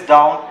service is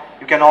down,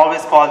 you can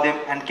always call them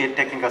and get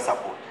technical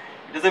support.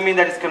 It doesn't mean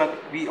that it's going to,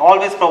 we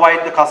always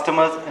provide the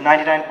customers a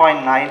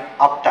 99.9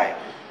 uptime.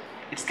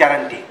 It's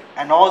guaranteed.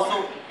 And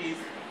also it is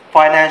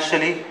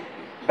financially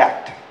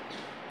backed.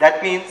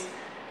 That means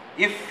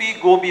if we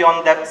go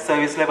beyond that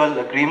service level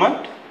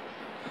agreement,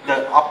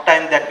 the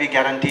uptime that we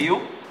guarantee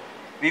you,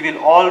 we will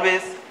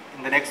always,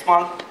 in the next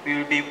month, we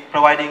will be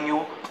providing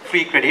you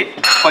free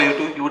credit for you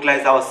to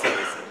utilize our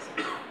services.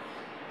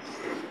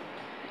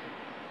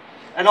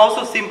 And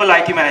also simple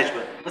IT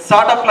management. A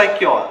startup like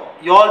you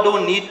all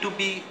don't need to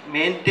be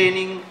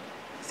maintaining,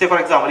 say for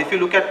example, if you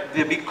look at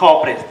the big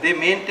corporates, they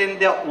maintain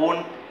their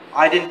own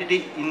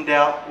identity in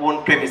their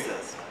own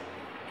premises.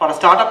 For a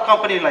startup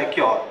company like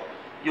you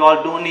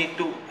all don't need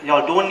to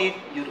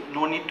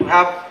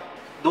have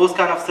those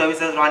kind of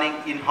services running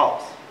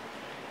in-house.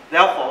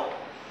 Therefore,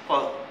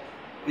 for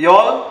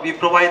we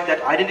provide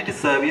that identity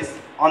service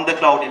on the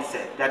cloud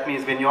itself. That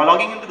means when you are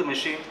logging into the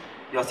machine,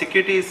 your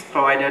security is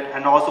provided,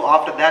 and also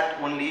after that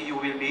only you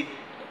will be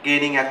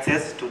gaining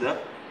access to the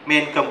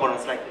main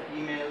components like the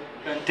email,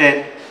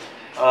 content,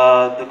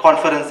 the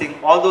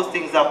conferencing, all those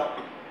things are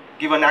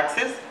given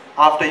access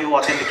after you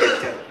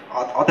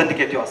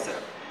authenticate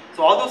yourself.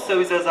 So all those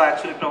services are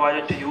actually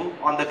provided to you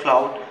on the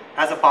cloud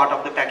as a part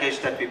of the package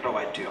that we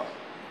provide to you.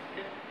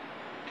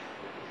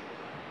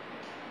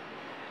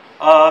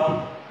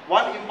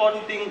 One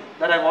important thing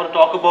that I want to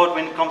talk about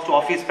when it comes to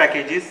Office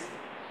packages,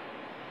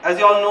 as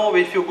you all know,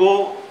 if you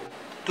go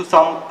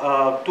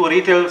to a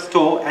retail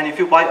store and if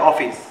you buy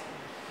Office,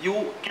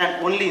 you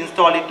can only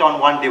install it on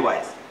one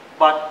device.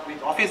 But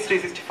with Office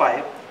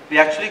 365, we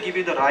actually give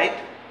you the right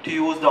to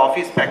use the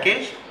Office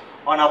package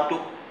on up to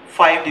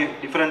 5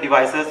 different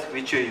devices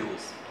which you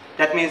use.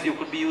 That means you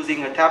could be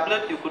using a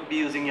tablet, you could be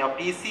using your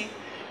PC,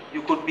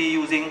 you could be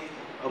using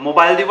a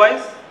mobile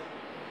device,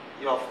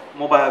 your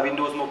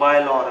Windows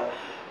Mobile or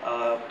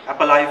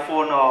Apple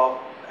iPhone or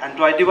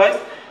Android device.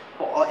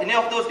 For any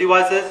of those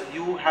devices,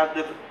 you have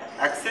the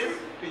access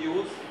to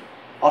use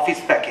Office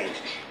package.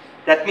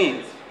 That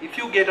means if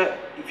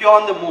you're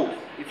on the move,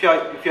 if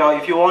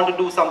you want to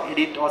do some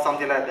edit or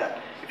something like that,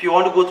 if you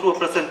want to go through a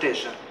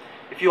presentation,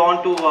 if you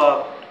want to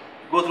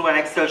go through an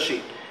Excel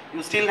sheet,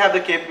 you still have the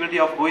capability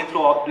of going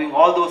through doing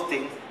all those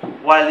things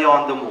while you're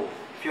on the move.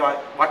 If you are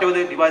whatever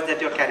the device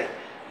that you're carrying,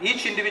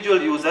 each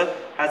individual user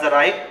has a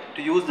right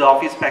to use the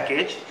Office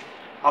package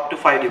up to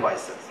 5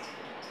 devices.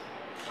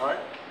 All right.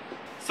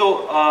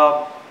 So,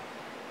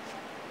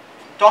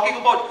 talking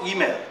about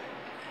email,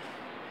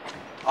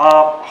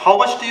 how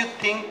much do you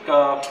think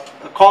a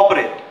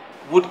corporate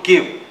would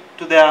give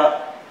to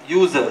their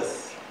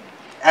users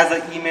as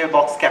an email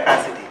box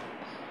capacity?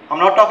 I'm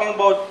not talking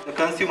about the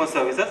consumer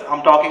services,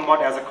 I'm talking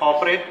about as a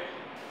corporate.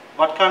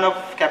 What kind of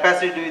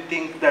capacity do you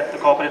think that the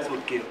corporates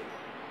would give?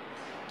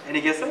 Any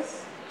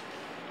guesses?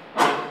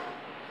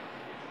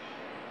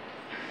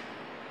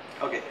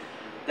 Okay,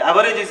 the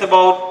average is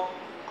about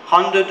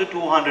 100 to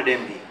 200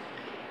 MB.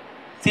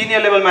 Senior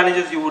level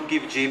managers you would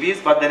give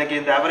GBs, but then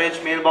again the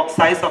average mailbox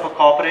size of a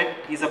corporate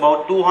is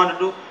about 100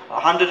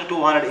 to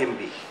 200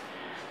 MB.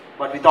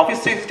 But with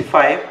Office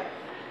 365,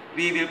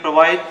 we will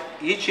provide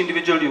each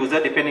individual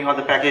user, depending on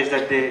the package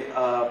that they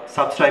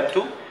subscribe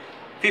to,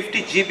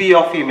 50 GB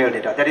of email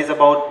data. That is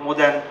about more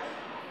than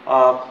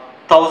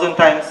 1,000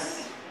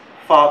 times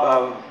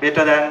far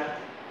better than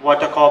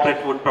what a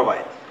corporate would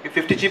provide.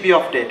 50 GB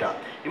of data.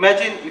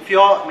 Imagine if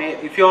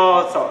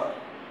you're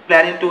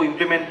planning to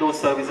implement those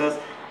services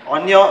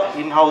on your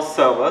in-house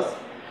servers,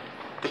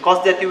 the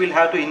cost that you will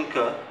have to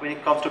incur when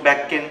it comes to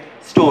back-end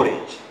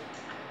storage.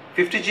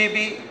 50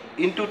 GB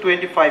into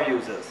 25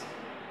 users.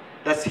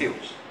 That's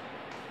huge.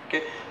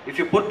 Okay. If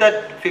you put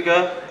that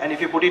figure and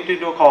if you put it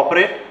into a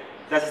corporate,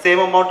 that's the same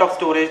amount of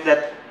storage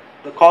that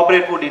the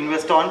corporate would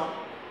invest on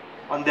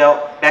their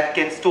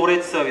back-end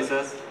storage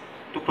services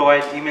to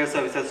provide email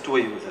services to a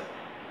user.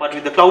 But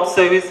with the cloud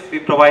service, we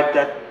provide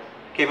that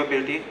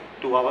capability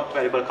to our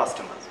valuable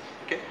customers.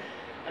 Okay.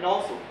 And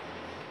also,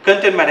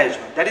 content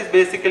management. That is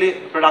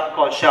basically a product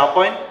called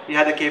SharePoint. We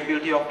have the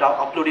capability of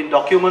uploading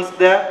documents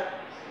there.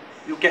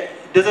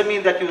 It doesn't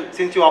mean that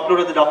since you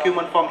uploaded the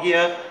document from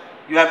here,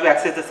 you have to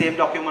access the same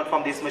document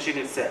from this machine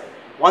itself.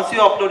 Once you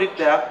upload it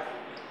there,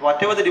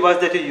 whatever the device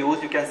that you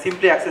use, you can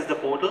simply access the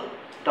portal,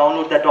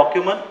 download that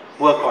document,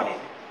 work on it.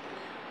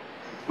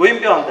 Going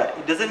beyond that,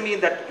 it doesn't mean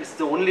that it's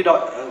the only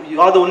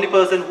you are the only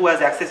person who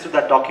has access to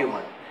that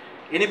document.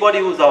 Anybody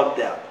who's out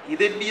there,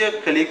 either it be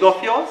a colleague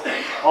of yours,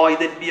 or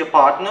either it be a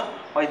partner,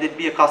 or either it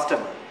be a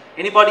customer.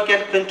 Anybody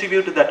can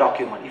contribute to that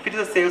document. If it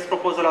is a sales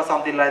proposal or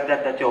something like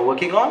that that you're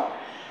working on,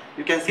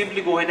 you can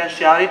simply go ahead and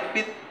share it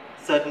with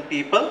certain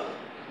people,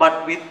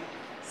 but with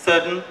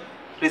certain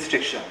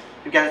restrictions.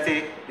 You can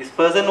say this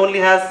person only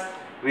has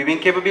viewing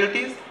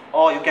capabilities,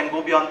 or you can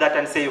go beyond that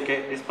and say,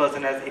 okay, this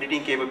person has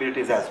editing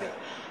capabilities as well.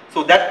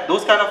 So that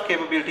those kind of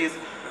capabilities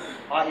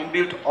are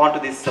inbuilt onto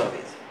this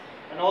service.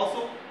 And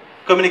also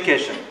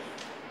communication.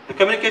 The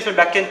communication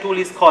backend tool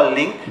is called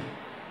Link.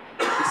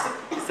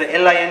 It's a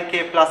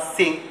LINK plus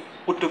sync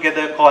put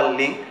together called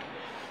Link,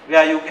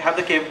 where you have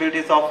the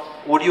capabilities of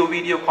audio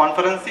video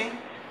conferencing,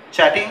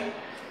 chatting,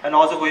 and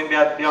also going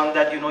beyond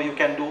that, you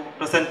can do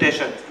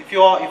presentations. If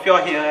you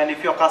are here and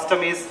if your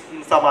customer is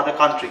in some other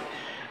country,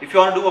 if you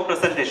want to do a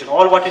presentation,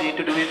 all what you need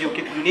to do is you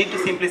need to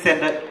simply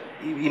send an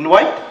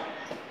invite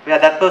where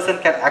that person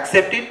can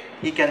accept it.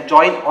 He can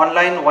join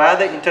online via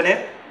the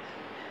internet,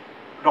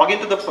 log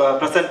into the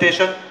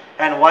presentation,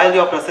 and while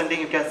you are presenting,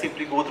 you can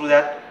simply go through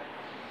that.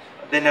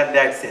 Then and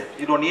that's it.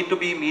 You don't need to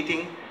be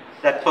meeting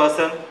that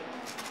person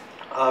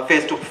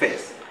face to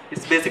face.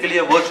 It's basically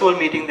a virtual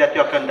meeting that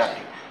you are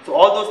conducting. So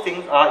all those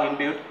things are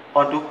inbuilt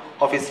onto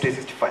Office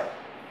 365.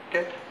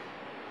 Okay.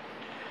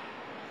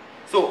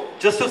 So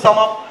just to sum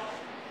up,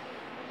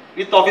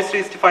 with Office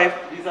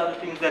 365, these are the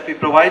things that we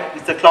provide.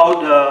 It's a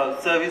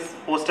cloud service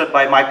hosted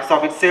by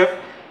Microsoft itself.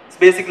 It's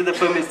basically the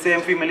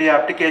same familiar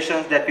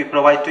applications that we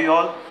provide to you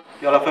all.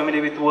 You all are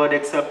familiar with Word,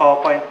 Excel,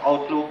 PowerPoint,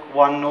 Outlook,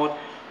 OneNote.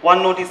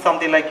 OneNote is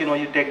something like,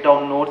 you take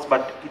down notes,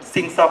 but it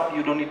syncs up.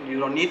 You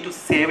don't need to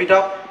save it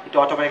up. It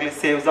automatically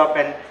saves up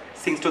and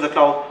syncs to the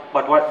cloud.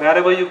 But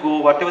wherever you go,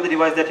 whatever the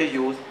device that you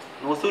use,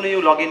 no sooner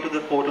you log into the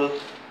portal,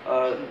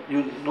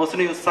 no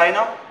sooner you sign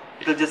up,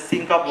 it will just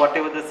sync up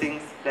whatever the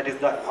things that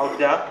is out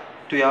there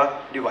to your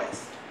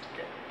device.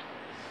 Okay.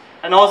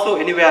 And also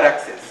anywhere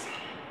access.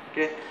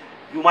 Okay.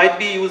 You might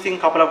be using a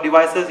couple of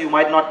devices, you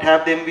might not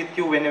have them with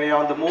you whenever you're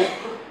on the move,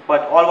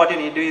 but all what you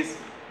need to do is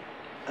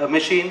a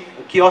machine,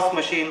 a kiosk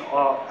machine,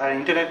 or an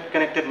internet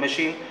connected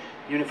machine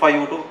for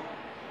you to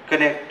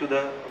connect to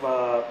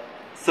the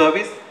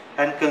service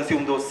and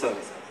consume those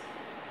services.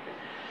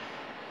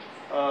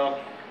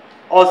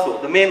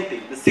 Also, the main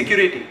thing, the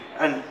security,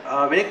 and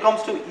when it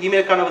comes to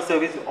email kind of a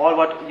service, all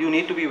what you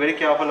need to be very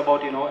careful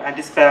about,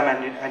 anti-spam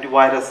and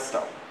antivirus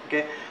stuff.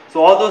 Okay,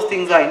 so all those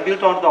things are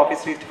inbuilt onto the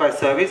Office 365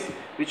 service,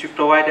 which we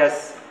provide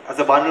as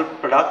a bundled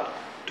product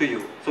to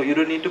you. So you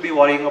don't need to be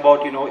worrying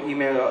about,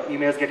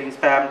 emails getting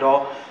spammed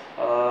or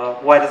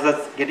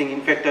viruses getting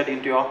infected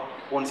into your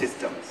own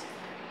systems.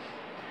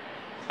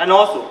 And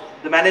also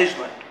the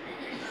management.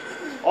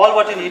 All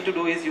what you need to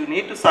do is you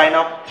need to sign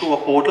up through a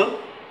portal.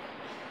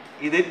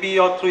 Either it be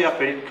through your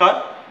credit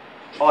card,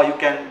 or you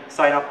can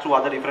sign up through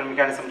other different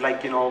mechanisms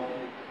like,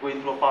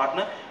 going through a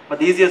partner. But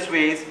the easiest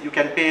way is you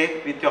can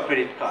pay with your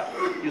credit card.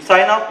 You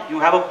sign up, you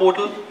have a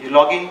portal, you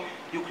log in,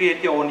 you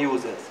create your own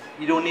users.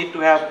 You don't need to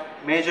have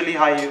majorly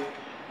high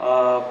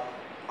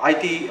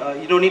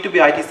you don't need to be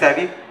IT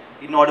savvy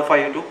in order for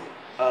you to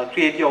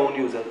create your own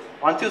users.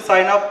 Once you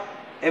sign up,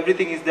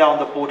 everything is there on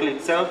the portal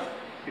itself.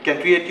 You can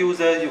create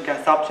users, you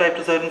can subscribe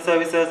to certain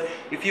services.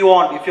 If you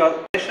want, if you're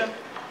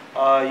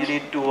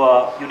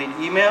you need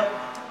email,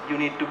 you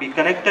need to be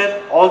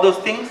connected, all those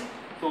things.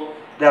 So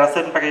there are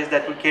certain packages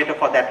that will cater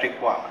for that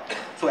requirement.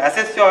 So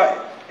assess your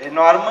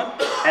environment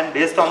and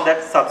based on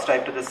that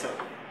subscribe to the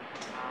service.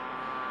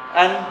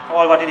 And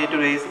all what you need to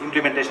do is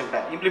implementation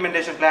plan.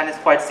 Implementation plan is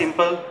quite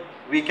simple.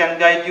 We can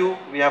guide you.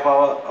 We have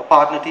a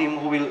partner team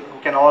who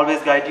can always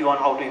guide you on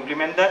how to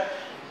implement that.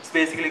 It's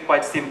basically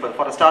quite simple.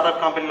 For a startup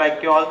company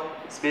like you all,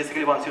 it's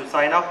basically once you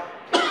sign up,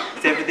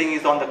 everything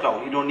is on the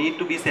cloud. You don't need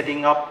to be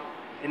setting up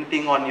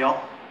anything on your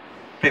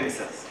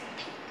premises.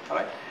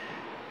 Alright.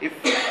 If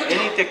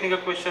any technical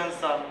questions,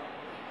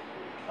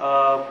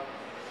 are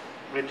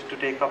ready to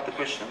take up the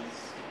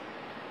questions.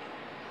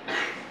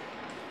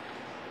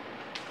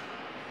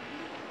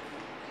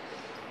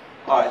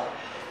 Alright.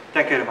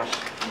 Thank you very much.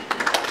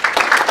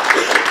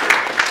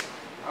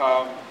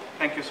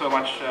 Thank you so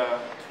much,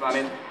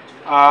 Ranil.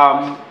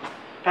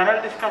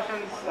 Panel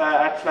discussions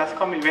at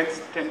SLASSCOM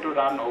events tend to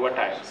run over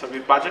time. So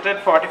we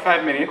budgeted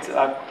 45 minutes.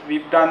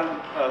 We've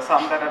done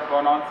some that have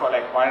gone on for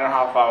like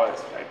 1.5 hours,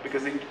 right?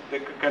 Because the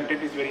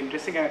content is very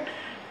interesting. And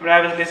when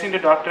I was listening to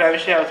Dr.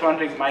 Avishai, I was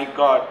wondering, my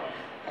God,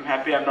 I'm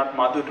happy I'm not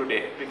Madhu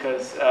today,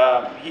 because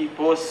he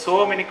posed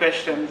so many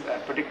questions,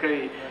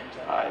 particularly,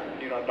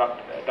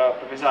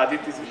 Professor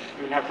Aditya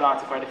will have to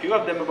answer quite a few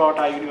of them about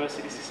our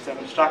university system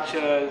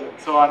structures and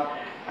so on.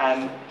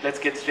 And let's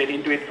get straight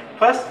into it.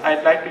 First,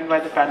 I'd like to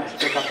invite the panelists to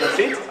take up their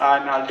seats,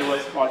 and I'll do a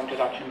small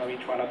introduction of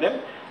each one of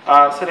them.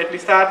 So let me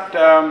start.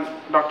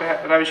 Dr.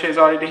 Ravishai is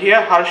already here.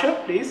 Harsha,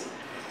 please.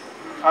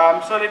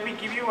 So let me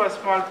give you a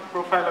small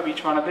profile of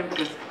each one of them,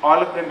 because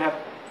all of them have,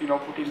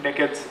 put in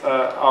decades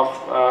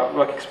of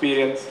work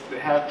experience. They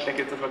have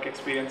decades of work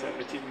experience and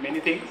achieved many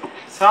things.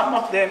 Some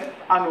of them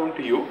are known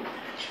to you.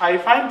 I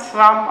find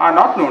some are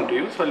not known to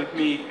you. So let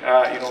me,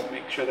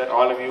 make sure that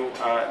all of you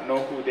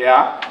know who they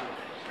are.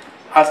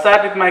 I'll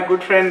start with my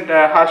good friend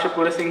Harsha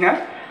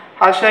Purasinghe.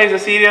 Harsha is a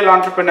serial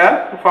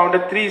entrepreneur who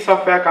founded 3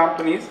 software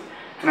companies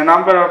and a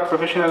number of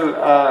professional,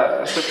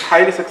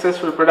 highly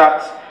successful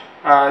products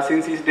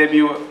since his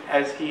debut,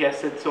 as he has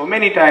said so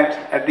many times,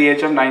 at the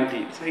age of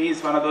 19. So he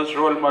is one of those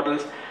role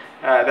models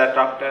that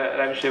Dr.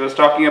 Ravishay was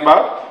talking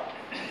about.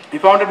 He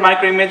founded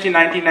Microimage in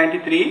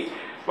 1993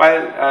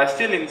 while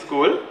still in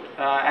school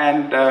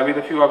and with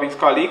a few of his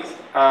colleagues.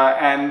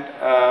 And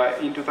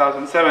in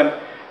 2007,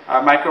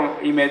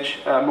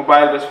 Microimage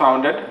Mobile was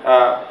founded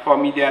for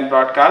media and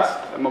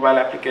broadcast, mobile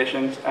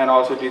applications, and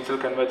also digital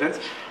convergence.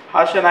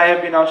 Harsh and I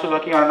have been also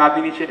working on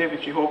another initiative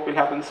which we hope will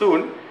happen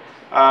soon.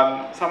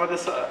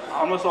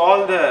 Almost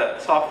all the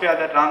software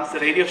that runs the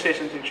radio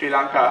stations in Sri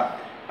Lanka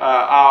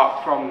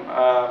are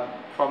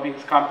from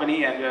his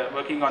company, and we are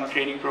working on a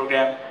training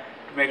program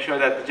to make sure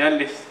that the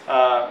journalists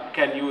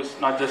can use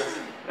not just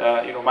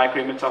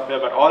Microimage software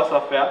but all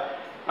software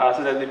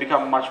so that they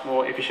become much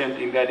more efficient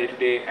in their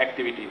day-to-day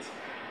activities.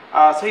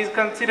 So he's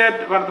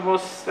considered one of the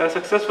most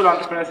successful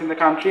entrepreneurs in the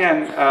country,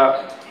 and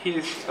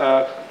he's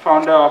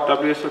founder of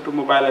WSO2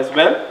 Mobile as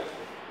well.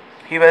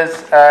 He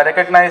was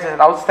recognized as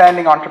an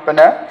outstanding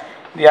entrepreneur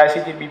in the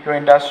ICT BPO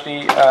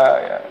industry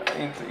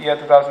in the year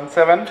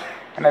 2007,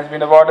 and has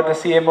been awarded the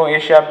CMO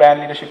Asia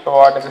Brand Leadership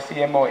Award and the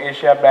CMO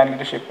Asia Brand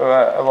Leadership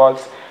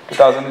Awards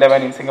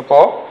 2011 in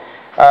Singapore.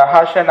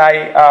 Harsh and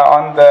I are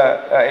on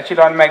the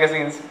Echelon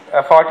magazine's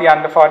 40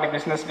 under 40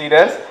 business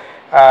leaders,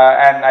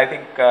 and I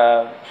think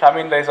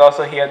Shamindra is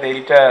also here, the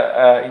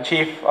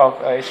editor-in-chief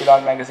of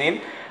Echelon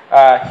magazine.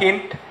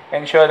 Hint,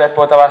 ensure that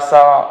both of us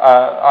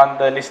are on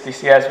the list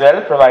this year as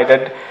well,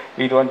 provided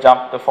we don't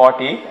jump the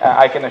 40.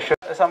 I can assure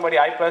somebody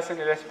I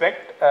personally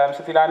respect,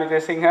 Satilani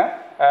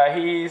Jayasinghe.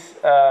 He is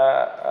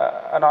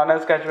an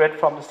honors graduate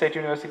from the State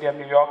University of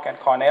New York and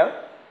Cornell,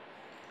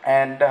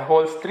 and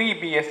holds 3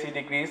 BSc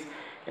degrees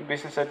in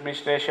business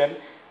administration,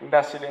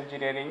 industrial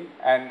engineering,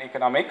 and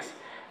economics.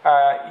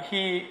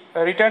 He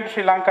returned to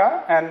Sri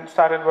Lanka and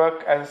started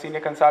work as a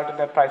senior consultant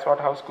at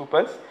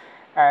PricewaterhouseCoopers,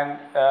 and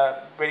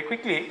very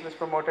quickly was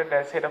promoted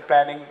as head of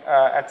planning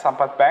at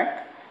Sampath Bank,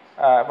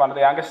 one of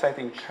the youngest, I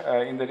think,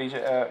 in the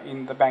region,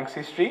 in the bank's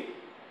history.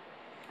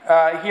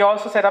 He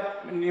also set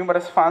up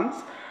numerous funds,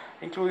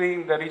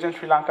 including the Region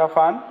Sri Lanka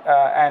Fund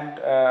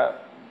and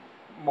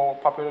more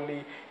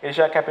popularly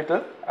Asia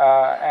Capital,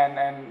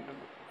 and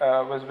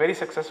was very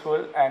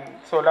successful and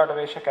sold out of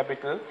Asia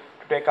Capital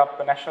to take up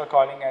a national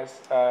calling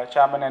as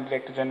Chairman and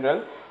Director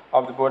General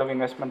of the Board of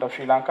Investment of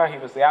Sri Lanka. He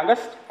was the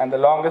youngest and the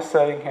longest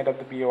serving head of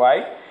the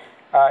BOI.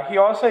 He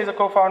also is a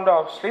co-founder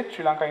of SLIT,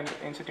 Sri Lanka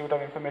Institute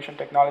of Information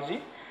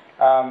Technology,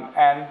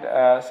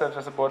 and serves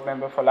as a board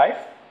member for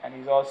life. And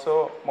he's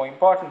also, more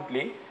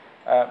importantly,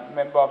 a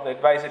member of the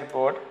advisory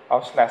board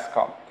of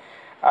SLASSCOM.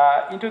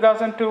 In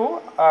 2002,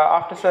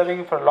 after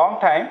serving for a long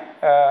time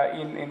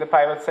in the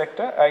private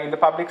sector, in the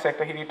public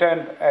sector, he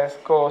returned as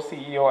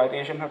co-CEO at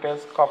Asian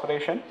Hotels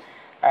Corporation.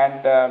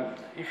 And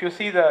if you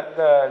see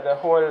the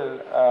whole,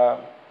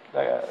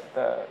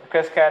 the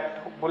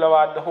Crescat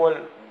Boulevard, the whole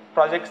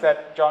projects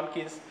that John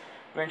Keys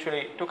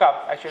eventually took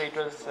up, actually it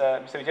was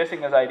Mr. Vijay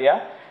Singha's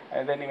idea,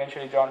 and then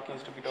eventually John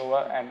Keys took it over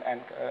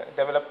and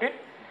developed it.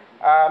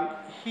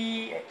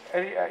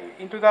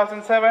 In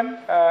 2007,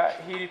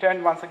 he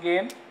returned once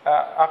again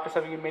after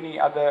serving in many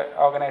other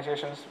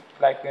organizations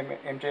like the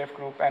MJF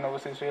Group and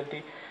Overseas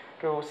Realty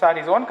to start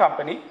his own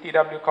company,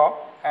 TW Corp,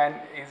 and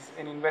is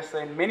an investor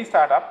in many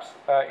startups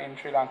in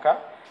Sri Lanka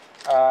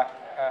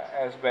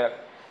as well.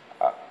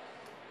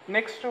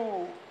 Next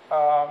to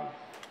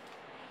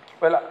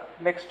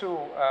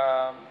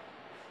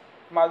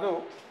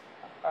Madhu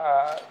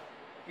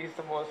is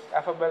the most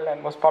affable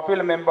and most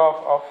popular member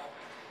of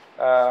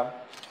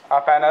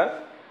our panel,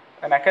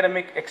 an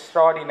academic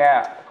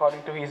extraordinaire,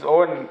 according to his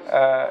own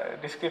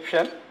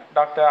description,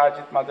 Dr.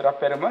 Ajit Madura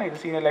Peruma. He's a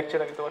senior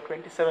lecturer with over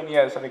 27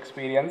 years of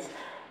experience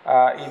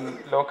in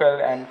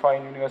local and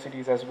foreign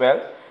universities as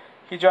well.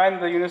 He joined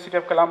the University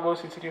of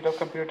Colombo's Institute of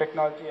Computer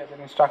Technology as an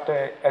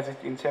instructor as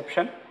its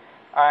inception,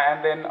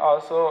 and then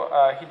also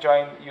he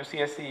joined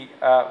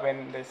UCSC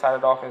when they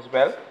started off as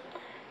well.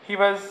 He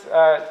was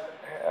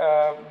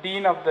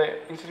Dean of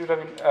the Institute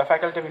of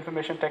Faculty of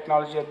Information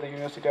Technology at the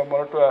University of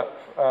Moratuwa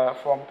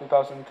from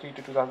 2003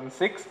 to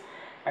 2006,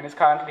 and is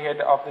currently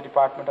head of the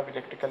Department of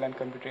Electrical and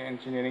Computer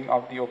Engineering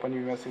of the Open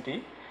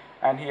University.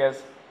 And he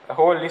has a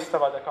whole list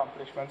of other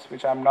accomplishments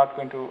which I'm not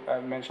going to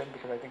mention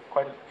because I think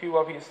quite a few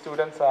of his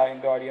students are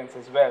in the audience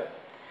as well.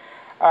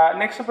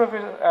 Next to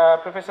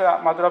Professor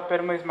Madura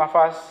Peruma is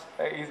Mafaz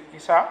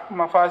Isa.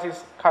 Mafaz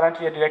is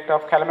currently a director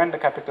of Calamander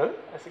Capital,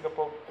 a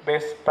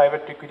Singapore-based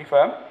private equity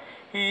firm.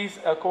 He is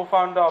a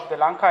co-founder of the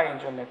Lanka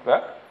Angel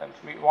Network. And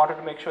we wanted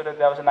to make sure that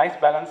there was a nice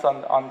balance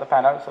on the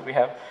panel. So we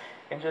have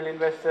angel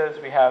investors,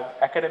 we have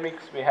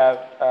academics, we have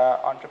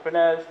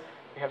entrepreneurs,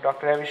 we have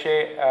Dr.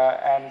 Ravishay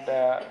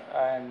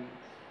and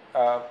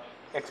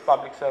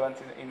ex-public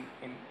servants in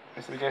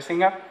Mr. Vijay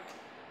Singha.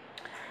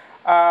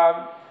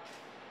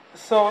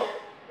 So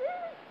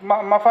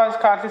Mafaz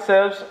currently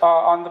serves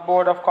on the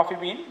board of Coffee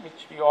Bean,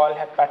 which we all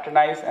have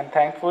patronized and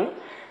thankful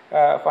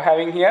for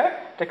having here.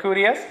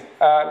 Takurius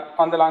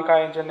on the Lanka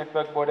Angel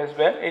Network board as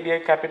well. ADI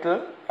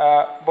Capital,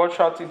 Board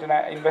Shots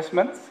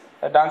Investments,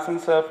 Dance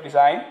and Surf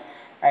Design,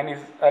 and is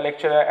a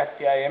lecturer at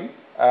PIM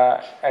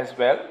as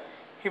well.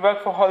 He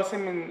worked for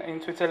Holcim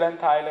in Switzerland,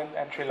 Thailand,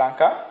 and Sri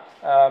Lanka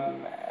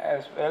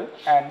as well,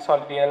 and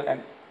Solidial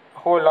and a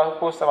whole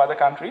host of other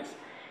countries.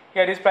 He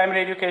had his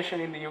primary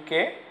education in the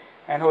UK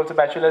and holds a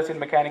bachelor's in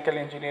mechanical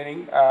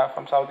engineering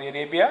from Saudi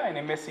Arabia, an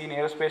MSc in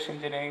aerospace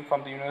engineering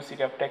from the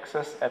University of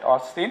Texas at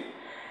Austin,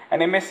 an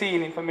MSc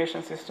in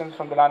information systems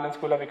from the London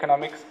School of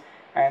Economics,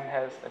 and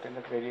has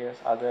attended various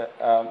other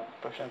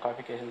professional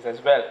qualifications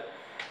as well.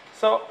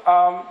 So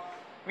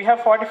we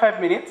have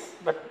 45 minutes,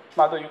 but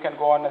Madhu, you can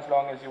go on as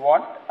long as you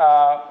want.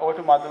 Over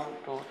to Madhu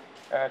to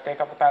take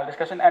up the panel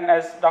discussion. And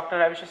as Dr.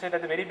 Ravish said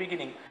at the very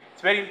beginning,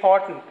 it's very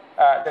important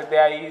that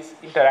there is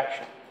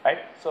interaction, right?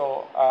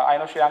 So I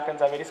know Sri Lankans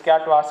are very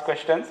scared to ask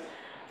questions.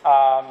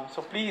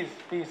 So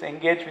please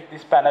engage with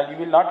this panel. You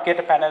will not get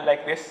a panel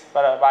like this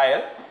for a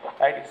while,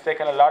 right? It's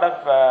taken a lot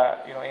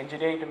of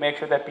engineering to make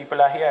sure that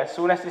people are here. As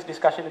soon as this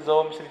discussion is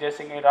over, Mr. Vijay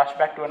Singh will rush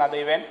back to another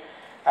event,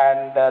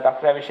 and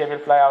Dr. Ravishay will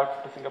fly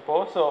out to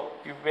Singapore. So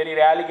you very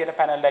rarely get a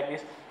panel like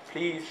this.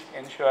 Please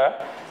ensure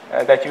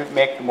that you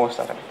make the most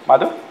out of it.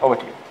 Madhu, over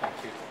to you. Thank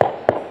you.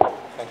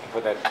 Thank you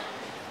for that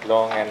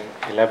long and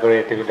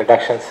elaborate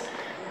introductions.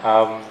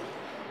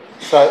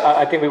 So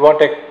I think we won't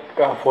take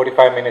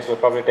 45 minutes. We'll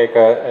probably take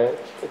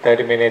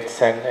 30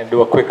 minutes and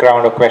do a quick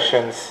round of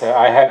questions.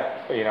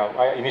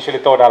 I initially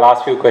thought I'll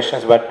ask few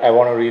questions, but I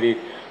want to really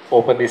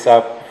open this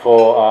up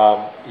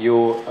for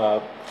you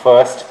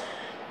first.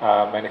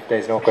 And if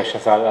there's no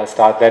questions, I'll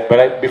start that.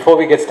 But before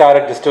we get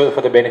started, just for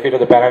the benefit of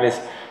the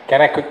panelists,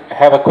 can I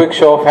have a quick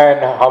show of hand?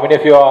 How many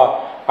of you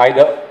are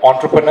either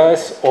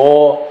entrepreneurs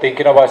or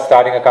thinking about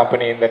starting a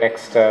company in the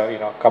next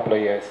couple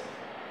of years?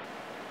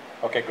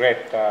 Okay, great.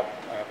 I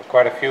have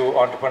quite a few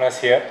entrepreneurs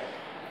here.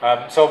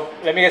 So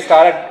let me get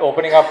started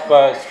opening up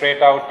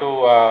straight out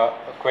to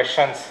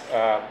questions,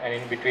 and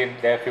in between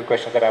there are a few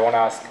questions that I want to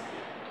ask,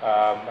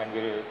 and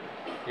we'll,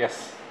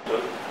 yes.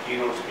 The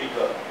keynote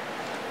speaker,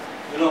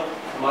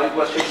 my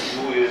question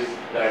to you is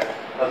that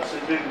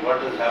considering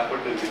what has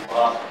happened in the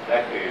past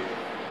decade,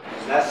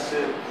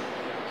 massive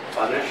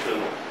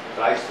financial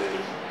crisis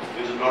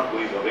is not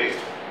going away.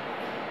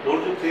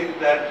 Don't you think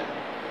that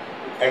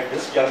at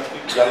this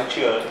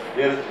juncture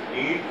there is a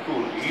need to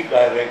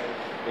redirect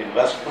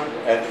investment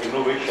and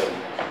innovation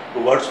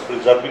towards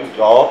preserving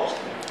jobs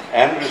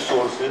and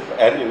resources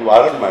and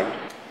environment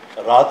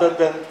rather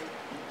than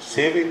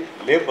saving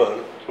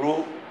labor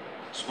through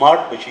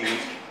smart machines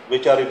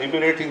which are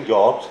eliminating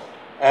jobs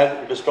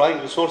and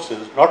destroying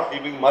resources, not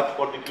leaving much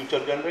for the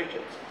future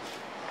generations?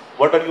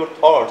 What are your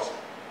thoughts,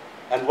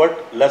 and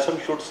what lesson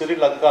should Sri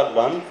Lanka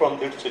learn from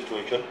this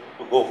situation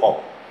to go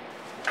forward?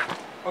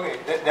 Okay,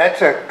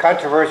 that's a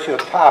controversial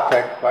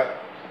topic, but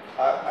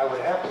I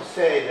would have to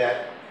say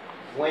that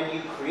when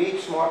you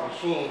create smart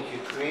machines, you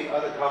create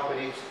other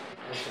companies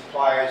and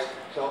suppliers,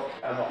 so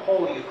on the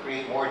whole you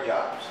create more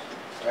jobs.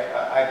 Right?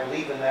 I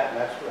believe in that, and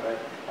that's what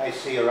I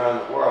see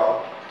around the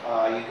world.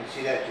 You can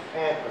see that in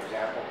Japan, for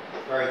example,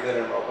 very good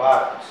in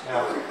robotics.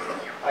 Now,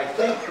 I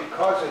think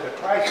because of the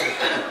crisis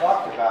that we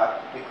talked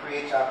about, it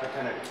creates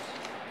opportunities.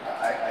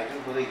 I do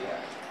believe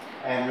that.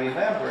 And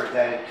remember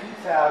that in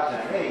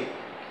 2008,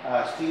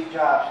 Steve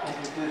Jobs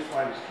introduced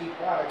one of his key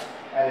products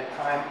at a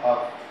time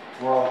of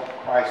world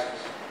crisis.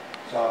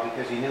 So,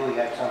 because he knew he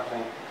had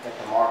something that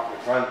the market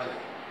would run to.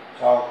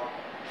 So,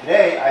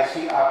 today I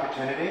see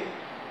opportunity,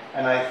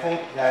 and I think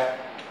that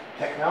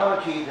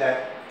technology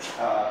that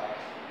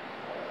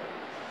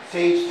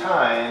saves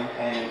time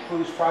and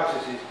improves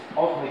processes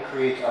ultimately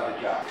creates other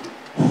jobs.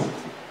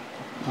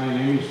 My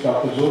name is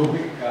Dr.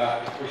 Zorbik.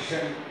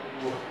 Question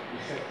to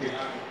Mr.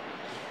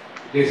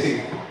 Vijay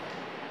Singh.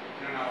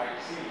 Now I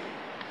see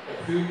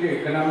the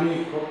future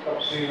economic growth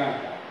of Sri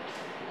Lanka.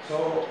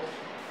 So,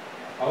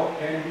 how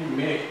can we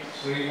make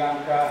Sri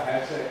Lanka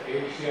as an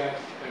Asia's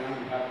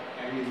economic hub?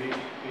 Can we make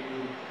it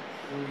in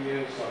 2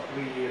 years or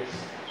 3 years?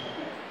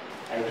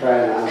 I try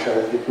and answer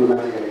as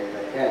diplomatically as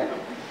I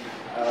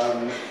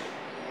can.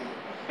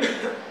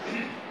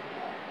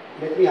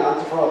 Let me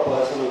answer from a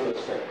personal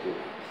perspective.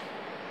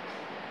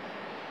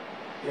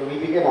 We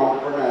became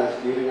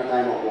entrepreneurs during a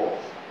time of war,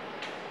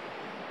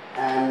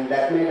 and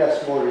that made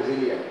us more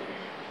resilient.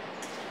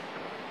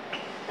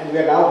 And we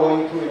are now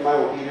going through, in my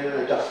opinion, an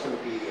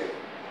adjustment period.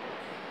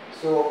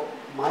 So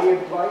my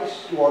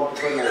advice to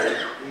entrepreneurs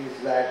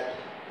is that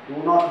do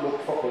not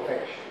look for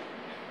perfection.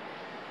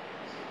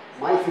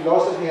 My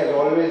philosophy has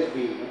always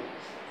been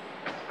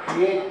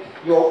create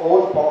your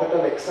own pocket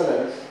of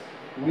excellence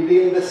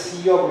within the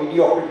sea of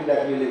mediocrity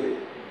that we live in.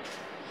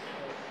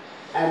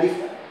 And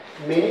if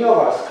many of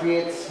us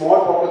create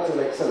small pockets of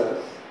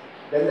excellence,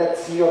 then that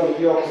sea of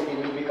mediocrity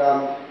will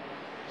become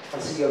a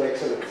sea of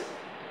excellence.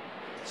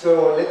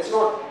 So let's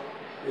not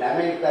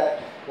lament that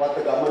what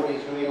the government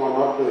is doing or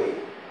not doing.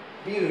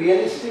 Be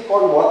realistic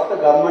on what the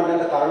government and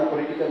the current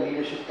political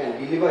leadership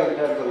can deliver in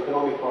terms of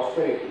economic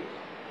prosperity,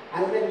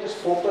 and then just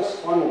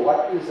focus on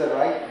what is the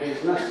right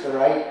business, the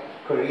right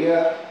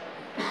career,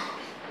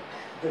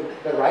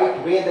 the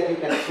right way that you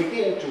can fit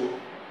into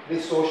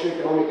this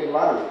socio-economic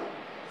environment.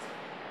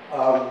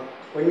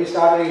 when we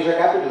started Asia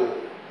Capital,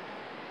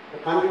 the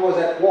country was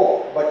at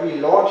war, but we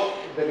launched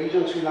the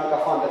Region Sri Lanka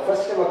Fund, the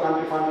first ever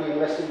country fund to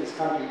invest in this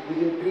country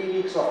within 3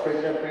 weeks of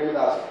President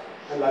Premadasa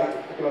and Larry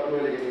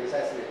getting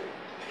assassinated.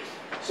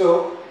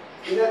 So,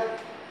 in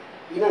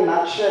a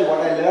nutshell,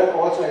 what I learned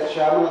also as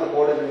chairman of the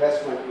board of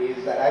investment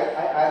is that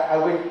I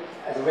went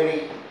as a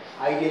very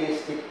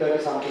idealistic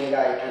 30-something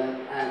guy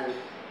and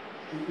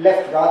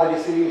left rather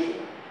disillusioned.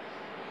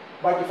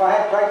 But if I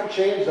had tried to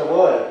change the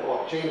world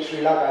or change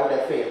Sri Lanka, I would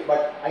have failed.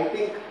 But I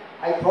think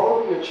I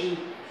probably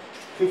achieved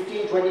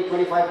 15, 20,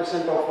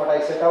 25% of what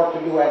I set out to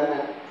do,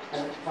 and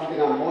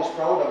something I'm most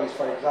proud of is,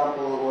 for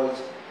example,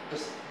 was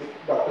just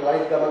Dr.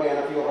 Lalit Gamage and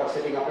a few of us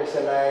setting up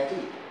SLIIT.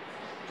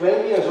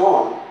 12 years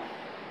on,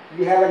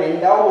 we have an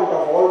endowment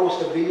of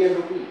almost ₹1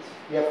 billion.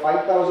 We have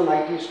 5,000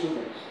 IT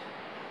students.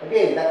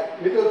 Again,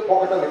 that little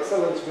pocket of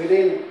excellence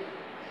within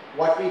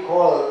what we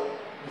call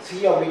the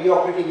sea of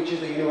mediocrity, which is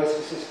the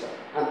university system.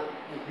 And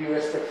with due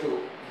respect to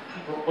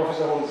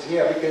Professor Holmes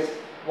here, because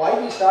why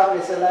we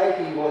started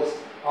SLIIT was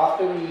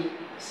after we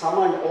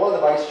summoned all the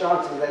vice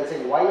chancellors and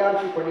saying, why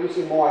aren't you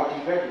producing more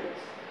IT graduates?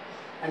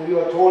 And we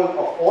were told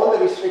of all the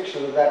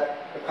restrictions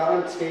that the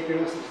current state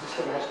university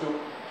system has to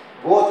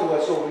go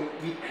through. So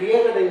we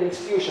created an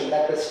institution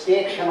that the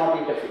state cannot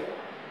interfere.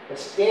 The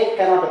state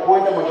cannot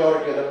appoint a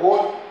majority of the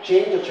board,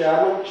 change the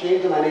chairman,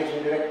 change the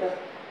managing director,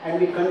 and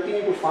we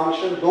continue to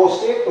function, though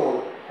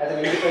state-owned, as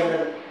an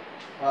independent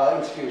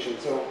institution.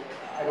 So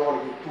I don't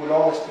want to give too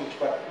long a speech,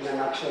 but in a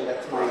nutshell,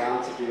 that's my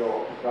answer to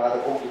your rather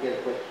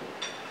complicated question.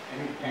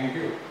 Thank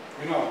you.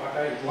 You know, what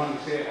I want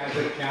to say as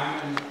a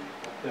chairman of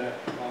the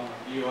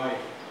EOI,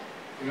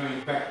 you know,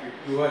 in fact, if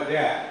you were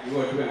there, you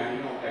were doing, I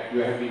know that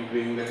you have been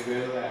doing that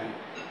well and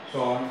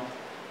so on. I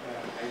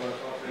was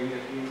offering the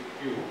team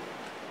with you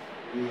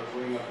when you were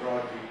going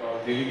abroad with all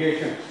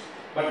delegations.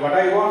 But what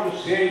I want to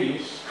say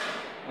is,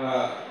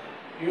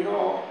 you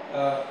know,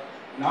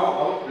 now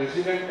our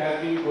president has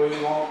been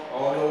going off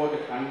all over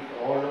the country,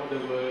 all over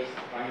the world,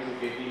 trying to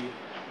get in.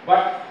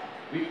 But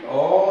with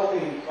all the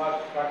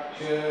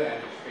infrastructure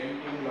and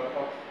spending a lot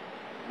of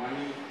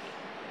money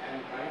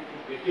and trying to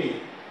get in,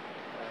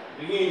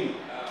 bringing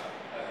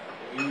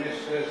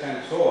investors and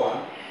so on,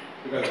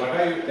 because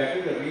that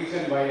is the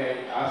reason why I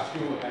asked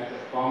you as a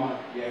former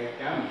DI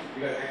chairman,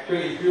 because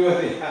actually if you were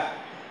there,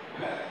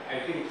 I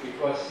think it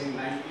was in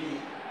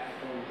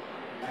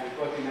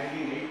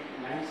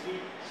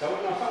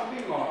 1997 or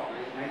something, or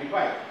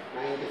 95?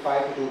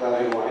 95 to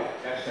 2001.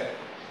 That's right.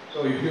 So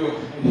if you were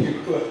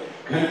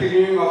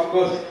continuing, of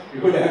course,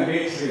 you would have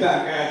made Sri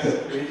Lanka as a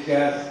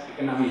precious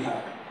economy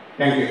hub.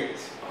 Thank you.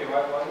 Okay,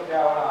 one day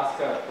I want to ask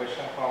a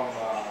question from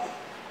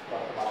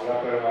Dr.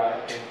 Madhurapur. I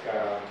think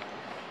Dr.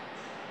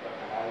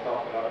 Nal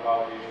talked a lot about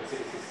the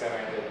university system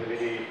and the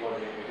ability for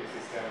the university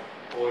system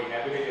or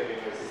inability of the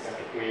university system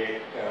to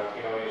create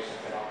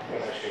innovations and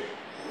entrepreneurship.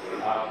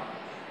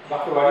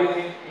 Doctor, what do you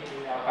think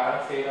in our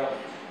current state of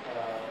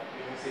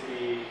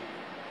university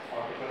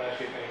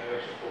entrepreneurship and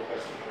innovation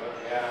focus,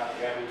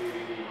 where do we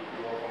really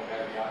go from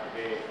where we are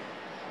today?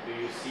 Do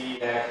you see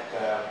that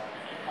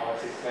our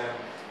system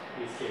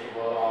is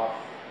capable of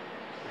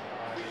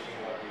unleashing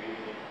what we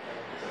really need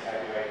in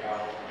society right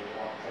now, the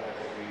entrepreneurs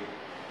that we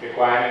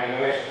require and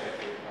innovation that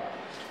we require?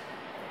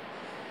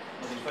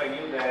 If I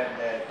knew that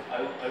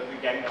I would be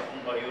getting up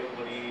from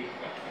everybody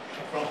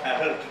from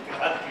Harold to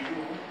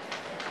you,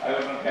 I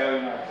would not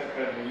have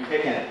accepted the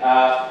invitation.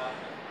 I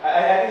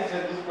think it's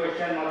a good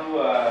question,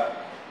 Madhu. I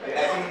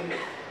think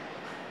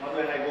not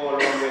when I go a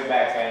long way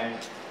back, and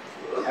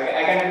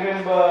I can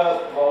remember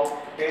about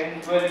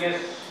 10, 12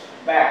 years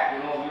back, you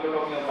know, we were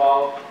talking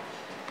about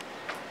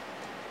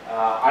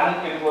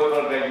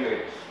unemployable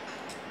graduates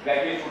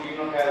who did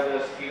not have the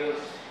skills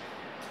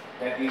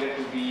that needed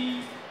to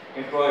be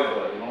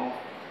employable, you know.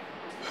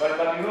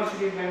 But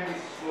universities, when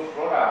this was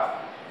brought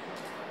up,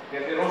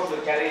 they rose to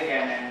the challenge,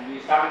 and we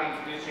started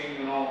introducing,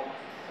 you know,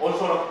 all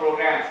sort of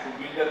programs to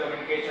build the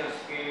communication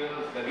skills,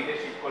 the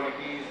leadership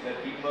qualities, the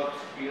teamwork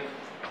skills,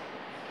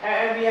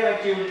 and we have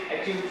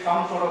achieved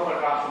some sort of a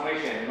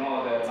transformation. You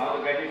know, now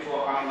the graduates who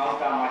are coming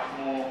out are much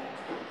more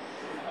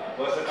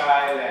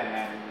versatile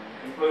and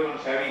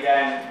employment savvy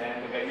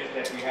than the graduates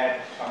that we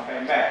had some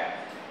time back.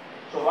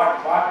 So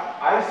what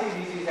I see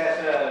this is as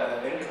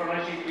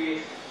entrepreneurship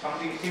is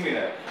something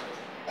similar,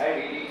 right?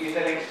 It is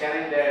the next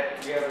challenge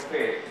that we have to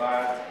face,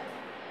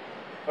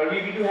 but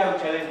we do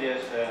have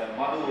challenges,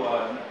 Madhu,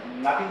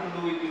 nothing to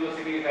do with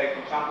universities, like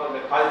for example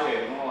the culture,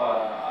 you know,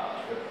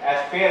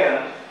 as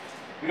parents,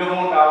 we don't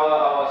want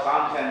our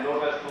sons and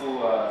daughters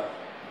to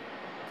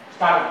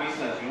start a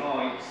business, you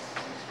know, it's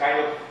kind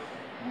of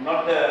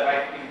not the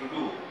right thing to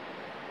do.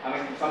 I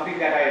mean, something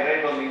that I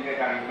read on the internet,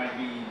 and it might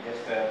be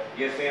just a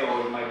hearsay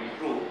or it might be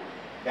true,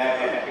 that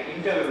at the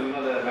interview, you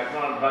know, the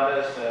McDonald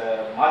brothers'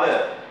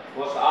 mother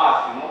was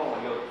asked, you know,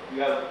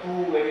 you have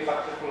two very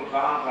successful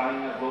sons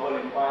running a global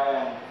empire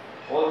and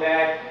all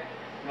that,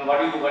 you know, what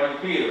do you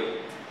feel?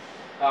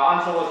 The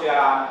answer was,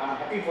 yeah, I'm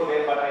happy for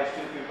them, but I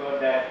still prefer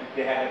that if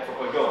they had a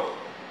proper job.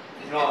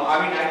 You know, I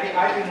mean, I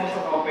think most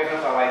of our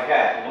parents are like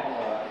that, you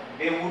know,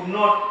 they would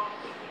not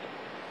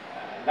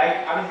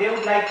they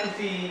would like to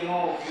see,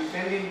 you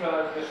send him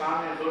the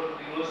son and go to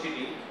the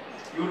university,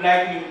 you would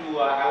like him to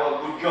have a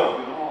good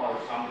job, or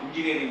some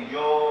engineering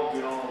job,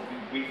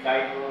 big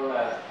title,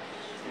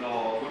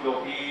 good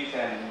office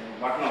and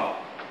whatnot.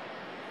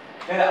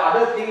 Then the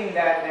other thing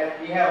that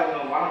we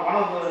have, one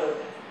of the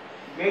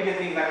major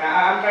things that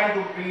I'm trying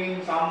to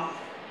bring some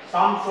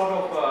sort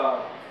of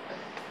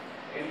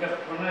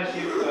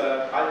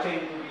entrepreneurship culture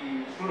into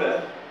the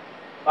student.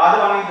 The other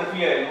one is the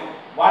fear,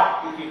 what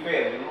if we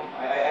fail,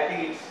 I think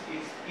it's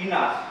in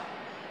us,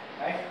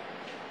 right?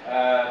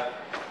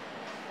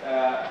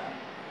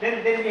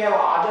 Then we have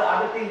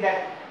other things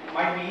that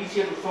might be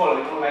easier to solve,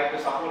 like the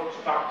support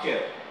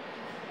structure,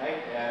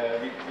 right?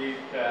 With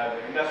the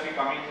industry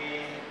coming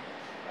in,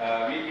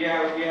 we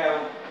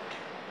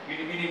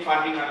need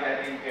funding, and I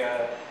think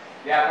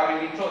they are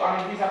coming in. So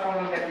these are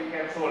problems that we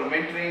can solve.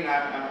 Mentoring, I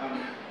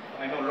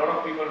know a lot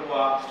of people who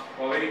are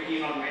very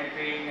keen on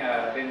mentoring.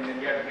 Then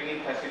we have to bring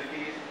in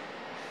facilities.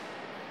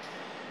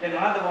 Then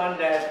another one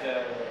that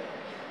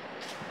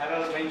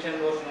Harold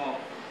mentioned was,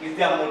 is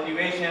there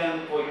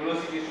motivation for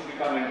universities to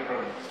become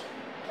entrepreneurs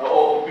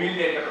or build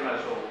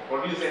entrepreneurs or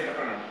produce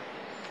entrepreneurs?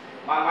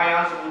 My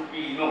answer would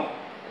be no.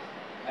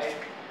 Right?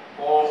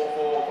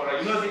 For a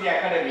university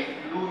academic,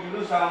 you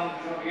do some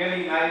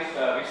really nice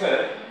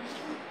research.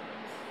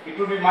 It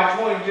would be much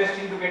more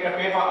interesting to get a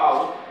paper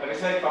out, a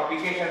research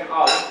publication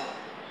out,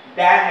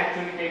 than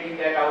actually taking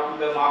that out to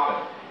the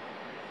market.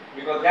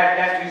 Because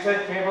that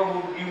research paper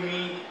would give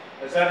me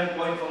a certain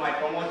point for my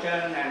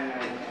promotion, and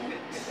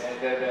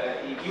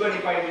even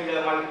if I build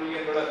a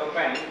multi-million-dollar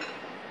company,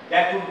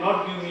 that would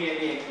not give me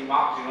any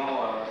marks, in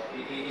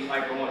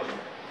my promotion.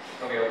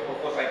 Okay,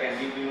 of course I can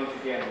leave the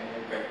university and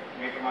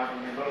make a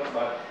multi-million-dollar,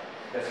 but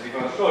that's a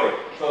different story.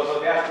 So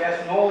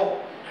there's no,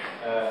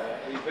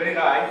 it's very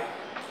right.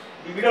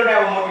 We don't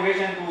have a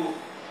motivation to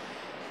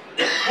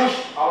push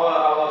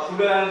our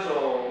students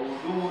or who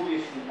do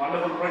this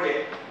wonderful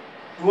project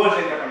towards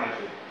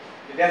entrepreneurship.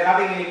 There's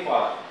nothing in it for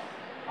us.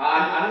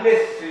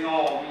 Unless, we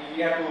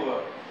have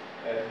to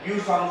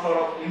give some sort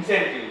of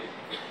incentive.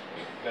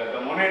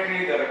 The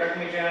monetary, the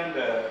recognition,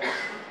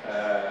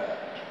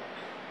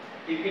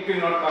 it will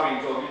not come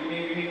in. So we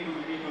need to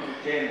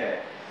change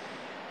that.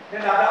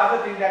 Then the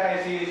other thing that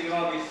I see is,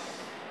 these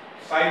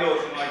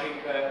silos. I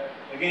think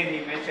again he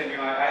mentioned,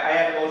 I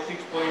had about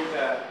 6 points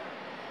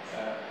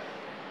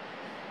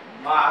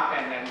mark,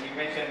 and he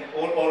mentioned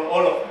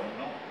all of them.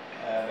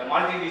 The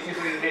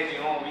multidisciplinary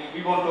nature.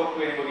 We won't talk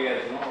to anybody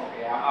else.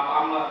 Okay,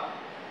 I'm a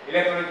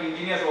electronic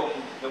engineer, so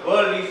the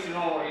world is is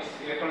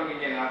electronic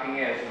engineer, nothing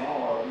else.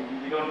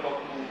 We don't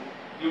talk to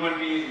human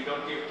beings, we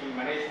don't talk to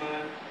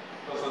management.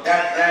 So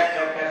that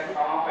has to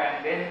come up,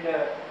 and then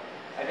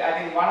I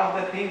think one of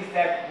the things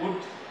that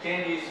would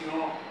change is,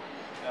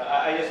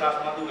 I just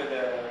asked Madhu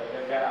whether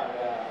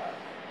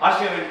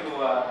Harsha went to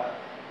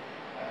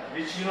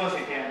which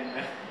university,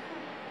 and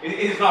it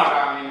is not.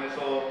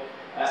 So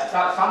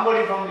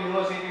somebody from the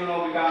university,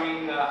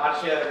 becoming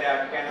Harsha,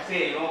 there can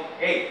say,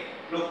 hey,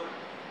 look,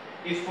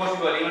 it's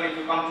possible. Even if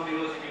you come to the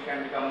university, you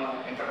can become an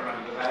entrepreneur.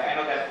 Because I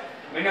know that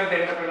many of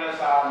the entrepreneurs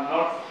are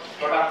not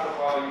products of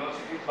our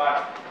universities,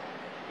 but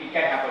it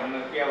can happen.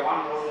 If we have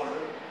one role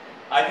model,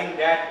 I think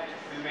that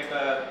will make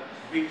a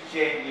big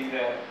change in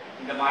the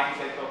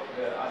mindset of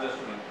the other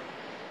students.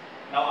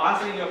 Now,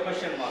 answering your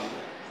question, Manu,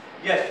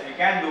 yes, we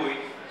can do it,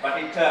 but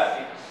it's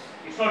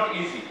not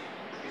easy.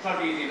 It's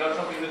not easy. Lots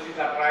of universities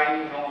are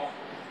trying.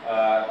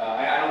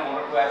 I know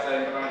Morocco has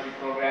an entrepreneurship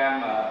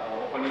program.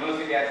 Open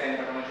University has an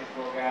entrepreneurship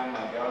program.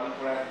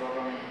 Jawaharlal has a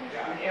program.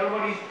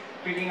 Everybody's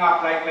picking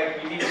up like we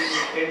did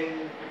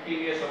 10, 15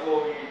 years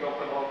ago. We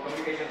talked about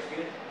communication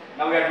skills.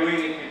 Now we are doing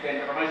it with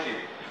entrepreneurship.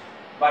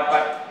 But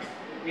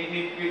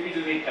it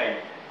will need time.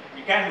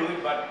 We can do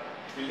it, but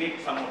we'll need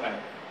some more time.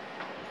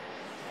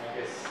 I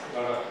guess a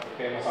lot of the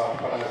famous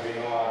entrepreneurs we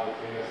know are the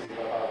university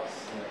dropouts.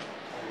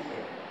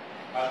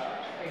 I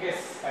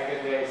guess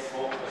there is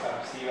hope for some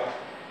CEO. You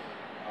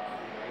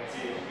can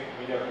see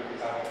media to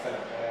some extent.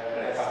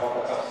 There's some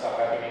pockets of stuff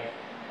happening.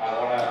 I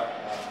want to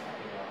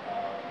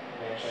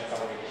mention some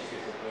of the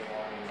initiatives that are going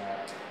on in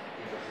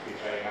universities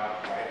right now.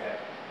 Right? That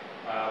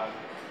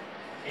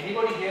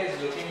anybody here is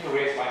looking to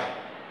raise money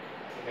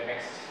in the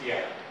next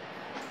year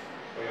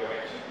for your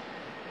venture?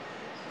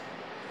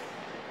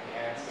 Any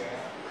hands going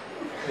up?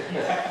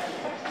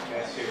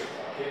 That's true.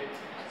 Okay.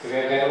 So we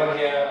have a gentleman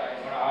here.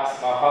 I'm going to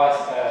ask Mahas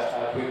a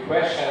quick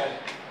question.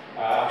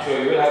 I'm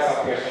sure you will have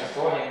some questions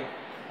for him.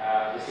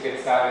 Just to get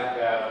started,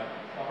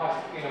 Mahas,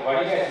 what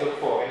do you guys look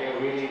for when you're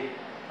really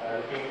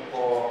looking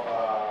for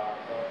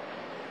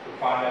to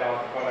fund an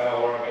entrepreneur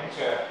or a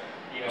venture?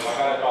 What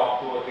are the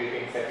top 2 or 3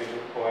 things that you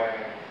look for,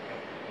 and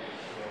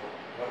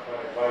what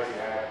advice you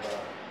have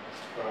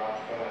for an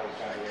entrepreneur who's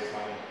trying to raise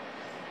money?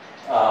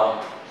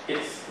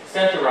 It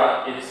centers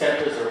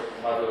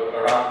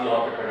around the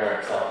entrepreneur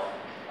itself.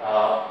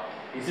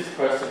 Is this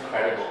person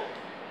credible?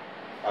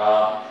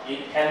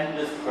 Can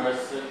this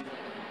person,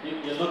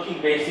 you're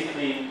looking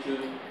basically to,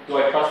 do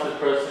I trust this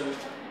person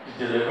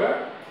to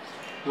deliver?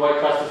 Do I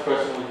trust this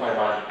person with my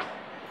money?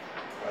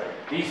 Right?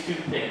 These two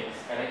things,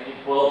 and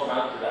it boils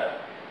down to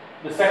that.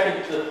 The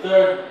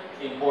third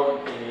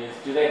important thing is,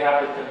 do they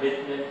have the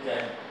commitment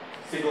and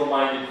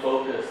single-minded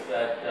focus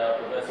that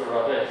Professor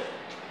Ravesh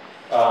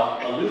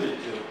alluded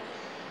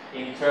to,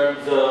 in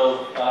terms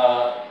of,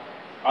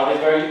 are they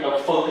very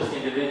focused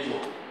individual?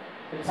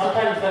 And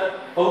sometimes that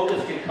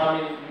focus can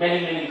come in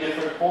many, many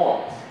different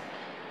forms.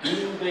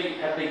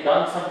 Have they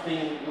done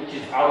something which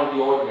is out of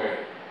the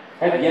ordinary?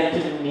 Have yet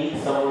to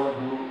meet someone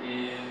who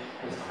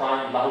has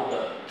climbed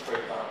Lauda, for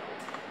example.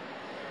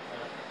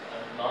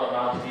 I'm not a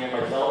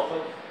mountaineer myself,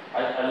 but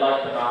I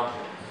like the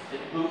mountains.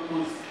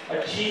 Who's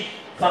achieved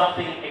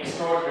something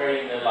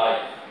extraordinary in their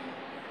life.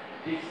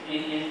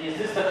 Is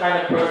this the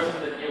kind of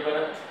person that you're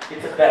going to,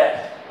 it's a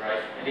bet,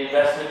 right? An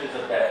investment is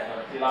a bet.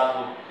 Thilan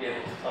will be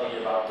able to tell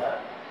you about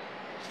that.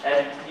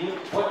 And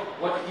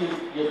what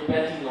you're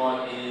betting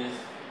on is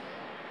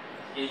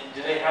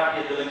do they have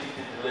the ability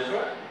to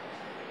deliver?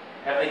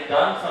 Have they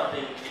done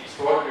something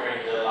extraordinary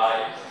in their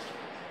lives?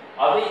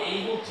 Are they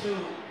able to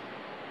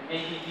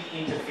maybe be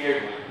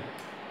interfered with?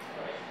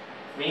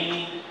 Right?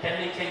 Meaning, can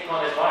they take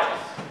on advice?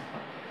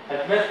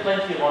 I've met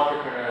plenty of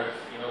entrepreneurs.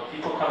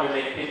 People come and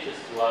make pitches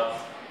to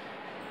us.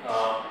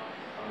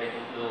 I'm making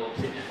a little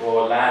pitch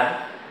for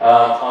land.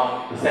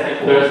 On the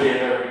second Thursday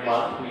of every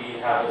month, we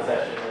have a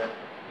session where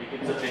you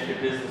can submit your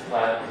business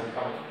plans and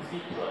come and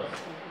speak to us.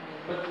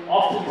 But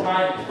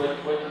oftentimes, when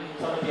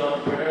some of the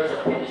entrepreneurs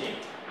are pitching,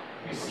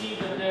 you see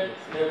that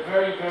they're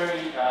very,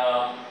 very,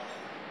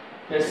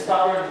 they're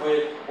stubborn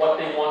with what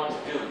they want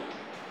to do.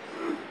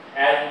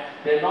 And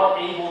they're not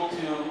able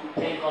to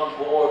take on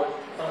board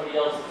somebody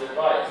else's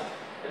advice.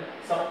 And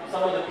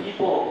some of the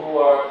people who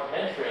are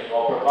mentoring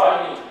or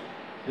providing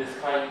this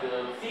kind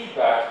of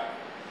feedback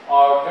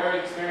are very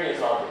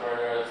experienced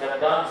entrepreneurs,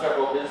 have done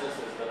several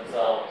businesses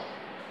themselves.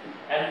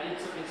 And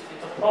it's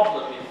a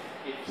problem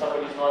if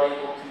somebody's not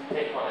able to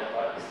take on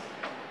advice.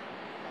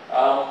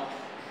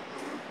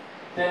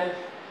 Then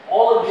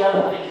all of the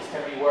other things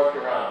can be worked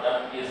around.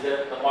 Is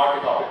that the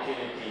market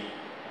opportunity?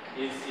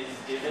 Is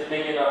it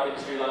big enough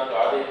in Sri Lanka?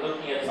 Are they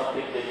looking at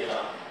something big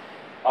enough?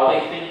 Are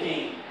they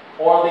thinking,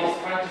 or are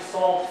they trying to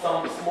solve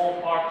some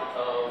small part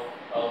of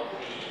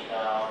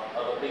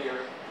a bigger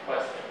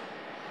question?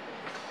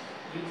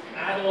 You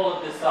add all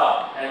of this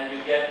up, and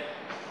you get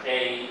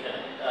the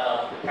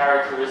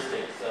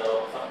characteristics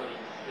of somebody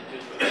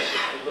that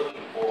you're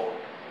looking for,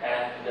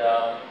 and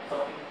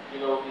something.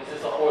 Is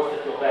this a horse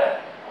that you'll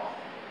bet?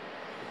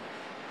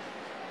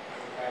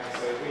 And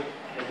so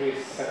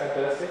every second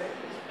Thursday?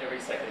 Every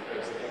second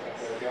Thursday.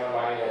 So if you don't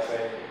mind, I'll try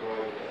to go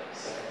with the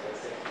second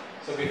Thursday.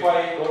 So before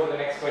I go to the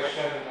next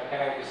question,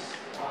 can I just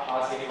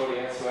ask anybody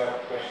else who have a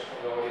question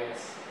from the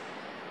audience?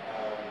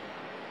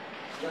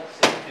 That's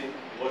something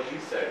what he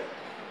said.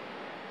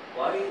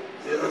 Why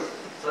there is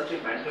such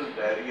a mental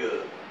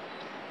barrier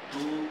to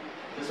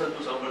listen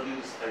to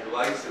somebody's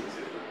advice in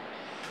Sri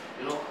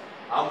Lanka?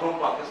 I'm from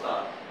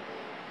Pakistan.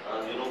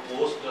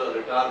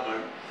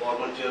 Post-retirement,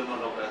 former chairman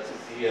of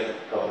SEC and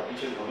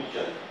Competition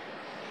Commission.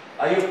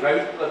 I have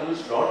tried to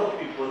convince a lot of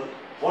people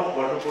what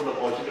wonderful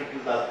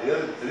opportunities are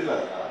there in Sri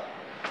Lanka.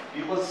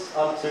 People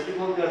are sitting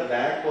on their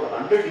land for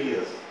 100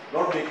 years,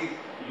 not making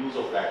use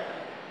of that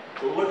land.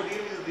 So what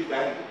really is the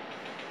value?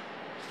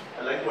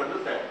 I like to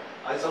understand.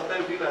 I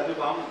sometimes feel as if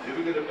I'm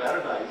living in a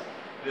paradise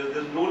where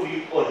there is no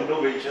need for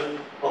innovation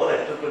or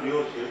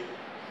entrepreneurship.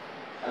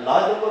 A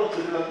large number of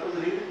Sri Lankans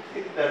really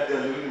think that they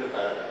are living in a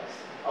paradise.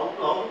 How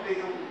to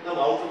take them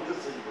out of this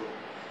syndrome?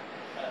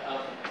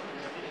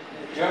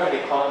 The German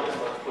economist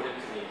once put it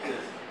to me. He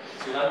says,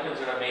 Sri Lankans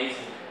are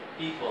amazing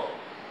people.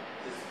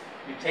 He says,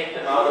 you take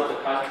them out of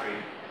the country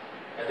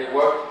and they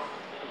work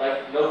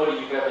like nobody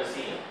you've ever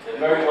seen. They're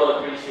very well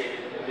appreciated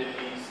in the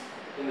Middle East,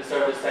 in the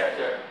service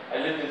sector. I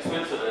lived in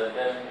Switzerland,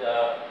 and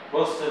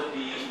most of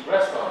the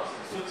restaurants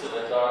in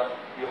Switzerland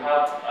you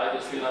have either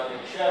Sri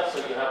Lankan chefs,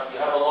 or you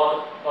have a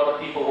lot of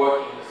people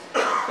working in the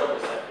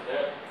service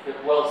sector.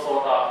 They're well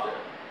sought after.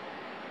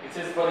 It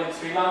says, but in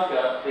Sri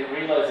Lanka, they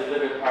realize they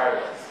live in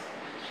paradise.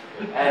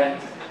 And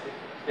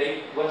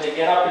when they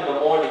get up in the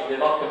morning, they're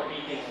not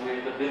competing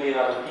with a billion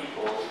other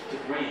people to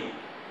breathe.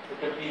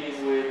 They're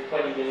competing with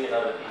 20 million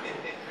other people.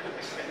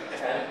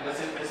 And this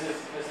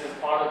is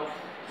part of,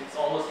 it's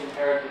almost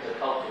inherent in the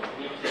culture.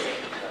 We need to change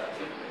that.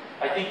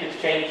 I think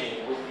it's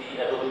changing with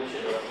the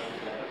evolution of the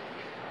internet.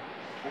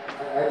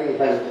 I think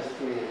if I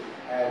just may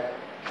add,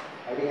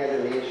 I think as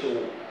a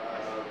nation,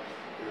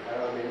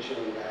 Harold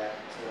mentioned that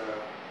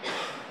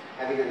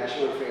having a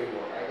national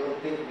framework. I don't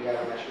think we have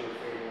a national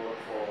framework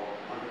for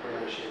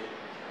entrepreneurship.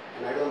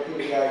 And I don't think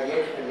we are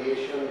yet a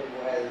nation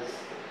who has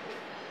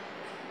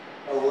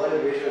a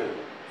world vision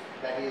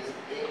that is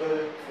able,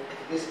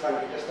 for this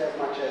country, just as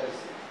much as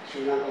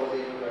Sri Lanka was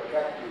able to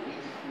attract you,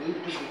 we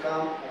need to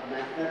become a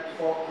magnet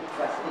for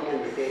attracting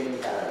and retaining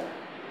talent.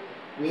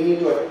 We need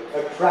to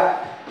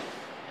attract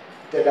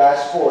the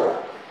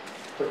diaspora,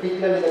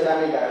 particularly the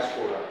Tamil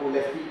diaspora, who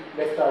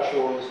left our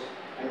shores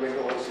and went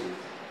overseas.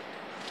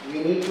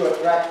 We need to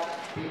attract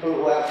people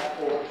who have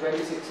over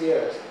 26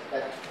 years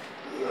that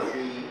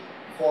we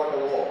fought a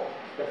war,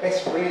 the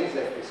best brains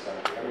left this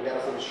country. I mean, there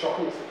are some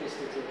shocking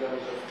statistics in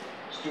terms of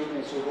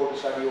students who go to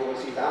study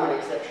overseas. I'm an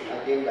exception.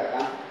 I came back.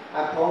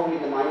 I'm probably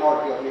in the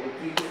minority of maybe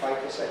 3 to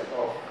 5%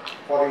 of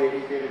foreign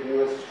educated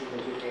university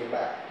students who came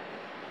back.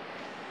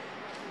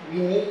 We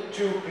need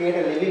to create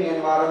a living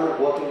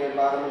environment, working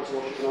environment,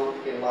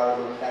 socio-economic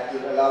environment that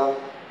will allow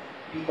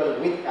people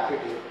with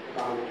capital to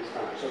come into this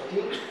country. So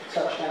till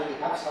such time we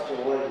have such a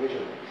world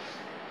vision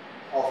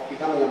of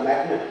becoming a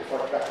magnet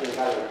for attracting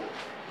talent,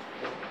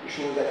 the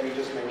issues that we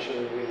just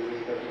mentioned will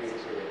continue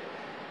to it.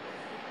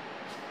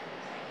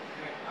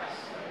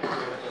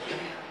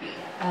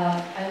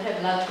 I would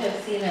have loved to have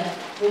seen a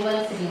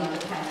woman sitting on the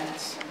panel.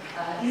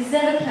 Is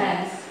there a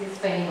plan, is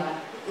for anyone,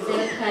 is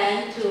there a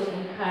plan to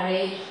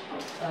encourage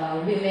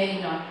women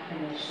in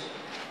entrepreneurship?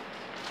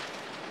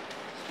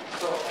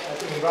 So I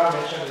think Imran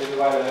mentioned a little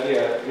while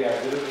earlier, we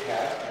absolutely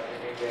have. I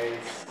think there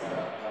is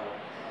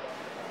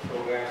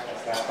programs that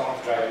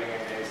SLASSCOM driving,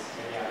 and there is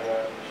many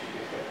other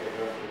initiatives that we're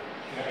going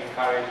to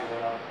encourage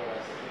women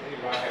entrepreneurs.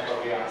 Imran can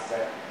probably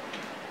answer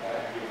that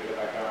and give a bit of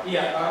background.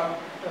 Yeah,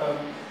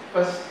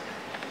 first,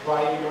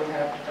 why we don't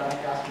have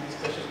Janik ask me this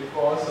question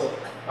before. So,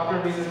 a couple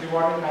of reasons. We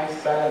want a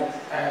nice balance,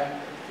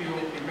 and few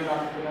female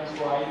entrepreneurs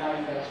who are in our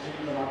industry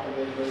are not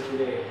available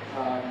today.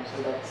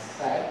 So that's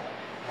sad.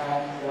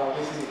 And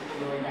obviously,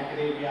 in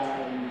academia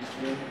and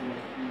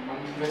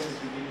among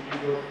universities, we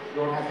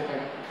don't have the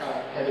kind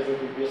of caliber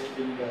to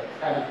be in the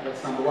talent.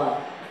 That's number one.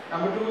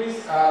 Number two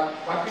is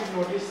what we've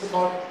noticed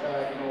about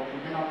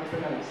women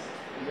entrepreneurs.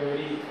 They're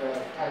very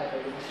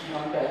keen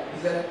on that.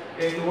 Is that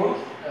they don't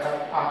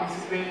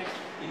participate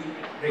in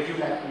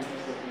regular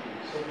activities that we do.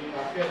 So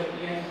what we are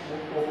looking at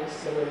more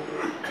focused level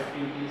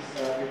activities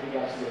with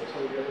regards to it.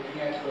 So we are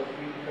looking at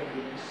working with different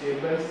business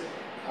chambers,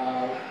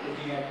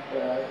 looking at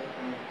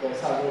the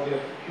Salvador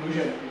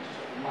fusion, which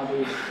Madhu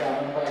is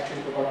chairman. I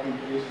actually forgot to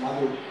introduce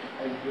Madhu.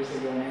 I introduced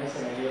everyone else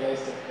and I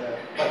realized that,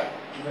 but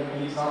even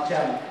when he's not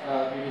chairman,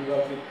 we will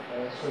work with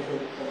social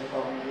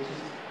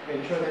organizations to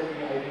ensure that we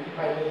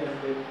identify them and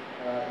then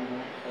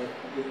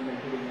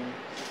implemented and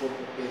support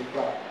that they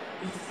require.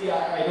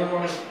 I don't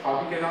want to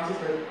publicly announce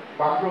it, but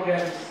one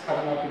program is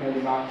coming up in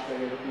early March where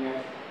we're looking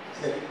at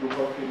select group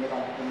of female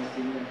entrepreneurs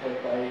being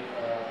mentored by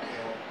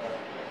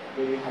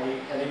very high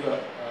caliber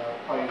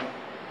foreign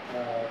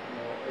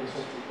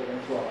research people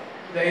and so on.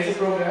 So there is a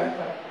program,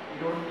 but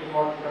we don't really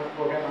want to put up a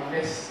program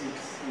unless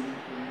it's in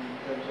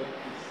terms of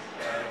it's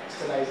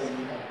specialized and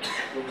we have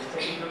so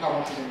it will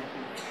come up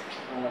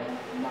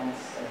in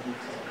months and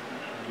weeks.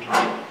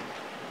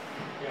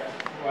 Yeah,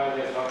 well,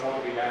 there's a lot more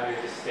to be done. We're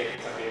just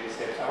taking some baby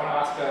steps. I want to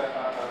ask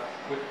a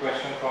quick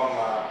question from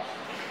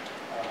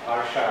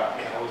Harsha,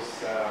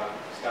 who's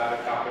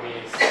started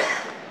companies,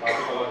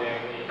 multiple of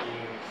them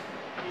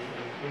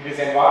in this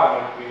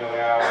environment,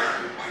 where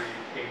we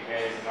think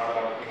there is not a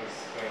lot of things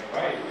going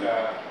right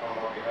from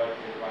what we heard a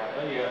little while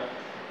earlier.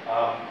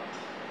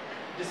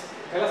 Just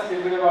tell us a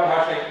little bit about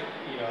Harsha.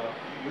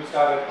 You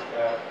started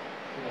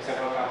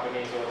several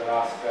companies over the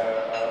last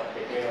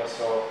decade or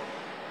so.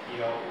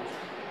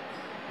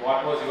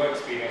 What was your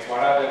experience? What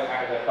are the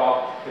kind of the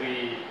top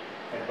 3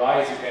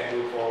 advice you can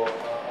do for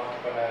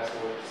entrepreneurs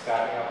who are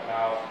starting up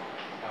now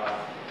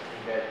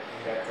in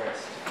that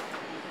quest?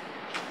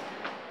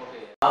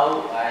 Okay.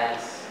 Now,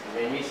 as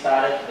when we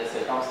started, the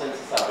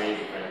circumstances are very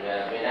different.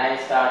 When I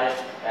started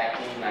back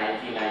in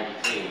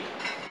 1993,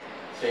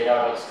 straight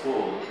out of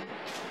school,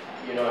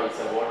 it's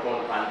a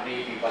war-torn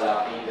country. People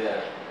are in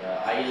the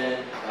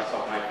island. Lots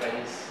of my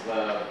friends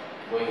were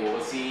going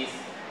overseas.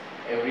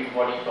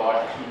 Everybody thought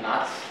I'm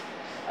nuts.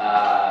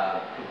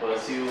 To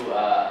pursue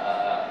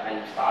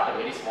and start a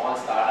very small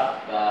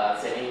startup,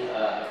 selling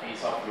a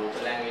piece of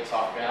local language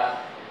software,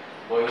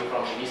 going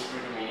from ministry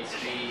to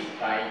ministry,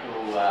 trying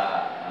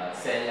to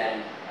sell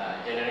and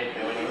generate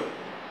revenue.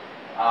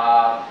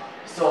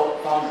 So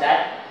from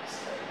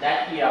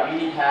that year, we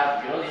didn't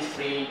have this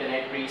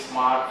pre-internet,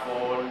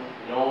 pre-smartphone,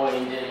 no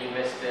angel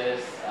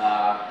investors,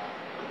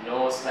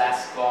 no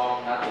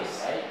SLASSCOM, nothing,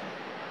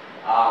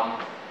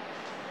 right?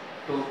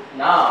 To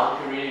now,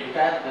 to really look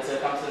at the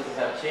circumstances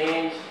have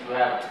changed. You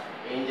have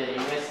angel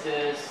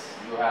investors,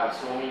 you have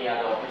so many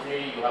other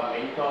opportunities, you have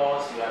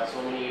mentors, you have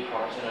so many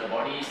professional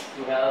bodies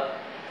to help.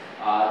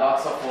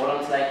 Lots of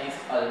forums like this,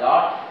 a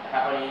lot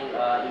happening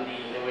in the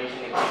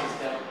innovation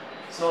ecosystem.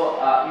 So,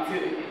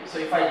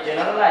 if I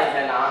generalize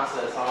and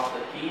answer some of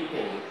the key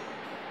things,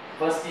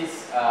 first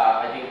is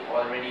I think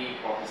already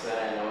Professor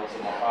and also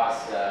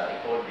Mapas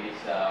echoed this,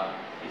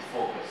 is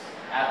focus,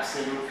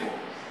 absolute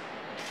focus.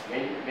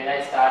 When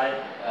I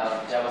started,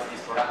 there was this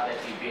product that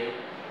we built.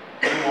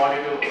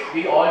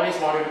 We always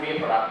wanted to be a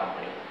product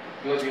company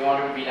because we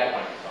wanted to be like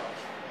Microsoft.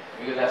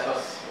 Because that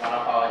was one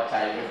of our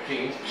childhood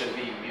dreams, because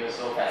we were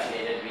so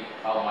fascinated with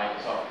how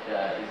Microsoft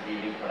is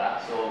building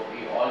products. So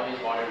we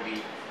always wanted to be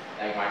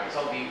like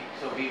Microsoft.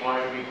 So we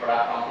wanted to be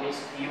product companies.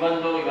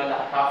 Even though the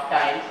tough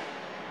times,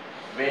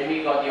 when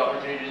we got the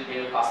opportunity to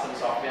build custom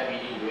software, we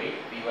didn't do it.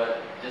 We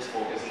were just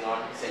focusing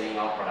on selling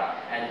our product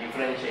and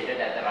differentiated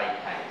at the right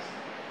times.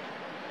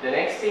 The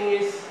next thing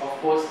is, of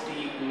course,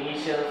 the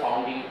initial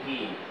founding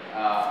team.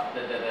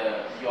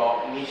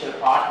 your initial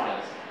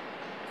partners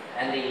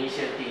and the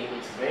initial team,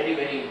 it's very,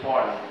 very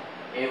important.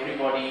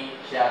 Everybody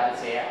share the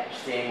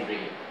same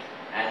dream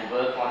and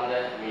work on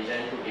the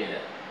vision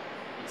together.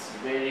 It's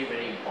very,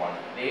 very important.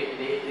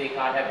 They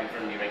can't have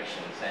different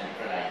directions and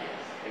different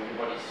ideas.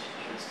 Everybody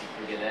should stick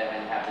together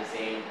and have the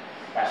same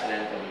passion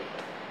and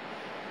commitment.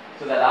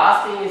 So the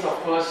last thing is, of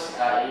course,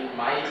 in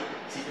my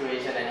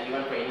situation and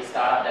even for any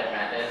startup that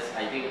matters,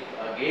 I think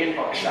again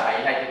Professor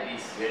highlighted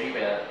this very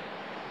well,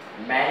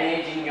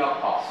 managing your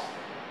costs.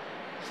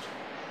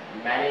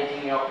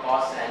 Managing your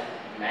costs and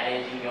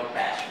managing your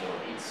cash flow.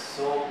 It's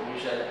so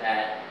crucial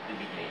at the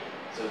beginning.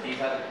 So these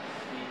are the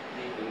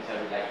three things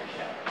I would like to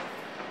share.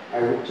 I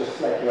would just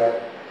like to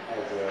add,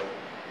 as an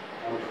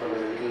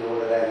entrepreneur a little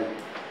older than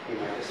him,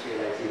 I just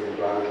realized he went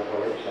to another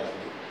college like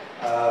me.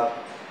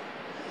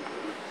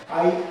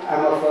 I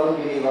am a firm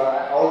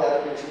believer, all the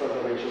other principles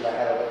I mentioned I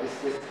have, but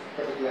this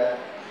particular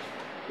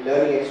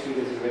learning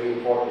experience is very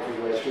important for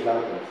you as Sri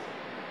Lankans.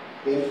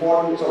 The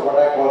importance of what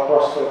I call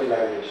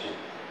cross-fertilization.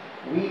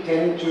 We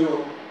tend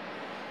to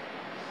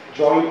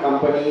join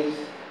companies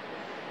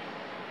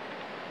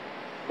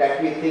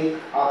that we think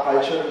are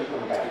culturally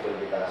compatible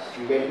with us.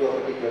 We went to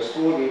a particular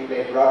school, we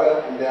played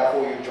rugby, and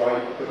therefore you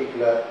joined a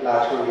particular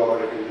large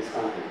conglomerate in this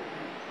country.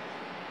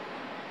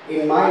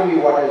 In my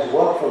view, what has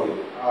worked for me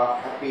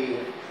have been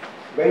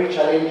very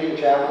challenging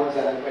chairmen,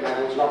 and when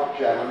I was not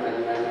chairman,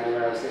 and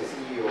when I say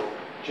CEO,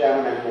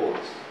 chairman and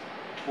boards,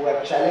 who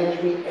have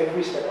challenged me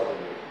every step of the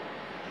way.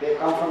 They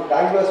come from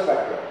diverse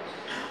backgrounds.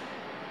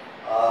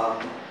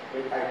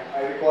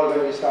 I recall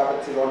when we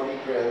started Ceylon Tea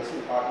Trails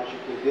in partnership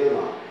with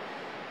Dilma,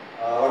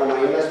 one of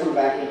my investment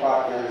banking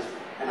partners,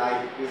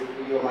 and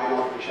we were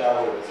minority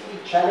shareholders, he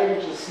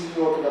challenged the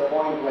CEO to the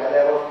point where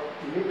there were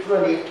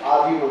literally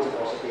arguments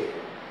across the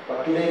table.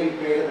 But today we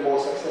created the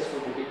most successful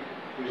boutique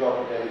resort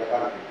hotel in the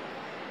country.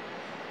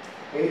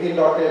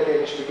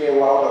 Anything.lk, which became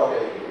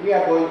wow.lk. We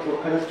are going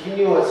through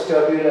continuous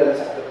turbulence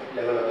at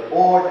the level of the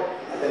board,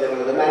 at the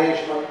level of the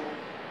management,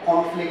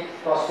 conflict,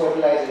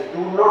 cross-fertilizing.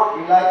 Do not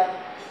rely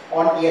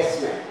on yes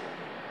men.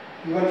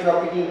 Even if you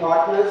are picking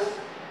partners,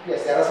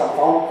 yes, there are some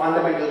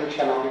fundamentals which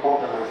cannot be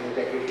compromised,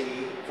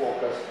 integrity,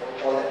 focus,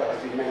 all that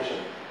has been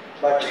mentioned.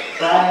 But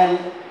try and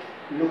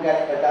look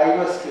at a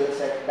diverse skill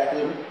set that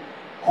will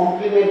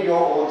complement your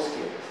own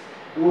skills.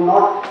 Do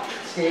not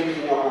stay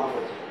within your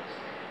comfort zone.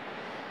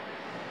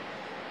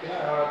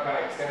 Yeah, I can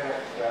extend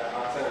that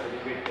answer a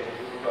little bit.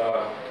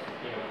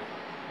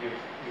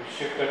 You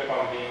shifted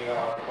from being an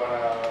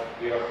entrepreneur,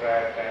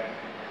 bureaucrat, and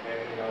then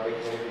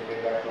eventually you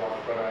get back to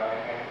entrepreneur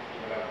and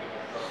even a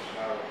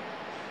professional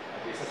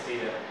business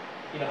leader.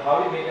 How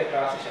do you make that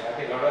transition? I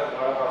think a lot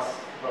of us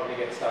probably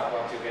get stuck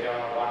once you get on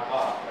one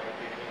path, right?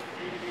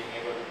 Really being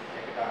able to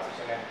make a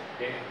transition and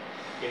then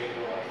get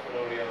into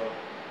entrepreneurial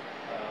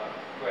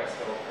quest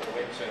or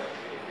venture,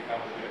 it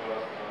becomes a bit of a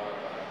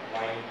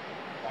mind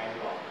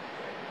block.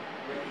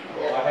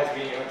 Yeah. What has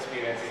been your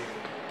experience in?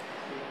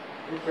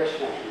 Good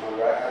question, actually,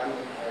 Manga.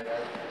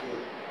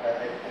 I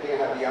think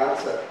I have the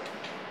answer.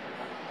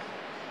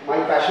 My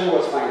passion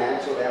was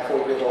finance, so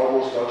therefore it was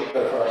almost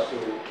logical for us to,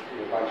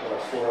 a bunch of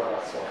us, 4 of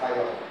us, or 5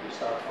 of us, to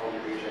start from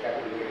Asia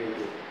Capital get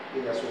into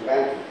investment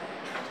banking.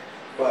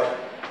 But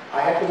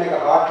I had to make a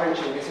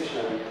heart-wrenching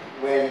decision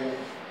when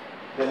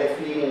the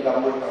left-leaning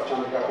government of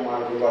Chandra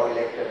Kumar got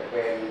elected,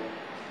 when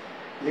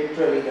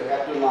literally the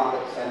capital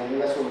markets and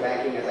investment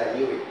banking as I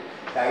knew it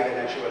died a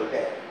natural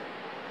death,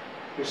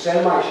 to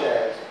sell my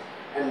shares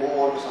and move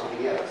on to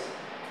something else.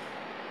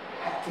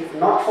 If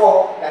not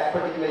for that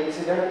particular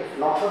incident, if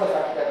not for the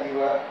fact that we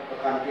were a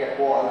country at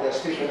war, and there's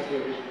still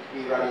continuing to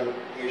be running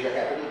Asia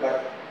Capital,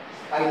 but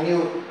I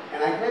knew,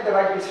 and I made the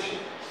right decision.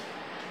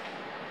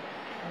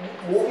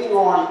 Moving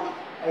on,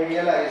 I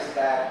realized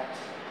that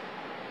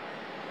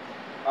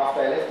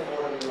after I left the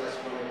board of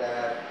investment,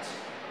 that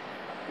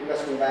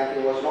investment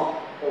banking was not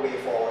the way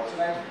forward.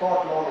 So I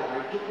thought long,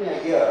 and it took me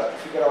a year to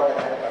figure out that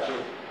I had a passion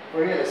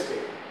for real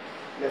estate.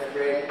 Left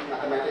brain,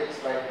 mathematics,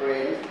 right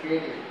brain,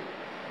 creativity.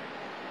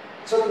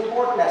 So the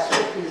important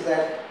aspect is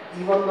that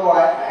even though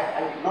I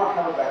did not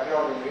have a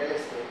background in real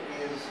estate,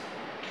 is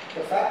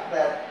the fact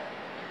that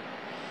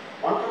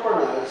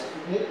entrepreneurs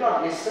need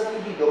not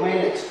necessarily be domain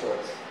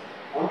experts.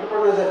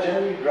 Entrepreneurs are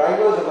generally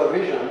drivers of a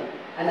vision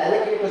and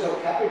allocators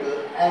of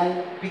capital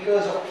and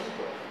pickers of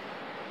people.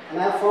 And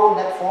I found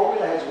that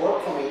formula has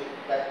worked for me,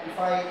 that if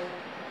I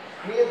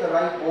create the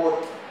right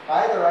board,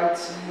 hire the right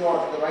CEO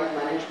or the right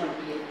management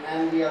team,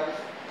 and we are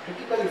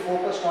critically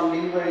focused on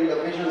delivering the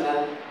vision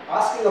and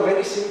asking a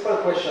very simple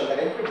question that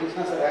every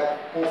business that I have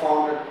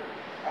co-founded,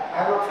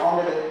 I have not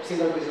founded a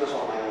single business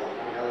on my own,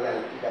 other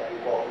than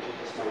TW Corp, which is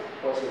just my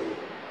personal view.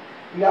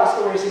 We ask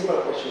a very simple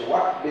question: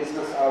 what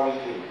business are we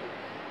in?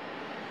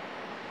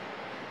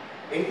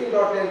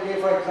 Anything.lk,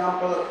 for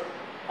example,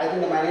 I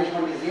think the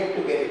management is yet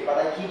to get it, but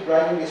I keep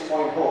driving this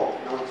point home.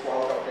 Now it's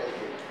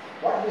wow.lk.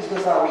 What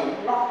business are we in?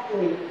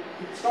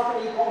 It's not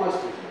an e-commerce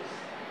business.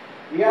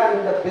 We are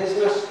in the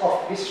business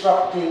of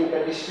disrupting the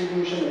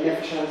distribution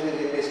inefficiencies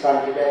in this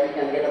country, where we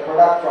can get a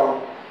product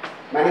from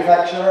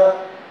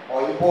manufacturer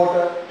or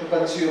importer to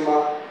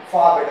consumer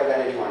far better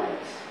than anyone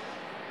else.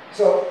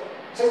 So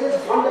there's a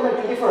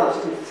fundamental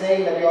difference in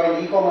saying that you're in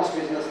the e-commerce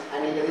business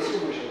and in the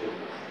distribution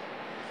business.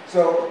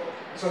 So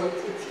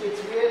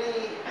it's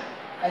really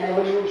an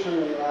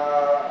evolution,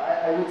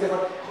 I would say,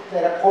 but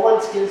there are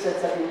common skill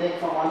sets that you take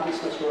from one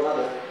business to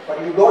another, but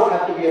you don't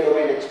have to be a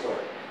domain expert.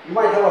 You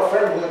might have a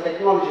friend who's a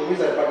technology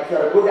wizard, but if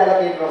you're a good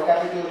allocator of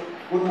capital,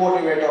 good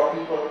motivator of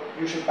people,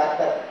 you should back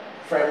that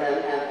friend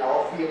and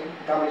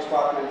become his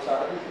partner and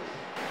start a business.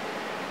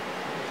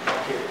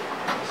 Thank you.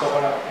 So,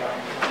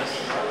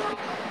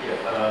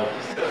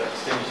 just an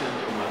extension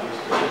to Madhu's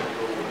question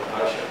to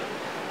Harsha.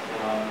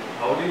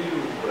 How do you,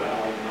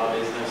 in our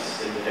business,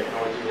 in the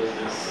technology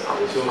business,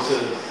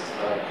 resources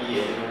are a key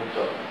element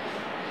of,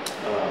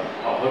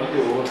 how do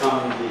you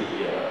overcome the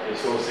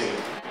resourcing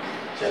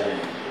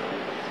challenge?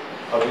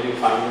 How do you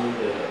find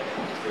the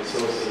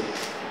resources?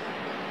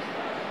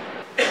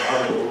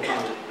 How do you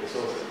overcome the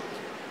resources?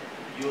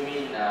 You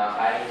mean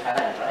hiring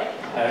talent, right?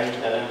 Hiring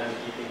talent and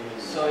keeping.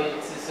 So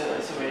it's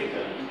a very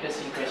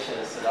interesting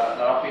question. So a lot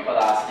of people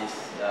ask this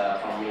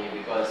from me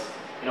because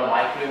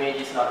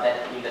microimage is not that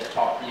in the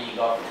top league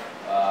of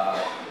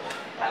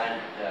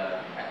talent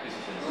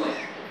acquisitions. Like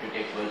if you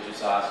take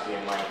Virtuosas to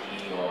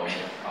MIT or a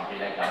company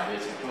like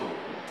WSO2.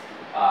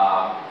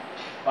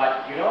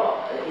 But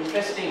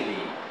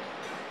interestingly,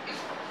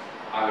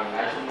 I mean,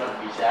 I should not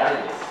be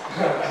sharing this.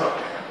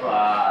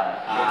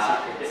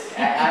 I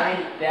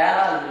mean, there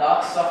are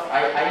lots of,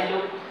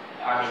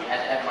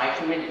 at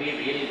Microimage we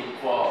really look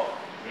for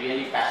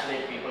really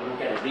passionate people who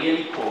can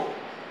really code.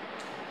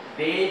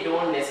 They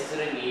don't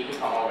necessarily need to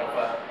come out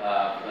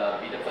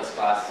of be the first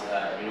class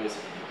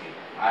university degree.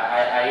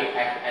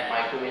 At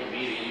Microimage we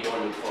really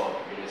don't look for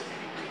university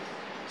degrees.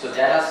 So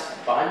there are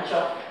a bunch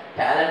of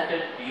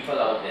talented people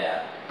out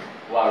there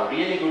who are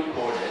really good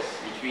coders,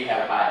 which we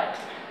have hired.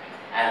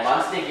 And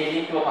once they get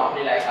into a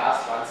company like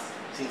us,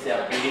 since they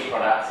are building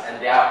products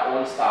and they are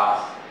own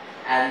stars,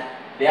 and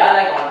they are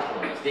like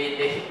entrepreneurs.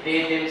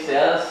 They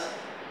themselves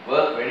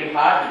work very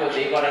hard because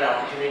they got an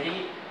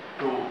opportunity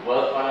to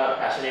work on a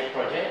passionate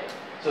project.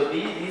 So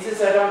these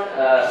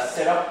are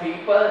set of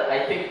people.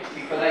 I think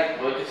people like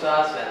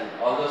Virtuosas and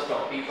all those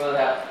top people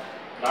have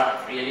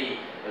not really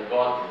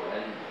gone through,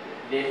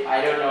 and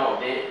I don't know,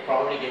 they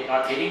probably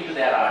not getting to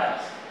their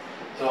radars.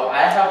 So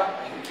I have,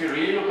 if you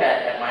really look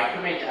at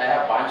Microimage, I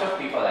have a bunch of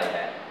people like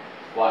that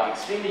who are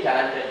extremely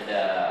talented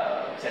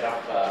set of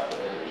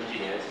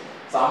engineers.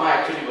 Some are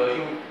actually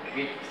working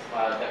with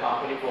the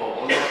company for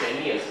almost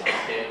 10 years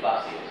now, 10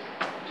 plus years.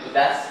 So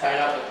that's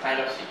kind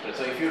of secret.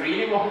 So if you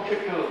really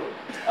wanted to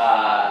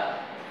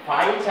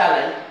find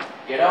talent,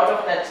 get out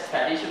of that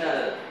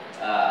traditional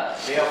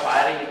way of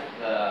hiring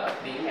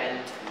thing, and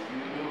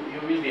you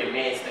will be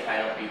amazed the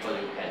kind of people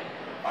you can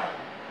find.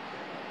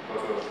 Go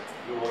to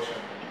Blue Ocean.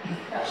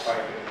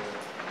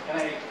 Can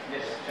I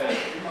just,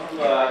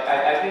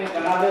 I think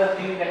another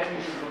thing that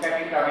we should look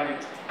at it, I mean,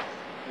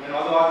 when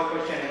Madhu asked the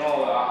question,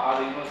 are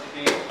the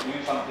universities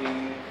doing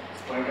something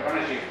for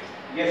entrepreneurship?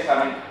 Yes,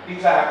 I mean,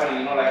 things are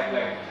happening,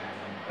 like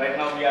right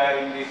now we are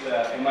in this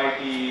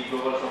MIT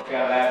Global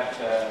Software Labs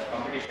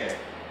competition.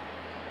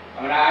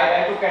 I mean,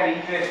 I took an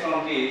interest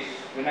on this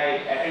when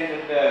I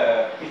attended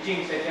the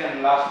pitching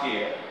session last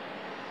year.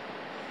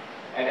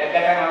 And at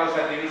that time I was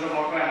at the University of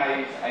North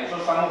Carolina, and I saw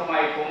some of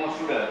my former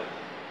students.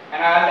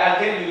 And I'll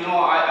tell you,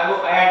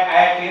 I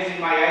had tears in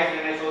my eyes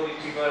when I saw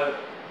these people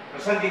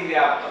presenting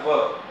their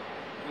work,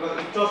 because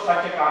it was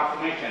such a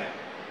transformation.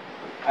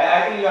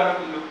 I think you are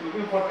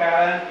looking for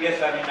talent.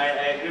 Yes, I mean,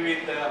 I agree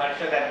with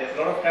Harsha that there's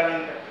a lot of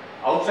talent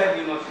outside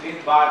the universities,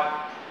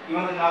 but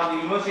even now the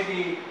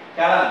university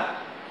talent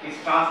is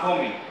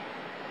transforming.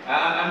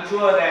 I'm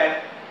sure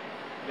that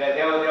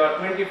there were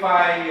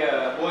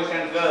 25 boys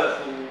and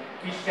girls who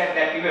pitched at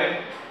that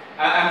event.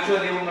 I'm sure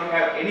they would not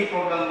have any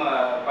problem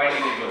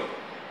finding a job,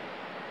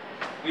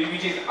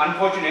 which is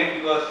unfortunate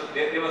because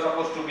they were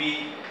supposed to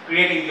be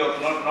creating jobs,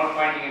 not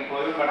finding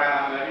employment. But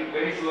I'm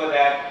very sure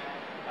that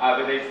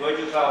whether it's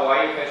Virtuosa or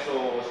IFS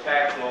or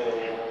Stacks or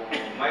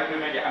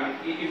Microimage, I mean,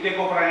 if they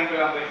go for an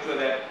interview, I'm very sure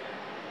that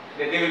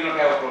they will not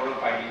have a problem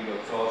finding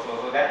jobs.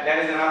 So that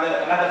is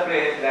another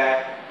place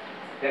that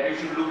you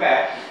should look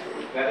at,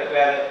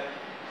 where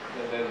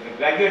the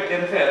graduates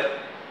themselves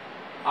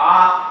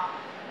are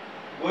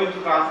going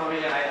through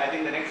transformation. I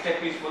think the next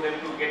step is for them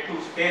to get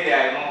to stay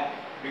there,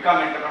 become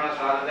entrepreneurs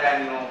rather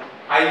than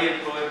highly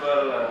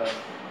employable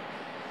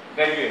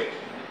graduates.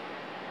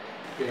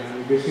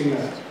 I'm guessing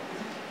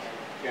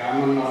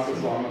I'm not the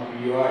form of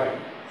UI.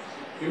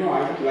 I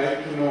would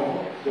like to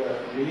know the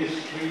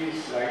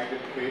ministries like the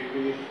Trade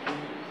Ministry,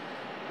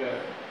 the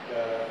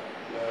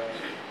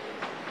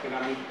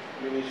Economic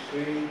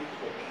Ministry,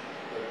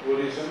 the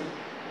Tourism,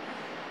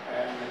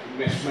 and the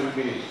Investment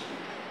Ministry.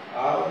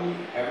 Are we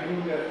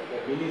having the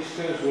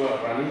ministers who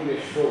are running the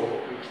show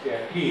with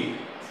their team?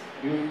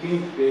 Do you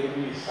think they will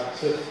be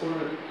successful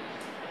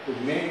to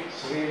make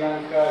Sri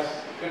Lanka's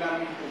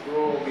economy to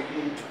grow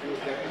within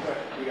 2035?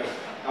 Because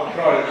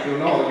after all,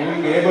 you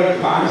will be able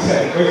to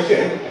answer the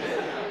question.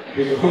 If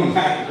you don't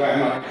mind, if I'm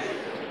not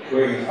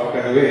going out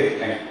of the way.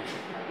 Thank you.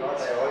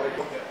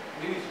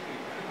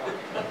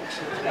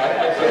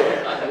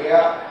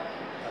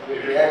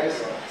 We are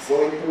just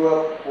going through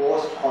a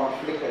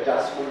post-conflict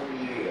adjustment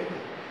period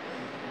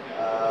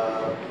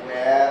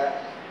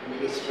where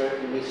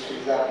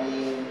ministries are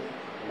being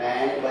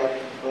manned by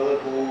people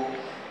who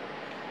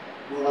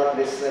do not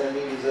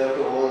necessarily deserve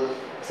to hold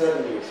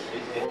certain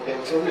ministries or hold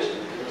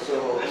positions.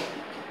 So,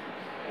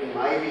 in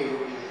my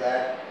view, is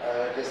that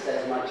just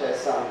as much as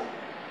some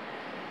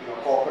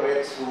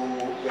corporates who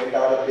went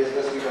out of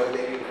business because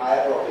they didn't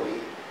hire properly,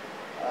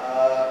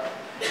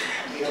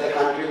 the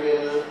country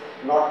will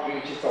not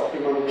reach its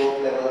optimum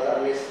growth levels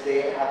unless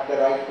they have the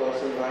right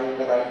person running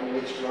the right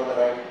ministry or the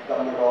right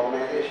government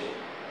organization.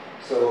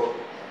 So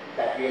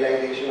that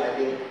realization, I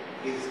think,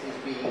 is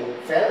being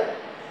felt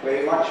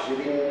very much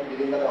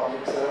within the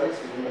public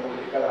service, within the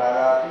political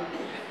hierarchy,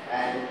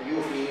 and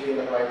you feel it in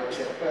the private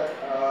sector.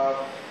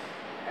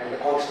 And the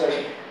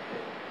constant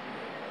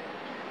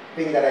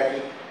thing that I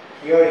keep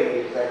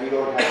hearing is that we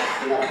don't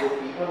have enough good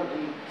people.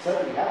 We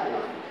certainly have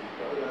enough good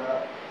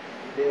people.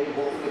 They will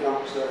hopefully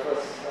come to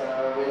surface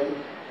when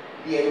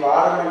the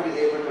environment is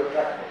able to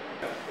attract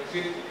them.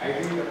 I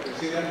think the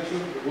President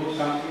should do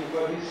something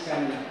for this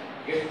and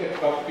get the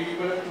top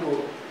people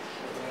to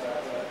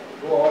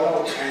go all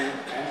out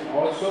and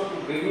also to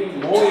bring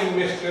in more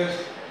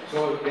investors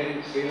so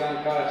then Sri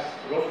Lanka's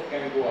growth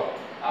can go up.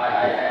 I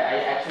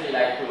actually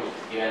like to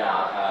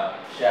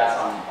share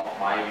some of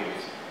my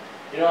views.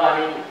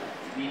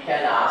 We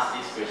can ask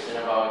this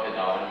question about the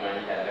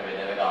government and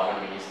whether the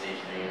government ministry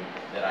is doing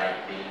the right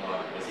thing or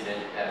the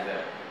president and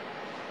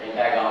the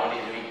entire government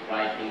is doing the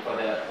right thing for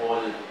the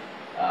whole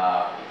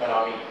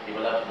economic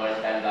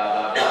development and blah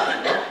blah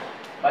blah.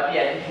 But at the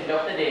end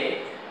of the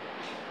day,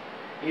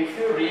 if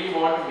you really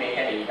want to make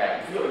an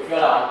impact,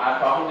 I'm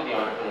talking to the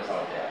entrepreneurs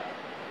out there.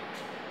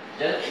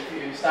 Just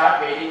if you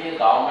start waiting till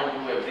government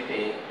do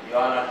everything, you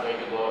are not going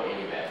to go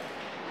anywhere.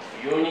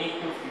 You need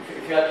to,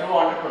 if you are true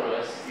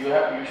entrepreneurs, you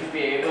should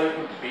be able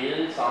to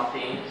build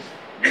something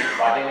with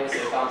whatever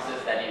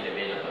circumstances that is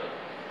available.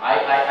 I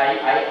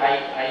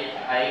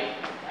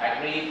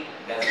agree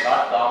there's a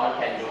lot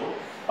government can do,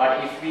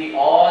 but if we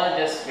all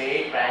just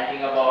wait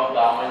ranting about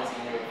government's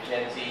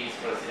inefficiencies,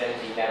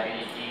 president's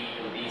inability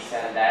to this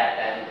and that,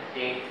 and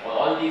take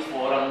all these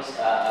forums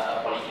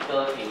a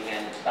political thing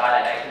and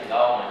start attacking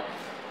government,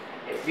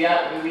 we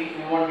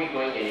won't be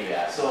going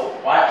anywhere. So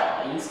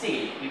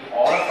instead, if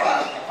all of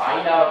us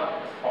find our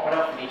pocket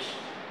of niche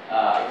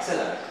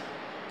excellence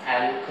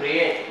and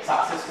create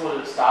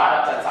successful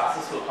startups and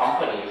successful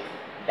companies,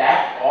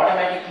 that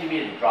automatically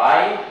will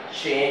drive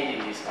change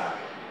in this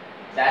country.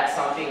 That's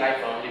something I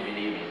firmly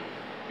believe in.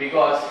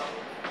 Because,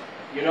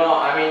 if you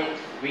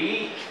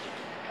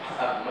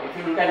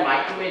look at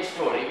Micromage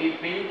story, we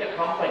built a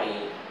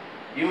company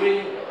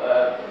during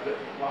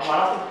one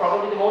of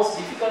probably the most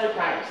difficult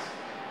times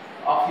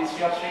of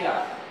history of Sri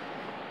Lanka.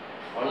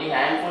 Only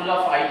handful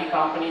of IT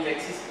companies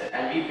existed,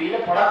 and we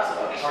built a product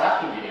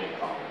engineering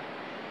company.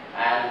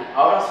 And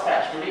out of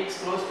scratch, today it's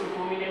close to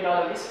 $2 million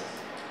business.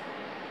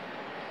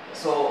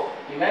 So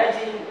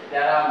imagine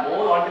there are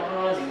more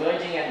entrepreneurs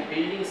emerging and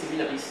building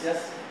similar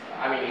business.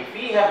 If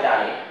we have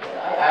done it,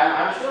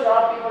 I'm sure a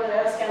lot of people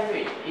else can do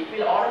it. It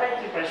will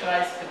automatically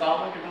pressurize the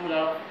government to do a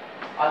lot of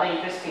other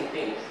interesting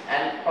things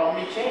and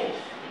probably change.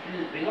 It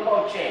will bring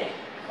about change.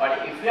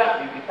 But if we are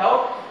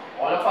without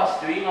all of us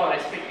doing our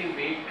respective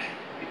bit,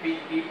 if we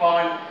keep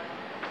on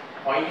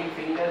pointing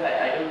fingers,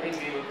 I don't think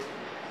we will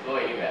go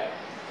anywhere.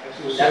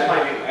 That's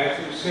my view. As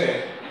you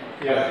said,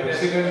 the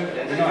President,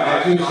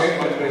 as you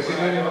said, the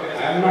President,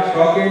 I am not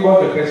talking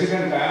about the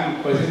President,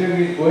 President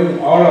is going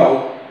all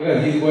out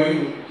because he is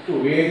going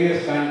to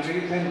various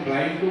countries and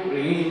trying to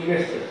bring in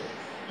investors.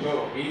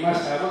 So we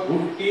must have a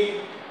good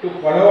team to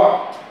follow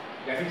up.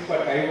 That is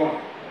what I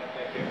want.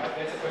 Thank you.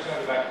 There's a question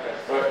on the back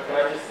first. Can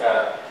I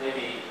just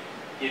maybe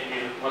give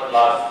you one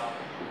last,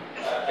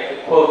 I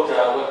can quote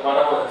what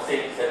Manmohan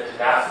Singh said to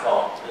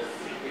SLASSCOM, this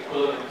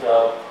equivalent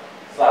of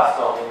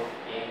SLASSCOM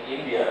in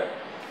India.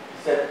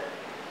 He said,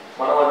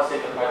 Manmohan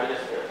Singh, the Prime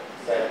Minister,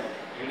 said,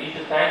 "You need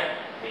to thank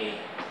me."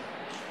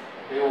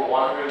 They were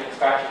wondering and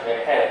scratching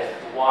their heads as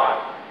to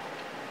why.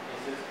 He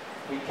says,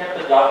 "We kept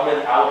the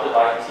government out of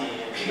IT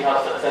and see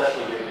how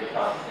successful we've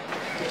become."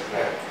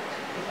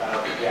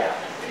 Yeah.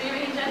 Good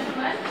evening,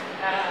 gentlemen.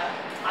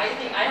 I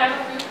think I have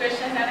a few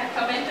questions and a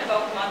comment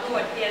about Madhu,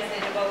 what he has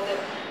said about the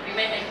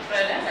women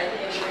entrepreneurs. I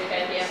think everybody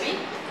can hear me.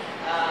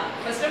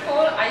 First of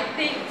all, I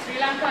think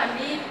Sri Lanka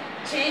needs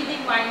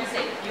changing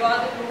mindset. You are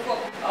the proof of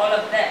all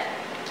of that.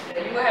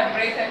 You have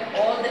broken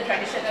all the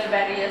traditional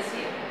barriers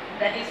here.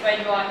 That is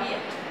why you are here.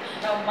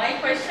 Now, my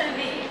question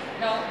is,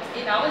 now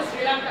in our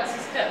Sri Lanka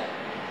system,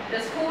 the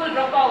school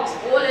dropouts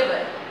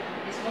O-level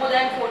is more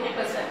than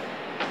 40%,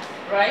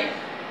 right?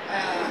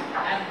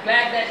 I'm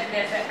glad that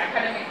there's an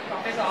academic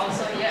professor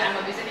also here. I'm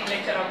a visiting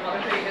lecturer of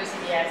Monaco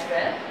University as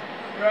well,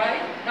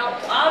 right? Now,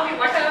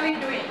 what are we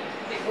doing?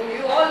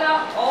 You all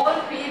are all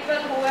people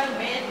who have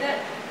made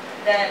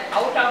the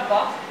out of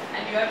box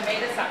and you have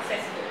made a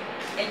successful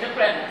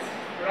entrepreneurs,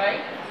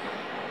 right?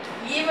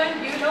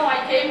 even, you know,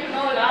 I came to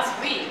know last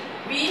week,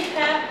 we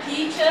have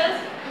teachers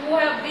who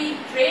have been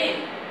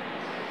trained.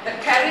 The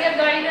career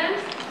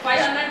guidance,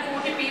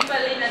 540 people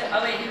in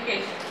our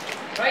education,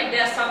 right? They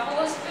are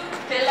supposed to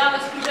tell our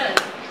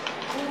students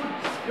who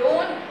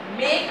don't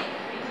make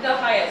it to the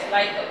highest,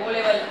 like the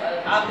O-level,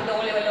 after the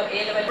O-level or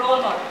A-level,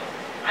 role model.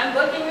 I'm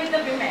working with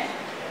the women,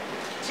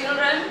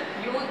 children,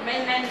 youth,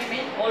 men and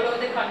women all over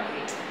the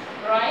country,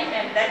 right?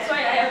 And that's why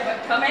I have a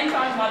comment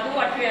on Madhu,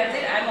 what you have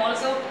said. I'm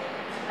also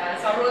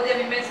Sarodya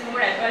Women's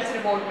Movement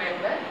Advisory Board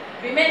member.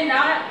 Women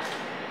are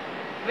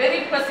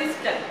very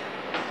persistent,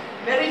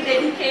 very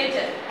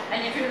dedicated,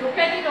 and if you look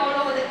at it all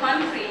over the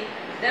country,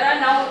 there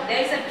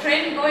is a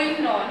trend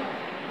going on.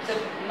 So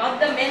not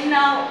the men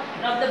now,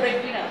 not the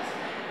breadwinners.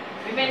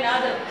 Women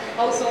are the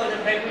household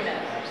breadwinners,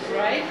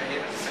 right?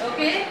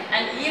 Okay,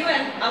 and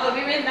even our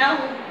women now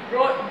who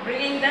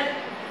bringing that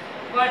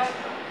what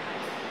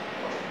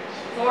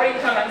foreign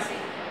currency.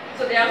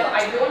 So therefore,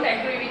 I don't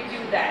agree with you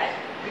that,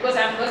 because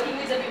I'm working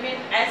with the women,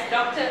 as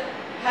Dr.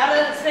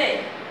 Harold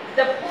said,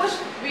 the push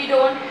we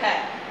don't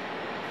have.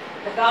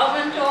 The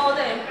government or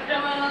the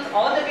entrepreneurs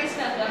or the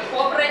business, the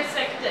corporate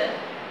sector,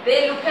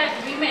 they look at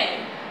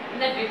women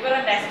in a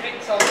different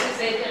aspect, sorry to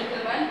say,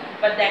 gentlemen,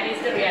 but that is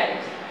the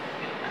reality.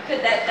 So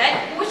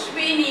that push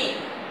we need.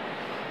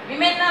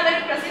 Women are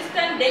very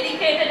persistent,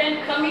 dedicated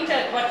and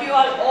committed, what you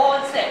all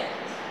said.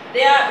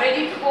 They are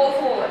ready to go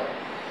forward.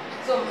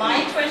 So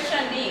my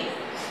question is,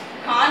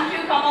 can't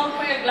you come out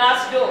for your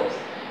glass doors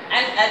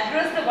and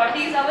address what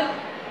is our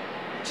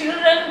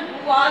children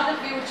who are the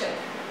future?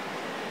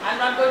 I'm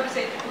not going to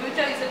say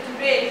future is the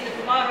today, is the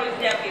tomorrow, is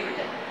their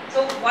future.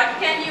 So what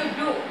can you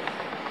do?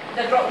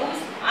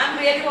 I'm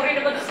really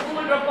worried about the school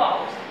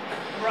dropouts,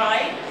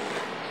 right?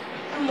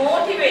 To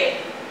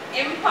motivate,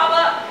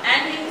 empower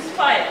and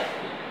inspire.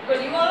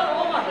 Because you are a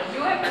role model.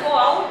 You have to go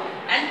out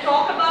and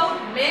talk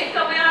about, make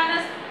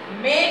awareness,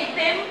 make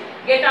them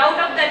get out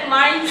of that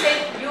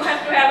mindset, you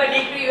have to have a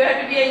degree, you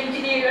have to be an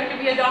engineer, you have to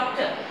be a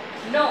doctor.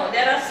 No,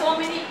 there are so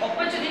many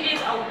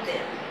opportunities out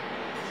there.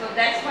 So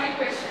that's my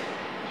question.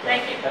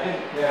 Thank you. I think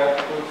there are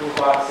two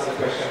parts of the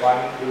question. One,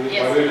 what do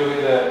we do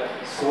with the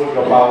school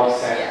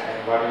dropouts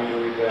and what do we do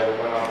with the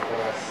women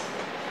entrepreneurs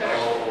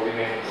or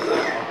women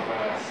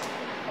entrepreneurs?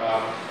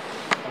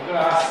 I'm going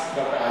to ask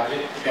Dr.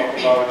 Ajit to talk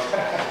about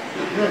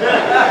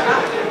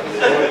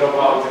school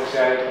dropouts and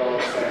child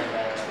calls and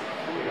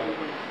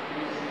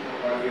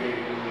what do we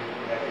do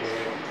in that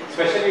area.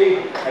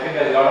 Especially, I think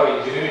there's a lot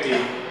of ingenuity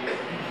in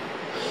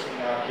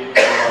our kids.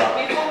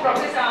 Before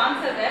Professor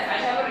answer that, I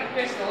have a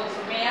request also.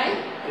 May I?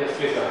 Yes,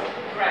 please, sir.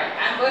 Right.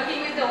 I'm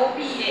working with the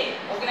OPA,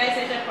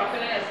 Organization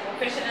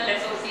Professional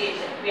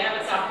Association. We have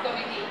a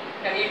subcommittee,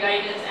 career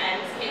guidance and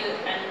skill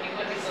and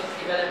human resource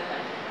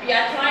development. We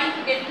are trying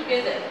to get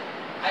together.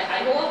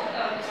 I hope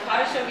Mr.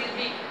 Harsha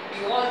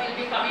you all will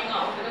be coming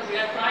out, because we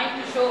are trying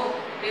to show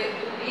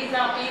these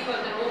are people,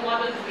 the role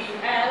models we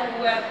have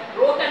who have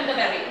broken the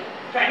barrier,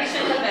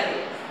 traditional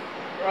barriers.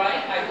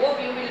 Right? I hope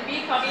you will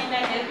be coming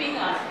and helping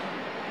us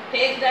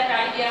take that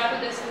idea to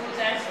the schools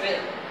as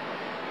well.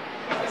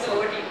 So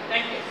over to you.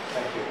 Thank you.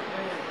 Thank you.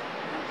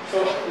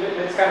 So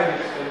let's kind of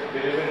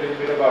deliver a little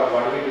bit about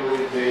what do we do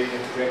with the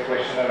great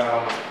question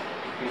around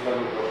people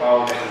who drop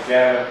out, and is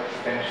there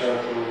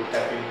potential to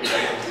tap into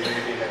that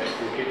community that is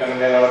toolkit? I mean,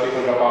 there are a lot of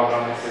people drop out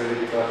not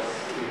necessarily because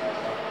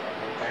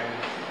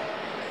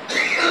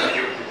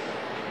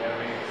there are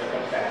many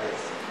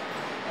circumstances.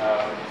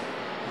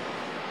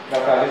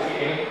 Dr. Ajit,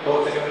 any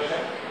thoughts that you want to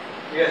share?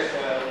 Yes,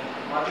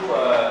 Madhu.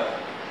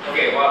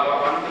 Okay,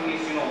 one thing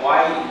is,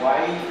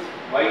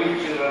 why do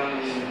children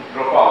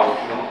drop out?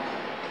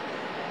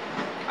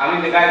 I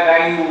mean, the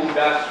guy who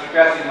does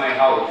repairs in my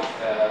house,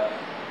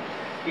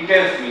 he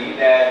tells me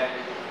that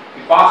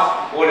he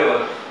passed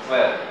O-levels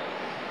well.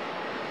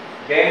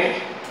 Then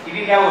he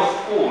didn't have a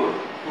school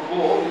to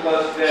go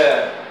because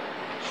the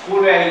school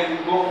where he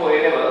could go for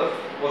A-levels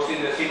was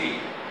in the city,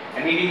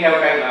 and he didn't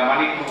have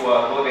money to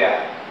go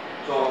there.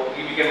 So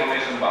he became a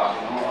mason pass,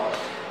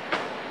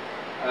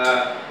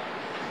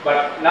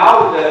 but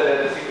now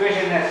the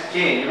situation has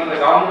changed. The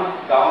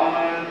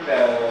government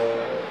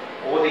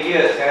over the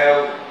years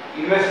have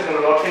invested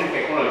a lot in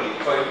technology.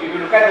 So if you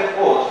look at the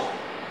course,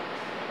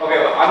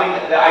 okay, I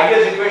mean the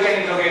ideal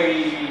situation is, okay,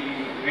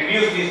 we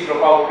reduce these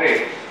dropout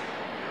rates.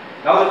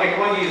 Now the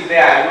technology is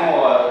there.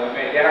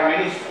 There are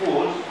many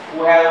schools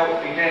who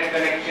have internet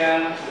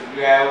connections,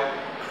 you have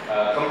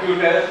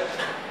computers,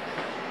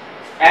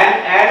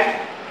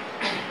 and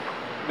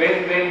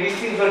when these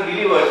things were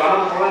delivered, one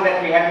of the problems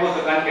that we had was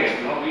the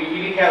content. We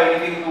didn't have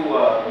anything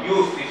to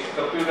use these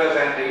computers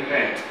and the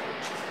internet.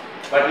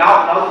 But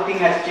now the thing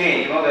has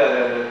changed.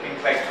 The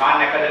things like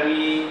Khan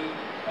Academy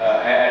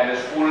at the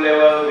school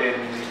level, then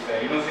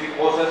university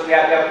courses, they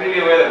are freely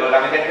available. I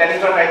mean, that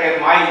is what I tell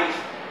my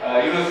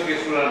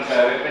university students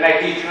when I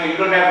teach. You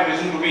don't have to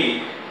listen to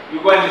me. You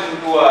go and listen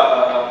to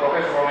a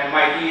professor from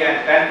MIT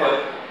and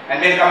Stanford,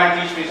 and then come and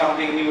teach me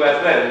something new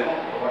as well.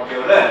 What you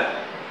have learned.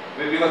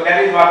 Because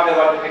that is what the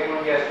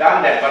technology has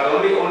done that. But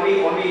the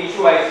only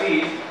issue I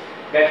see is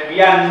that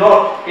we are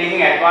not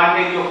taking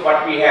advantage of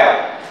what we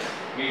have.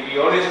 We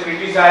always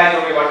criticize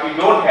what we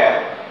don't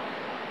have.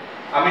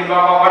 I mean,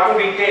 what would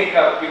we take?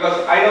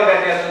 Because I know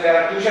that there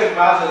are tuition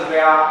classes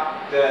where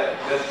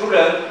the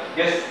student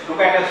just look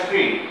at a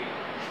screen,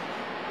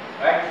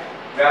 right?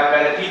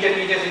 Where the teacher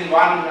teaches in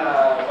one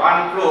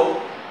floor,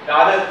 the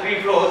other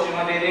 3 floors,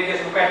 they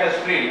just look at a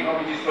screen,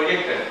 which is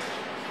projected.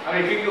 I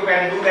mean, if you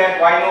can do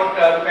that, why not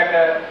look at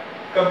a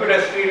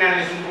computer screen and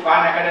listen to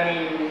Khan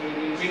Academy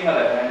in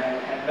Sinhala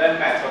and learn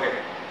maths? Okay.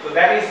 So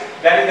that is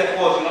the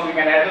course. We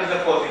can address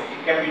the course.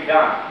 It can be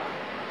done.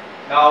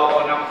 Now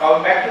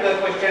coming back to the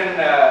question,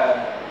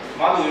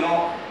 Madhu,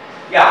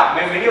 yeah,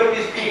 many of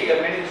these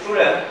many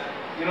students,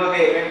 when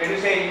you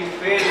say you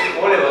fail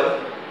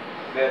O-level,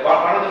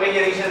 one of the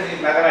major reasons is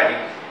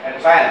mathematics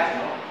and science.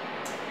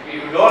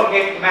 If you don't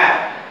get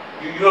math,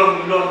 you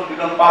don't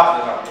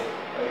pass the subject.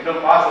 You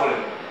don't pass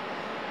O-level,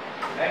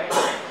 right?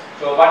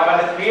 So, but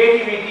the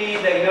creativity,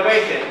 the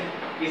innovation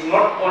is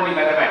not only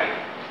mathematics,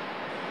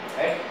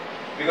 right?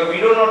 Because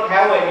we do not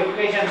have an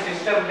education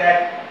system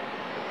that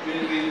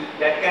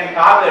can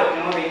target,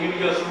 the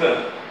individual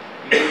student.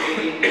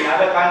 In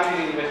other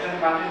countries, in Western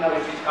countries now,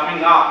 it is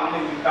coming up.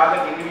 We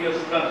target individual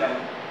students and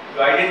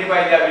to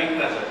identify their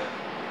weaknesses.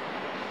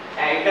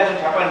 And it doesn't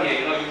happen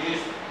here.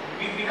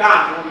 We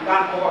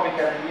can't cope up with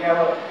that. We have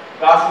a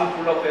classroom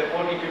full of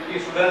 40, 50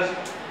 students.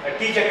 A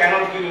teacher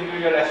cannot give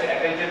individual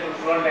attention to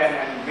student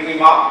and bring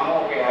him up.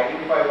 Okay,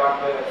 identify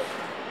what the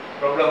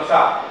problems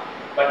are.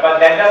 But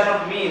that does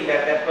not mean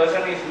that that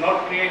person is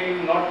not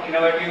creative, not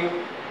innovative.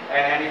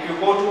 And if you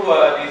go to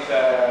this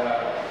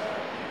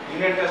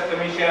Innovators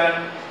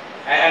Commission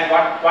and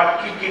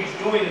what kids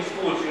do in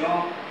schools,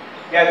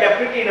 they are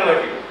pretty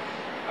innovative.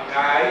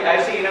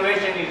 I see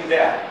innovation is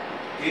there.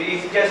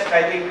 It's just,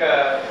 I think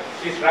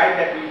she's right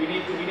that we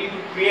need to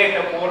create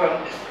a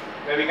forum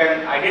where we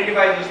can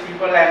identify these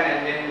people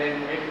and then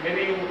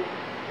maybe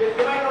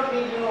they might not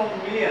need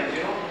millions.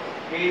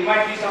 It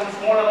might be some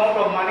small amount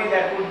of money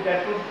that could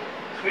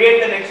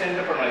create the next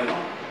entrepreneur.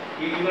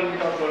 Even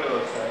without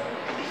O-levels.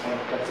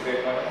 That's a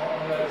great one.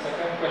 On the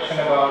second question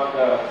about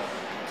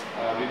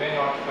women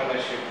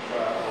entrepreneurship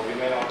or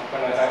women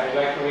entrepreneurs, I'd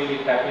like to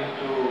really tap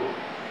into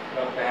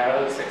Dr.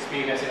 Harold's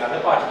experience in other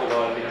parts of the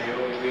world. You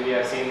really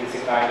have seen this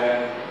in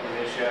Thailand,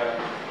 Malaysia,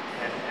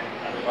 and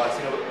other parts.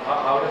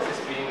 How does this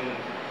been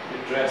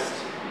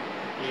addressed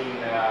in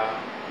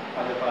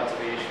other parts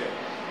of Asia?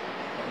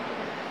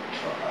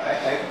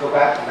 I go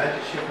back to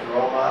mentorship and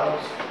role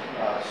models.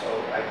 So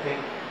I think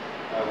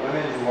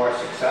women who are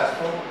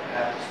successful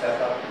have to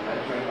step up to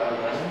mentoring other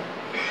women.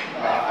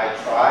 I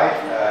tried,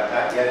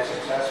 not yet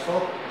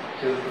successful,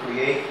 to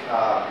create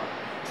an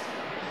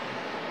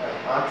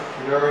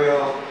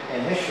entrepreneurial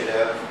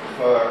initiative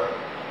for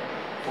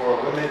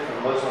women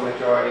from Muslim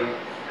majority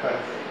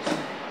countries.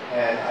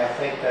 And I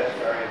think that's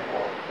very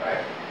important,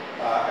 right?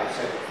 I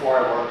said before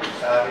I worked in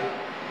Saudi,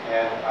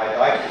 and I'd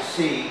like to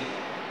see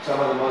some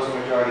of the Muslim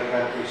majority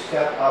countries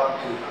step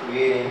up to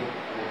creating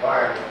an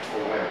environment for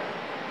women.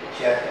 It's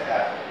yet to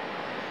happen.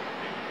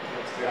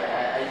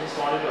 I just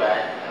wanted to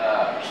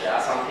share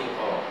something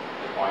for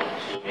the point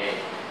she made.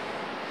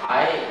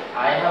 I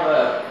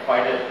have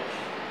quite a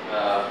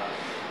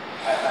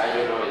I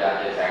don't know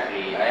that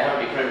exactly. I have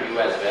a different view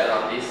as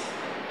well on this.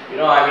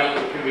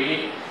 If you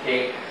really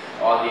take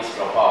all these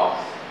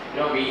dropouts,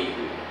 we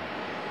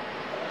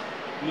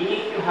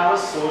need to have a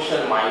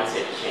social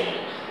mindset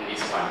change in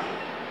this country.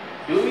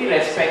 Do we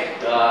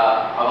respect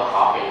our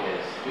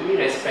carpenters? Do we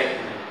respect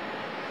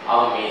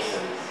our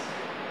masons?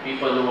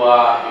 People who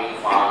are doing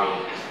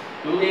farming?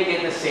 Do they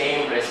get the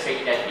same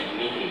respect and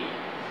dignity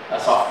a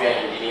software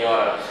engineer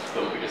or a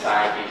computer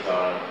scientist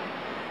or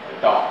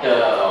a doctor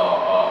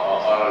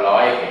or a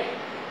lawyer get?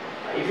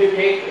 If you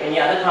take any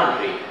other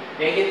country,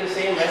 they get the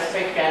same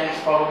respect and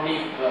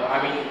probably,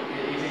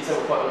 it's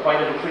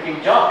quite a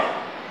lucrative job.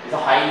 It's a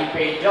highly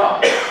paid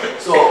job.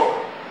 So,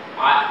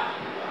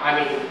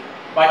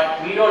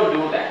 but we don't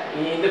do that.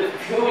 In the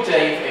future,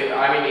 if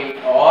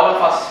all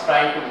of us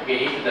try to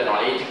get into the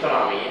knowledge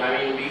economy,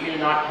 we will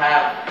not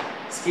have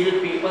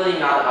skilled people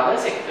in other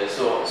sectors.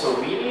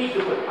 So we need to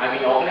put,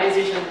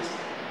 organizations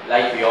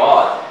like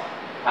yours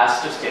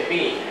has to step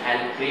in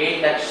and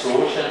create that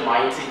social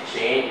mindset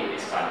change in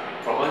this country,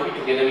 probably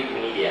together with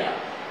media.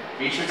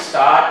 We should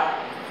start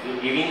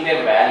giving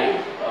them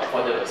value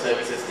for the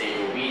services they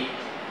do.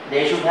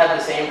 They should have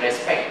the same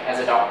respect as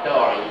a doctor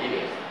or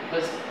engineer,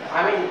 because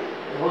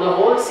the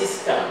whole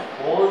system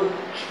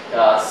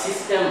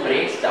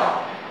breaks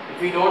down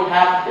if we don't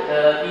have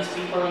these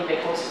people in the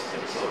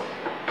ecosystem. So,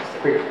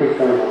 quick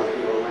comment on it.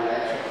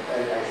 I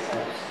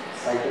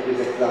cited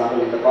this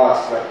example in the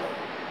past, but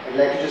I'd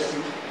like to just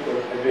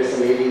address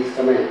the lady's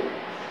comment.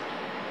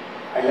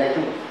 I'd like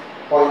to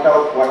point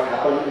out what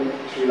happened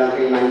in Sri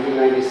Lanka in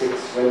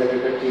 1996 when the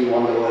cricket team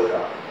won the World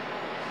Cup.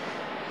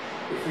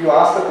 If you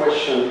ask the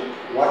question,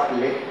 what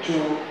led to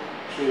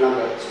Sri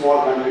Lanka, a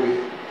small country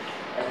with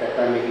at that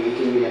time maybe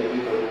 18 million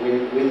people, to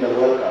win the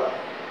World Cup,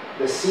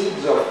 the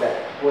seeds of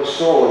that were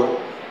sown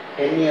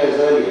 10 years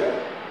earlier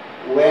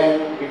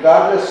when,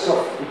 regardless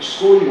of which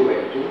school you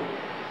went to,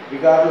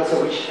 regardless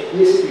of which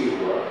ethnicity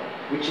you were,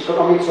 which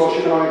economic,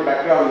 socio-economic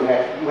background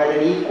you had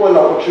an equal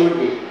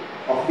opportunity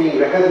of being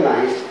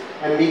recognized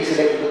and being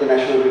selected to the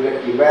national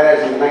cricket team.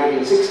 Whereas in the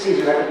 1960s,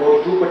 you had to go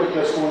to two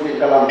particular schools in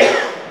Colombo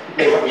to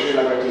play for the Sri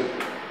Lanka team.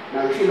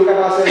 Now, if you look at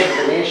ourselves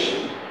as a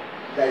nation,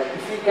 that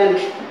if we can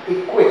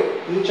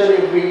equip each and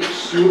every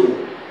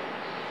student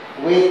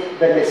with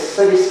the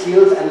necessary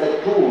skills and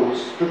the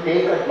tools to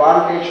take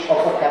advantage of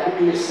a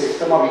capitalist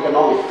system of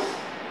economics,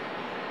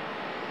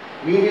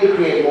 we will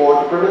create more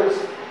entrepreneurs,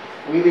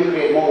 we will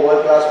create more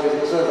world-class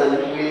businesses, and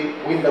we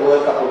will win the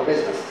World Cup of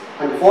business.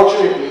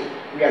 Unfortunately,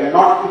 we are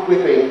not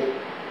equipping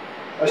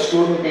a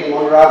student in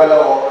Monragala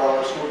or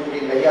a student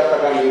in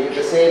Dayatagani with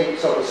the same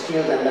sort of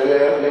skills and the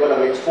level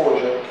of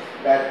exposure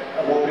that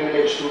a more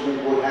privileged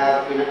student would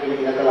have in a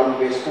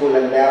Colombo-based school,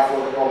 and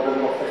therefore the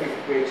problem of the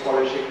 5th grade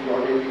scholarship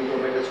or entering to a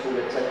better school,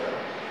 etc.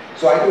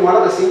 So I think one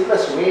of the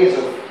simplest ways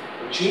of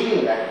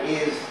achieving that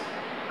is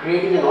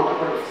creating an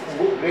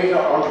greater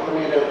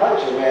entrepreneurial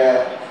culture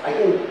where I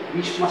think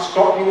we must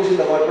stop using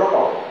the word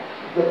dropout.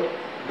 The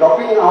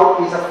dropping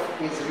out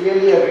is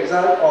really a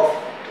result of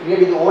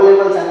really the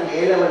O-levels and the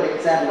A-level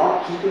exam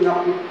not keeping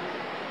up with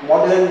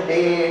modern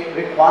day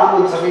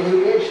requirements of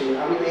education.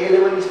 I mean, the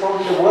A-level is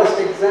probably the worst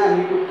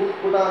exam you could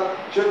put our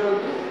children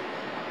through.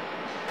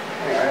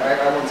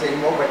 I won't say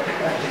anymore, but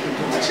I'm taking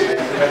too much.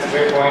 That's a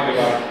great point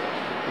about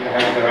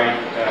having the right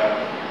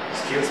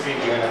skills being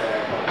given at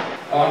that point.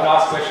 One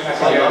last question. I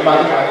see you.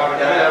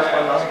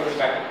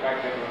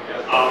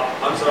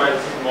 I'm sorry,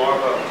 this is more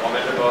of a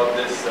comment about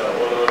this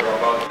O-level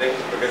dropout thing,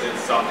 because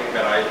it's something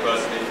that I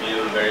personally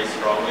feel very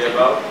strongly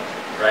about,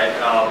 right?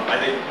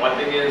 I think one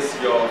thing is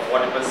your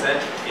 40%,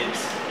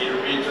 it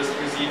would be interesting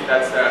to see if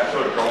that's the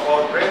actual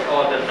dropout rate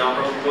or the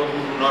number of people who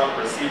do not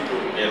proceed to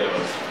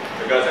A-levels.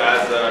 Because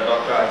as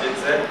Dr. Ajit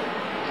said,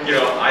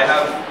 I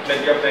have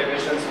plenty of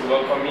technicians who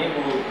work for me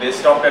who they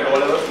stopped at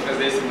O-levels because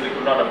they simply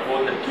could not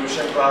afford the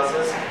tuition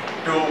classes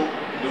to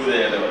do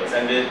the A-levels,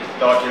 and they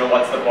thought,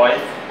 what's the point?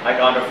 I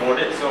can't afford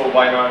it, so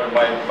why not?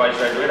 Why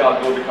should I do it? I'll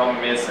go become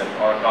a mason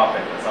or a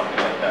carpenter, something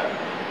like that.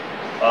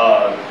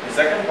 The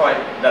second point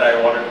that I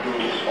wanted to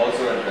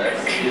also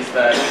address is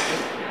that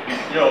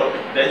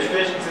the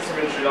education system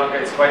in Sri Lanka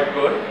is quite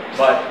good,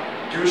 but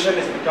tuition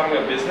is becoming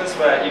a business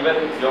where even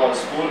your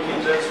school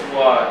teachers who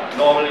are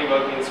normally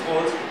working in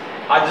schools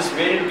are just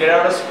waiting to get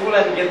out of school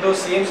and get those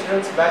same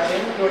students back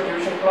into a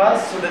tuition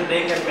class so that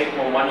they can make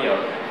more money out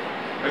of it.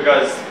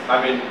 Because,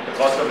 I mean, the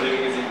cost of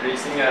living is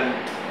increasing and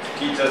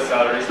teachers'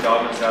 salaries,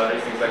 government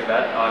salaries, things like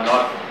that are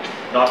not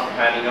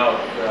panning out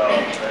to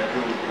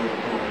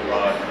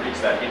reach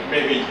that. It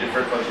may be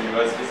different for the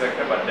university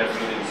sector, but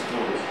definitely in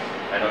schools,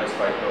 I know it's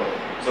quite low.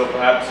 So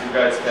perhaps you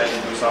guys can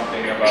do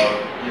something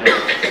about,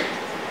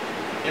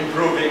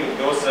 improving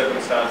those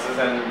circumstances,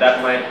 and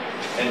that might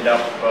end up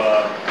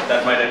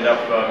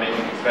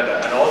making things better.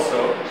 And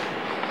also,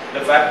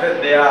 the fact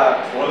that they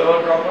are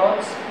O-level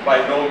dropouts by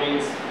no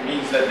means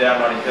that they are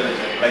not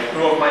intelligent. Like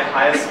 2 of my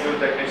highest skilled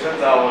technicians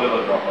are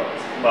O-level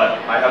dropouts, but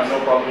I have no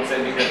problem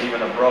sending them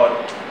even abroad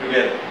to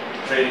get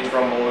training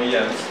from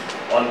OEMs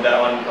on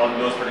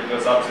those particular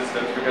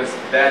subsystems, because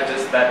they're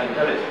just that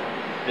intelligent.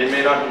 They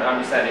may not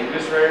understand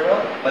English very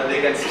well, but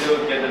they can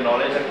still get the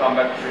knowledge and come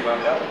back to Sri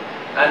Lanka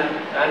and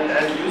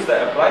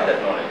apply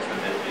that knowledge that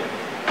they feel.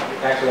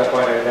 Thanks for that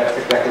point. That's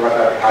exactly what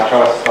Harsha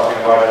was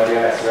talking about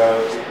earlier as well,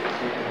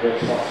 in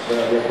response to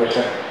the earlier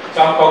question.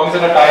 So I'm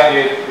cognizant of time.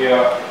 We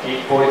are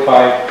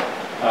 8:45.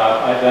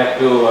 I'd like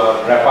to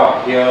wrap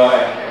up here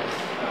and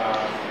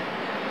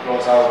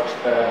close out,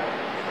 and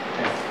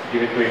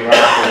give it to Imran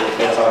to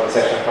close out the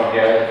session from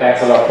here.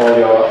 Thanks a lot for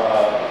your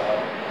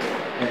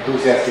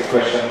enthusiastic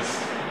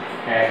questions,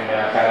 and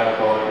panel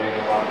for doing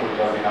a wonderful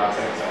job in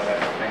answering some of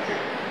that. Thank you.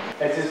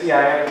 HSC,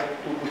 I have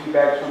 2 goodie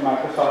bags from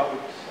Microsoft,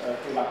 which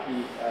 2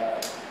 lucky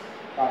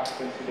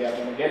participants today are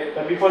going to get.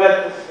 But before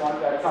that, just want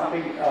to add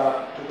something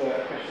to the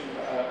question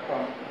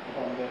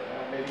from the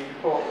lady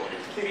before.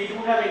 See, we do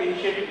have an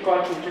initiative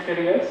called Future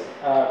Careers,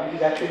 which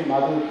is actually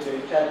Madhu's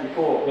child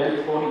well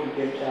before he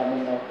became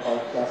chairman of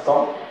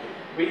SLASSCOM,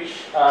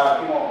 which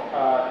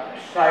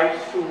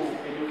strives to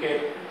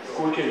educate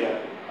school children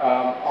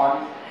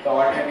on the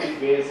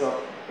alternative ways of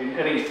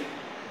entering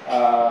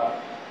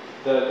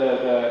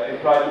the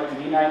employment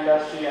within our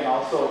industry, and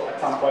also at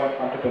some point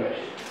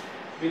entrepreneurship.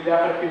 We've been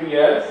there for a few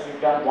years.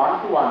 We've done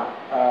one-to-one,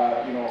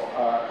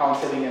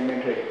 counseling and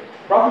mentoring.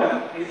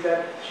 Problem is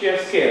that sheer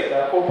scale.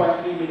 There are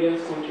 4.3 million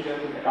school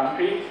children in the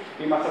country.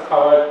 We must have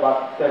covered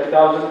about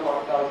 30,000,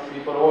 40,000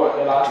 people over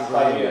the last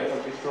 5 years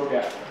of this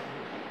program.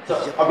 So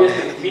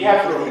obviously we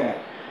have program.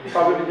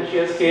 Probably with the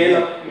sheer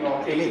scale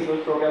of taking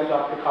those programs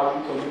up to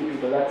covering so many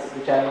people, that's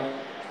the challenge.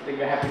 I think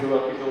we're happy to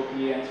work with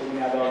OPA and so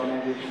many other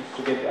organizations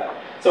to get that.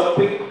 So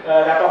quick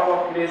wrap up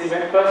of today's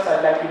event. First,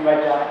 I'd like to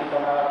invite Janaki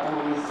Kanara,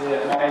 who is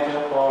the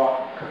manager for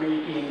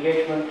community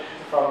engagement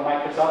from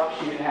Microsoft.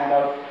 She will hand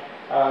out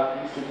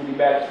these 2 goodie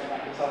bags from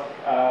Microsoft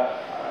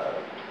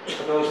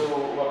for those who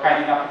were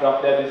kind enough to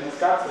drop their business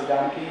cards. So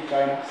Janaki,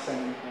 join us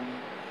and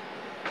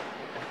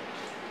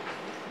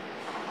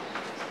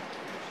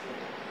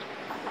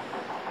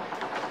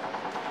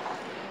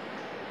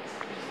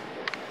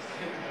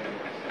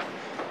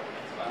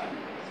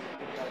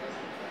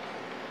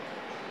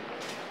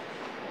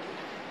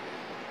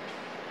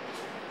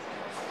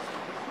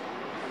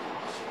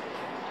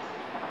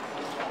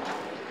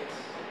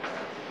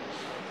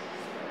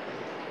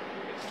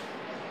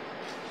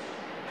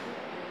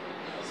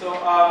So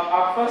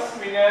our first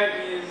winner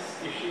is,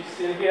 if she's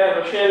still here,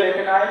 Rochelle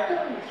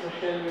Ekanayaka. Is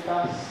Rochelle with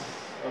us?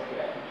 Okay,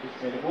 I think she's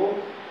made a move.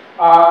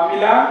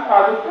 Milan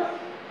Paduka.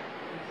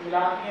 Is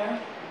Milan here?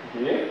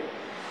 Okay.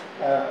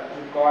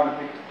 We've gone a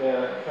bit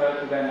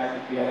further than I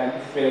think we had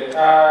anticipated.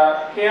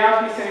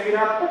 KRP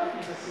Senevirata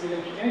is a civil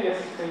engineer. Yes,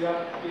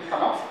 Senevirata, please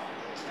come up.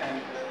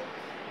 And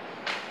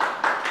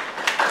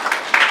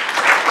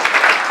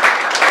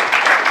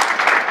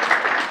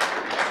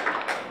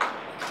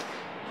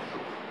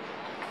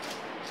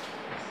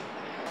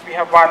we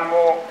have one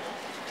more.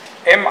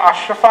 M.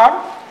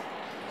 Ashrafan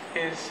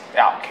is,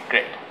 yeah, okay,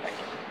 great. Thank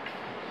you.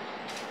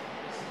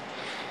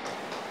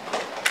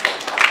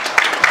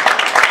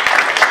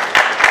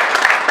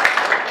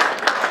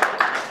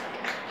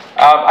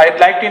 I'd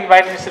like to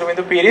invite Mr.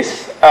 Ravindu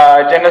Piris,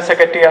 General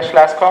Secretary of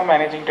SLASSCOM,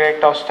 Managing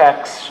Director of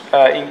Stacks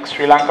Inc.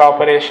 Sri Lanka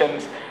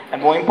Operations,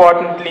 and more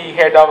importantly,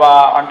 Head of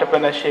our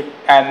Entrepreneurship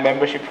and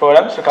Membership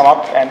Forums, to come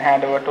up and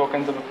hand over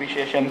tokens of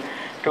appreciation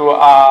to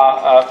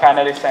our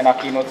panelists and our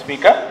keynote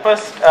speaker.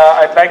 First,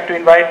 I'd like to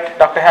invite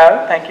Dr.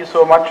 Hal. Thank you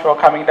so much for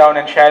coming down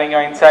and sharing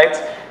your insights.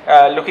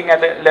 Looking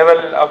at the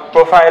level of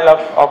profile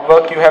of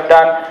work you have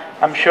done,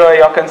 I'm sure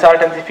your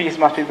consultancy fees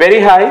must be very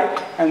high.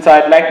 And so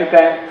I'd like to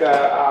thank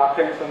our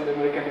friends from the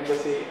American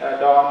Embassy,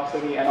 Dawn,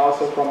 Suni, and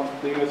also from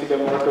the University of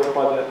Morocco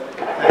for the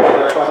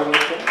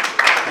coordination.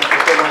 Thank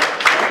you so much.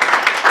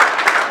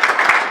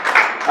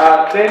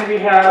 Then we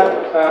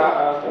have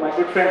my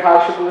good friend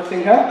Harsha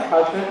Singha.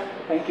 Harsha,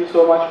 thank you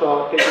so much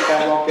for taking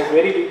time off your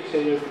very big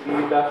schedule to be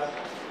with us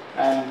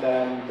and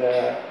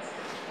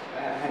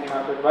handing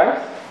out advice.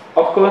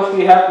 Of course,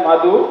 we have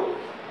Madhu.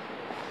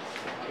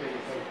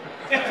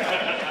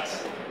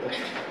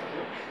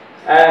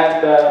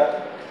 And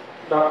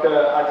Dr.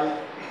 Ajit.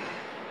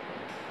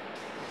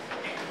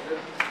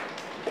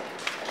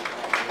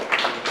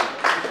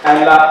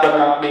 And last but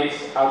not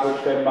least, our good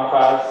friend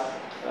Mahaz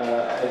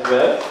as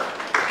well.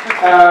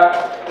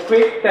 A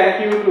quick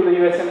thank you to the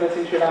US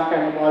Embassy in Sri Lanka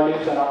and the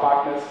Maldives and our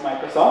partners,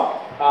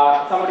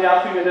 Microsoft. Somebody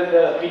asked me whether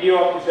the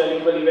video of this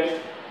valuable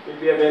event will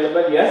be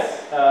available.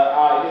 Yes,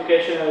 our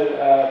educational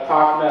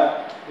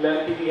partner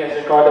Learn TV has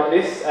recorded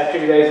this.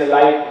 Actually, there is a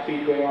live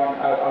feed going on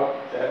out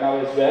now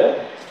as well,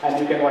 and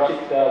you can watch it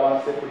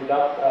once they put it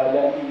up.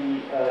 Learn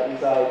TV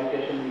is our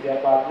education media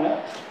partner.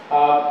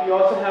 We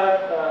also have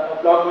a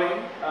blog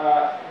going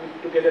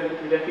together with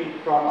Twitter feed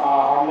from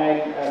our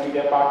online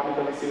media partner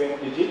for this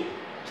event, Digit.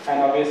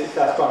 And obviously,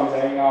 SLASSCOM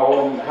is having our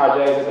own hard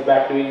drives at the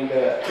back doing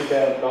the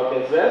Twitter blog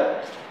as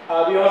well.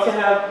 We also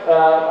have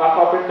our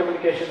corporate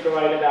communication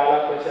provider,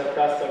 Dialog for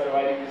Self-Trust, for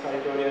providing this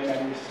auditorium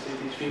and this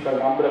facilities free for a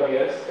number of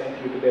years. Thank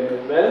you to them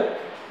as well.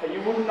 You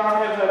would not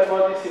have heard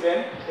about this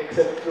event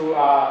except through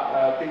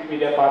our print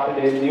media partner,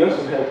 Daily News,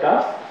 who helped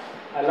us.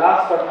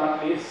 Last but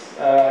not least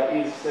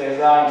is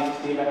Reza and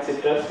his team at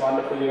Citrus.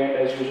 Wonderful event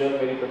as usual,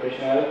 very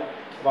professional.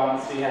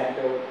 Once we had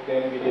to,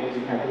 then we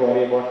didn't have to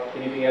worry about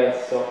anything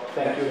else. So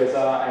thank you,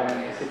 Reza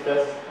and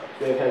Citrus.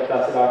 They've helped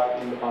us a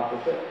lot in the past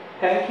as well.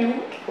 Thank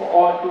you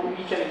to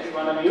each and every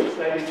one of you.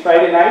 Right, it's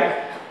Friday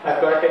night.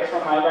 I've got a text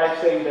from my wife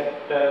saying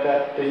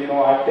that you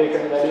know, I've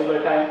taken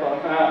valuable time from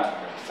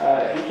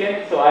her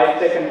weekend. So I've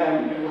taken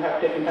time. You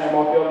have taken time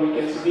off your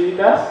weekends to be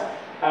with us.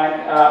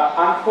 And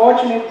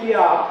unfortunately,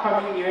 our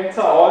upcoming events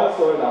are all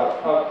sold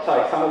out.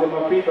 Sorry, some of them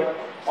are free, but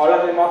all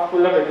of them are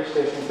full of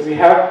registrations. So we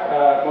have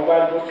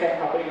mobile bootcamp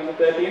happening on the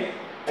 13th.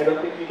 I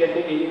don't think we can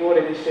take any more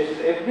registrations.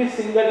 Every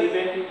single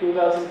event in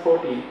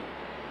 2014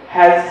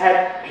 has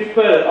had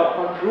triple or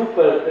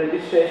quadruple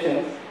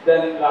registrations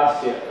than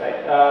last year,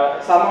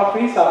 right? Some are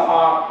free, some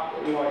are,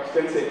 you know,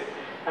 expensive.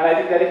 And I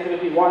think that is going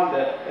to be one,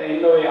 the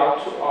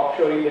Innovators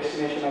offshoring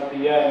destination of the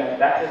year,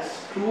 and that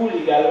has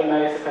truly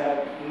galvanized the kind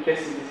of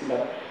interest in this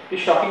industry.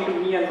 It's shocking to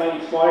me and my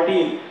small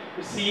team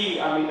to see,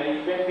 I mean,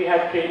 the event we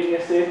had training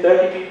yesterday,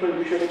 30 people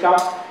usually come,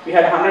 we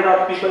had 100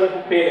 odd people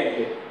who paid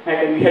anyway,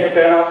 right? And we had to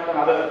turn out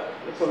another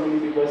so many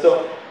people.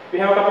 So we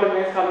have a couple of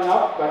events coming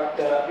up, but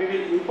we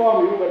will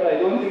inform you, but I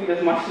don't think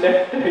there's much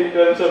left in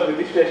terms of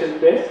registration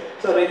space.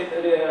 So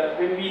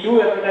when we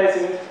do advertise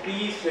events,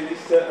 please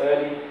register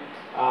early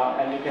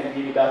and you can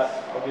be with us.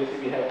 Obviously,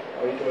 we have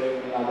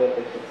auditorium and other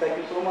places. Thank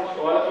you so much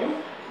to all of you.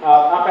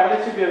 Our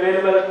panelists will be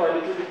available for a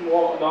little bit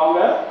more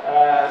longer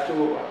to,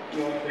 you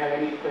know, if you have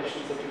any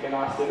questions that you can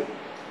ask them,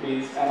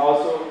 please. And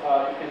also, you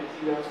can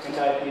see the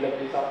entire field of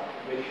this up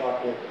very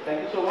shortly.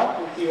 Thank you so much.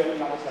 We'll see you at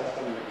another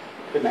SLASSCOM.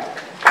 Good night.